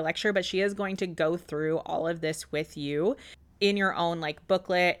 4-hour lecture, but she is going to go through all of this with you in your own like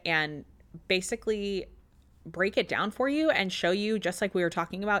booklet and basically break it down for you and show you, just like we were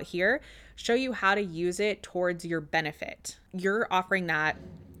talking about here, show you how to use it towards your benefit. You're offering that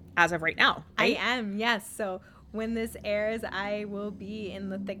as of right now, right? I am, yes. So when this airs, I will be in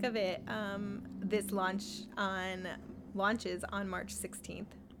the thick of it. This launches on March 16th.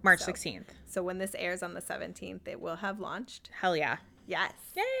 March 16th. So when this airs on the 17th, it will have launched. Hell yeah. Yes.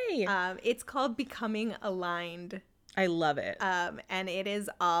 Yay. It's called Becoming Aligned. I love it. And it is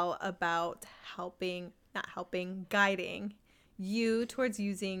all about guiding you towards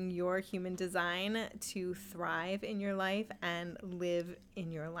using your human design to thrive in your life and live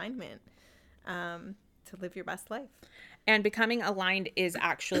in your alignment, to live your best life. And becoming aligned is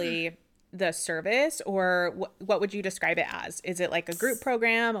actually the service, or what would you describe it as? Is it like a group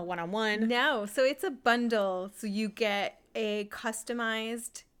program, a one-on-one? No, so it's a bundle. So you get a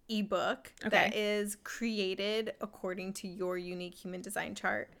customized ebook that is created according to your unique human design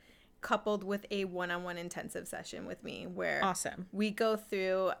chart, coupled with a one-on-one intensive session with me where Awesome. we go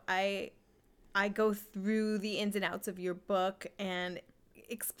through, I go through the ins and outs of your book and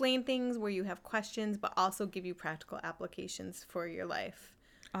explain things where you have questions, but also give you practical applications for your life.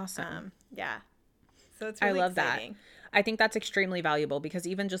 Awesome. Yeah. So it's really I love exciting. that. I think that's extremely valuable, because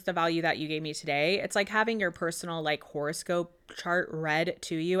even just the value that you gave me today, it's like having your personal like horoscope chart read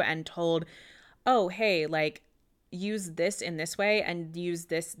to you and told, oh, hey, like use this in this way and use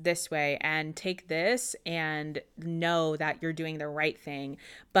this way and take this and know that you're doing the right thing.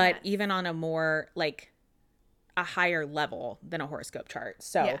 But Yes. even on a more like a higher level than a horoscope chart.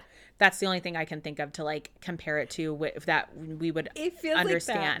 So Yeah. that's the only thing I can think of to like compare it to with that we would It feels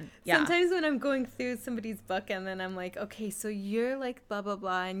understand. like that. Yeah. Sometimes when I'm going through somebody's book and then I'm like, okay, so you're like blah, blah,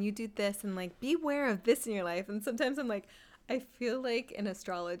 blah, and you do this and like beware of this in your life. And sometimes I'm like, I feel like an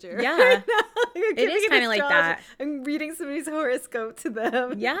astrologer. Yeah. Right now. Like, It is an kind of like astrologer. that. I'm reading somebody's horoscope to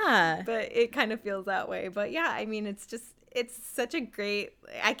them. Yeah. But it kind of feels that way. But yeah, I mean, it's such a great,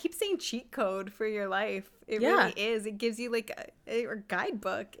 I keep saying cheat code for your life. It Yeah. really is. It gives you like a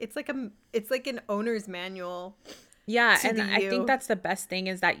guidebook. It's like an owner's manual. Yeah, to and the I you. think that's the best thing,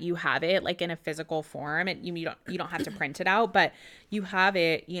 is that you have it like in a physical form, and you don't have to print it out, but you have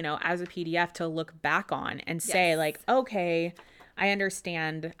it, you know, as a PDF to look back on and say Yes. like, okay, I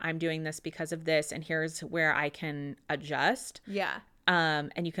understand I'm doing this because of this, and here's where I can adjust. Yeah.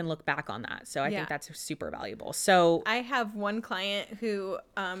 And you can look back on that. So I Yeah. think that's super valuable. So I have one client who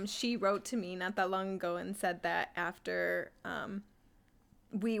she wrote to me not that long ago and said that after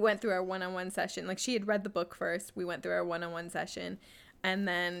we went through our one-on-one session, like she had read the book first, we went through our one-on-one session, and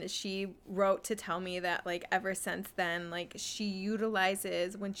then she wrote to tell me that like ever since then, like she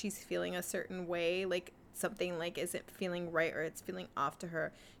utilizes when she's feeling a certain way, like something like isn't feeling right or it's feeling off to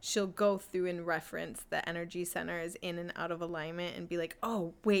her, she'll go through and reference the energy centers in and out of alignment and be like,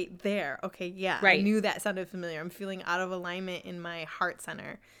 oh wait, there, okay, yeah, Right. I knew that sounded familiar, I'm feeling out of alignment in my heart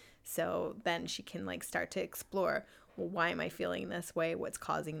center. So then she can like start to explore, well, why am I feeling this way, what's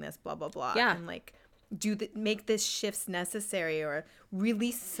causing this, blah blah blah. Yeah. And like make this shifts necessary, or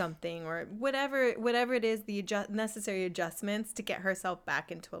release something, or whatever it is, the necessary adjustments to get herself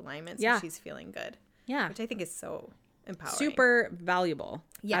back into alignment so Yeah. she's feeling good. yeah, Which I think is so empowering. super valuable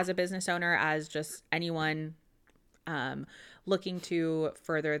Yeah. as a business owner, as just anyone looking to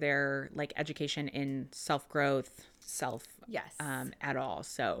further their like education in self-growth, Yes. at all.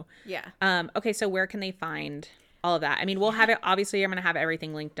 So Yeah. okay, so where can they find all of that? I mean, we'll have it, obviously I'm going to have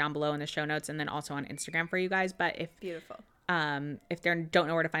everything linked down below in the show notes, and then also on Instagram for you guys. But Beautiful. if they don't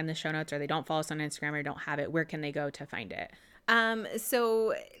know where to find the show notes, or they don't follow us on Instagram, or don't have it, where can they go to find it?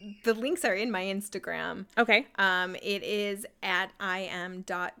 So the links are in my Instagram. Okay. It is at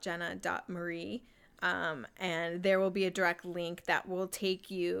im.jenna.marie. And there will be a direct link that will take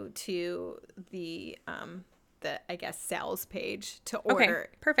you to the I guess sales page to order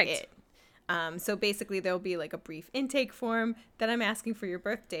perfect. it. So basically there'll be like a brief intake form that I'm asking for your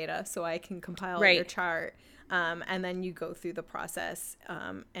birth data so I can compile Right. your chart. And then you go through the process.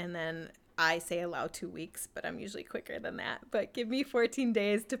 And then I say allow 2 weeks, but I'm usually quicker than that. But give me 14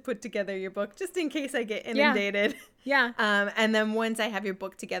 days to put together your book just in case I get inundated. Yeah. And then once I have your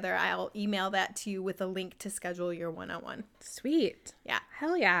book together, I'll email that to you with a link to schedule your one-on-one. Sweet. Yeah.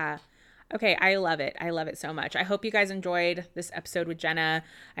 Hell yeah. Okay, I love it. I love it so much. I hope you guys enjoyed this episode with Jenna.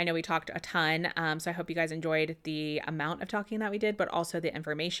 I know we talked a ton, so I hope you guys enjoyed the amount of talking that we did, but also the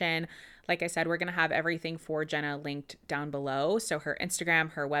information. Like I said, we're going to have everything for Jenna linked down below. So her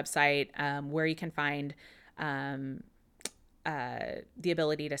Instagram, her website, where you can find the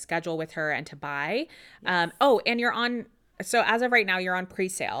ability to schedule with her and to buy. And you're on, so as of right now, you're on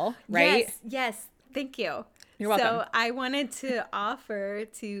pre-sale, right? Yes. Thank you. You're welcome. So I wanted to offer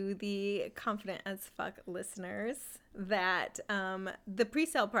to the Confident as Fuck listeners that the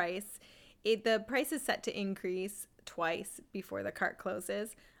pre-sale price, the price is set to increase twice before the cart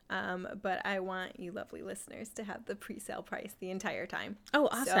closes. But I want you lovely listeners to have the pre-sale price the entire time. Oh,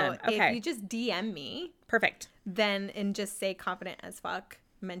 awesome. So Okay. if you just DM me, Perfect. then and just say Confident as Fuck,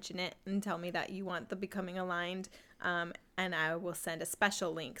 mention it and tell me that you want the Becoming Aligned, and I will send a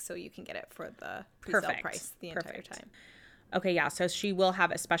special link so you can get it for the pre-sale Perfect. price the Perfect. entire time. Okay, yeah. So she will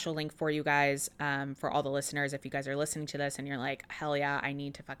have a special link for you guys, for all the listeners. If you guys are listening to this and you're like, hell yeah, I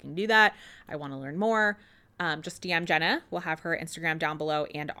need to fucking do that. I want to learn more. Just DM Jenna. We'll have her Instagram down below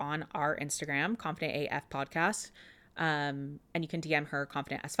and on our Instagram, Confident AF Podcast. And you can DM her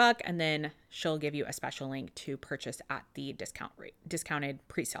Confident as fuck, and then she'll give you a special link to purchase at the discounted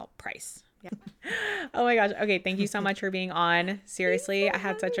pre-sale price. Yeah. Oh my gosh. Okay. Thank you so much for being on. Seriously, I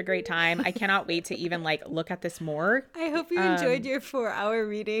had such a great time. I cannot wait to even like look at this more. I hope you enjoyed your 4-hour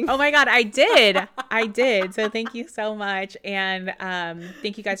reading. Oh my God, I did. I did. So thank you so much. And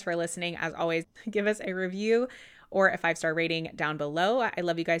thank you guys for listening. As always, give us a review or a 5-star rating down below. I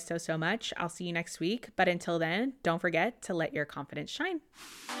love you guys so much. I'll see you next week. But until then, don't forget to let your confidence shine.